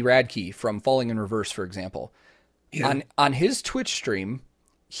Ronnie Radke from Falling in Reverse, for example. On his Twitch stream,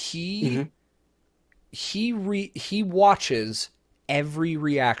 he watches every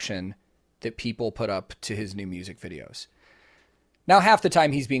reaction that people put up to his new music videos. Now, half the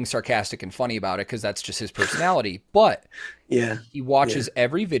time he's being sarcastic and funny about it because that's just his personality. But he watches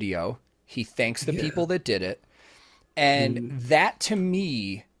every video. He thanks the people that did it. And that, to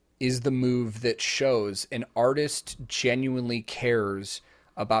me, is the move that shows an artist genuinely cares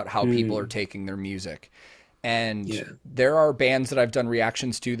about how people are taking their music. And there are bands that I've done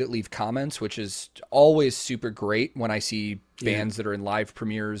reactions to that leave comments, which is always super great when I see bands that are in live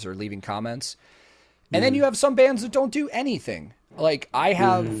premieres or leaving comments. And then you have some bands that don't do anything. Like I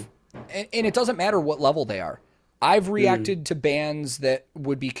have, and it doesn't matter what level they are. I've reacted to bands that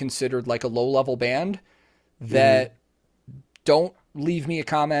would be considered like a low-level band that don't leave me a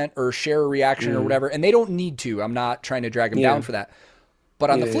comment or share a reaction or whatever, and they don't need to. I'm not trying to drag them down for that. But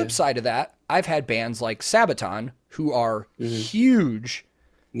on the flip side of that, I've had bands like Sabaton who are huge.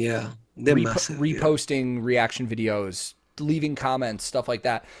 Yeah, they're massive. Reposting reaction videos, leaving comments, stuff like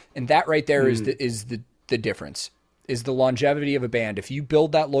that. And that right there is the difference. Is the longevity of a band. If you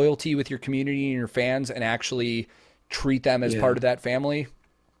build that loyalty with your community and your fans and actually treat them as part of that family,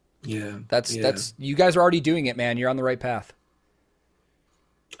 that's you guys are already doing it, man. You're on the right path.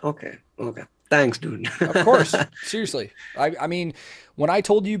 Okay. Thanks, dude. Of course. Seriously. I mean, when I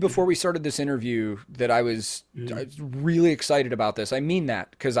told you before we started this interview that I was really excited about this, I mean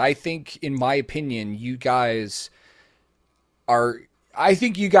that because I think, in my opinion, you guys are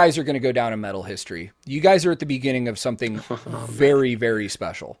going to go down in metal history. You guys are at the beginning of something very, very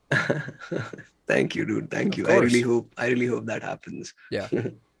special. Thank you, dude. Thank you. I really hope that happens. Yeah.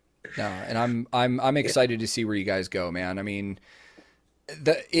 No, and I'm excited to see where you guys go, man. I mean,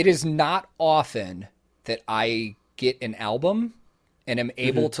 it is not often that I get an album and am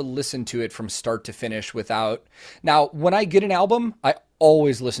able to listen to it from start to finish without. Now, when I get an album, I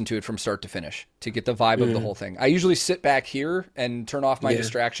always listen to it from start to finish to get the vibe of the whole thing. I usually sit back here and turn off my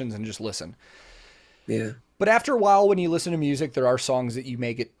distractions and just listen. Yeah. But after a while, when you listen to music, there are songs that you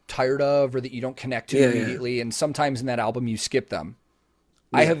may get tired of or that you don't connect to immediately. And sometimes in that album, you skip them.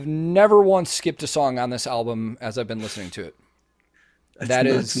 I have never once skipped a song on this album as I've been listening to it.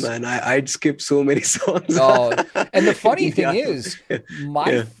 That's nuts, man. I'd skip so many songs. And the funny thing is,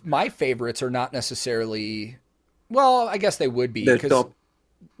 my favorites are not necessarily. Well, I guess they would be because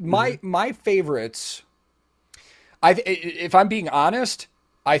my favorites. If I'm being honest,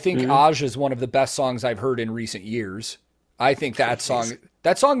 I think Aj is one of the best songs I've heard in recent years. I think that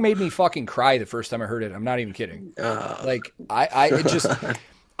song made me fucking cry the first time I heard it. I'm not even kidding. Like I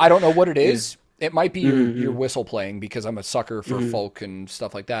don't know what it is. It might be your whistle playing because I'm a sucker for folk and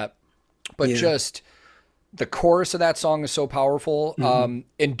stuff like that. But just the chorus of that song is so powerful.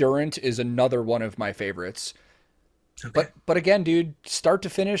 Endurant is another one of my favorites. Okay. But again, dude, start to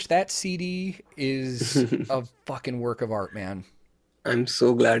finish, that CD is a fucking work of art, man. I'm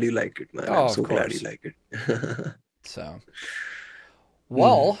so glad you like it, man. I'm so glad you like it. So,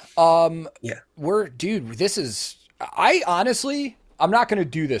 well, I honestly, I'm not going to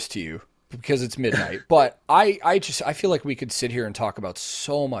do this to you because it's midnight, but I feel like we could sit here and talk about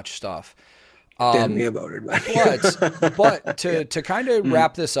so much stuff. Tell me about it, man. but to kind of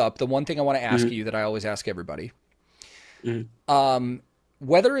wrap this up, the one thing I want to ask you that I always ask everybody,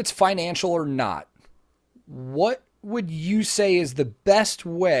 whether it's financial or not, what would you say is the best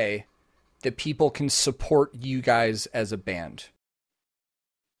way that people can support you guys as a band?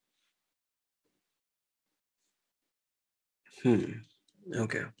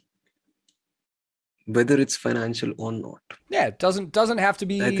 Okay. Whether it's financial or not. Yeah, it doesn't have to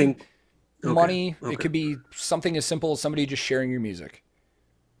be, I think, money. Okay. It could be something as simple as somebody just sharing your music.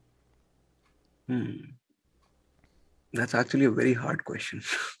 That's actually a very hard question,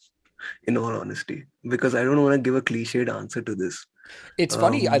 in all honesty, because I don't want to give a cliched answer to this. It's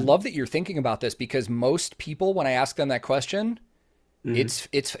funny. I love that you're thinking about this because most people, when I ask them that question, it's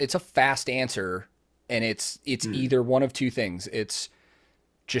a fast answer, and it's either one of two things. It's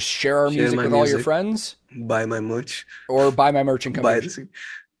just share our music with all your friends, buy my merch, or buy my merch and come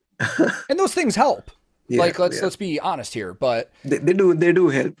and those things help. Let's be honest here, but they do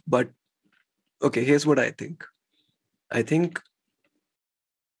help. But okay, here's what I think. I think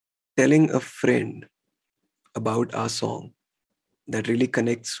telling a friend about our song that really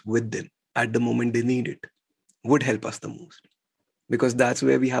connects with them at the moment they need it would help us the most, because that's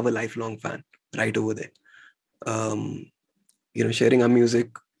where we have a lifelong fan right over there. Sharing our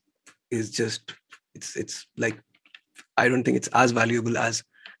music is just, it's like, I don't think it's as valuable as,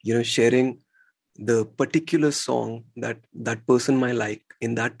 sharing the particular song that person might like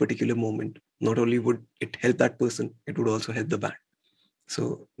in that particular moment. Not only would it help that person, it would also help the band.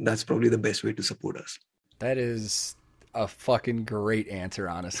 So that's probably the best way to support us. That is a fucking great answer,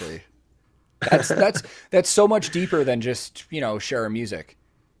 honestly. That's so much deeper than just, share our music.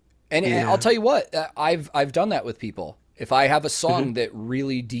 And I'll tell you what, I've done that with people. If I have a song that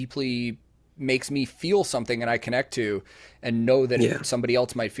really deeply makes me feel something and I connect to and know that somebody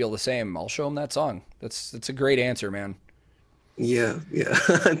else might feel the same, I'll show them that song. That's a great answer, man. Yeah.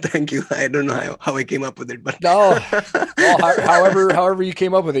 Thank you. I don't know how I came up with it, but No, well, however you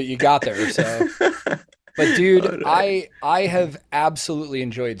came up with it, you got there. So, but dude, all right. I have absolutely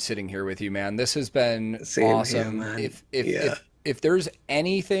enjoyed sitting here with you, man. This has been Same here, awesome. man. If Yeah. if there's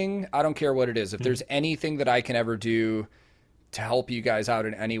anything, I don't care what it is. If there's anything that I can ever do to help you guys out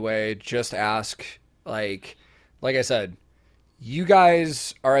in any way, just ask. Like I said, you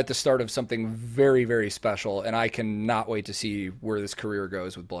guys are at the start of something very, very special, and I cannot wait to see where this career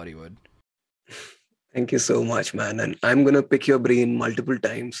goes with Bloodywood. Thank you so much, man. And I'm gonna pick your brain multiple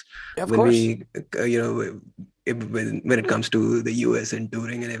times Of when course. we, when it comes to the US and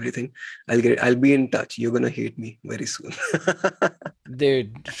touring and everything. I'll be in touch. You're gonna hate me very soon.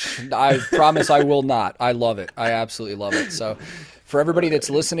 Dude, I promise I will not. I love it. I absolutely love it. So, for everybody that's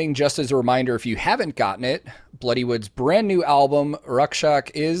listening, just as a reminder, if you haven't gotten it, Bloodywood's brand new album,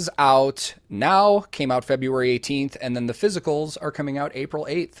 Rakshak, is out now, came out February 18th, and then the physicals are coming out April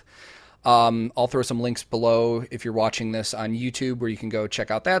 8th. I'll throw some links below if you're watching this on YouTube where you can go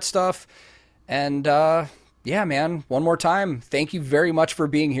check out that stuff. And yeah, man, one more time, thank you very much for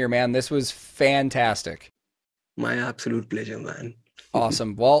being here, man. This was fantastic. My absolute pleasure, man.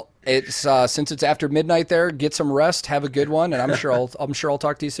 Awesome. Well, it's since it's after midnight there, get some rest, have a good one, and I'm sure I'll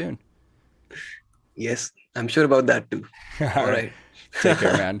talk to you soon. Yes, I'm sure about that too. All All right. right. Take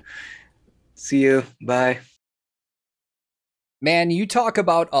care, man. See you. Bye. Man, you talk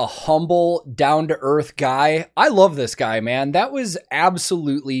about a humble, down-to-earth guy. I love this guy, man. That was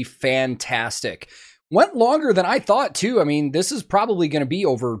absolutely fantastic. Went longer than I thought, too. I mean, this is probably going to be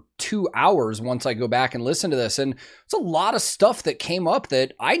over 2 hours once I go back and listen to this. And it's a lot of stuff that came up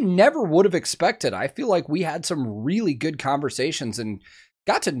that I never would have expected. I feel like we had some really good conversations and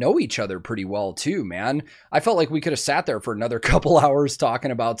got to know each other pretty well, too, man. I felt like we could have sat there for another couple hours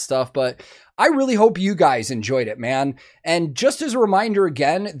talking about stuff, but I really hope you guys enjoyed it, man. And just as a reminder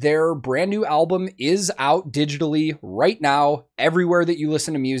again, their brand new album is out digitally right now, everywhere that you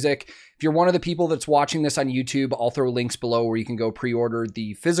listen to music. If you're one of the people that's watching this on YouTube, I'll throw links below where you can go pre-order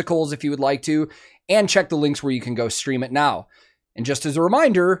the physicals if you would like to, and check the links where you can go stream it now. And just as a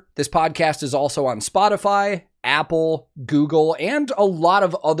reminder, this podcast is also on Spotify, Apple, Google, and a lot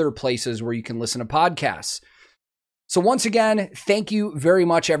of other places where you can listen to podcasts. So once again, thank you very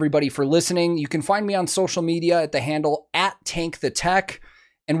much, everybody, for listening. You can find me on social media at the handle @TankTheTech,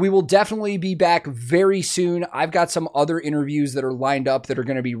 and we will definitely be back very soon. I've got some other interviews that are lined up that are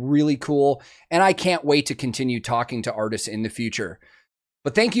going to be really cool, and I can't wait to continue talking to artists in the future.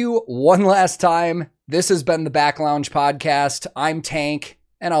 But thank you one last time. This has been the Back Lounge Podcast. I'm Tank,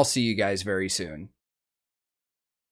 and I'll see you guys very soon.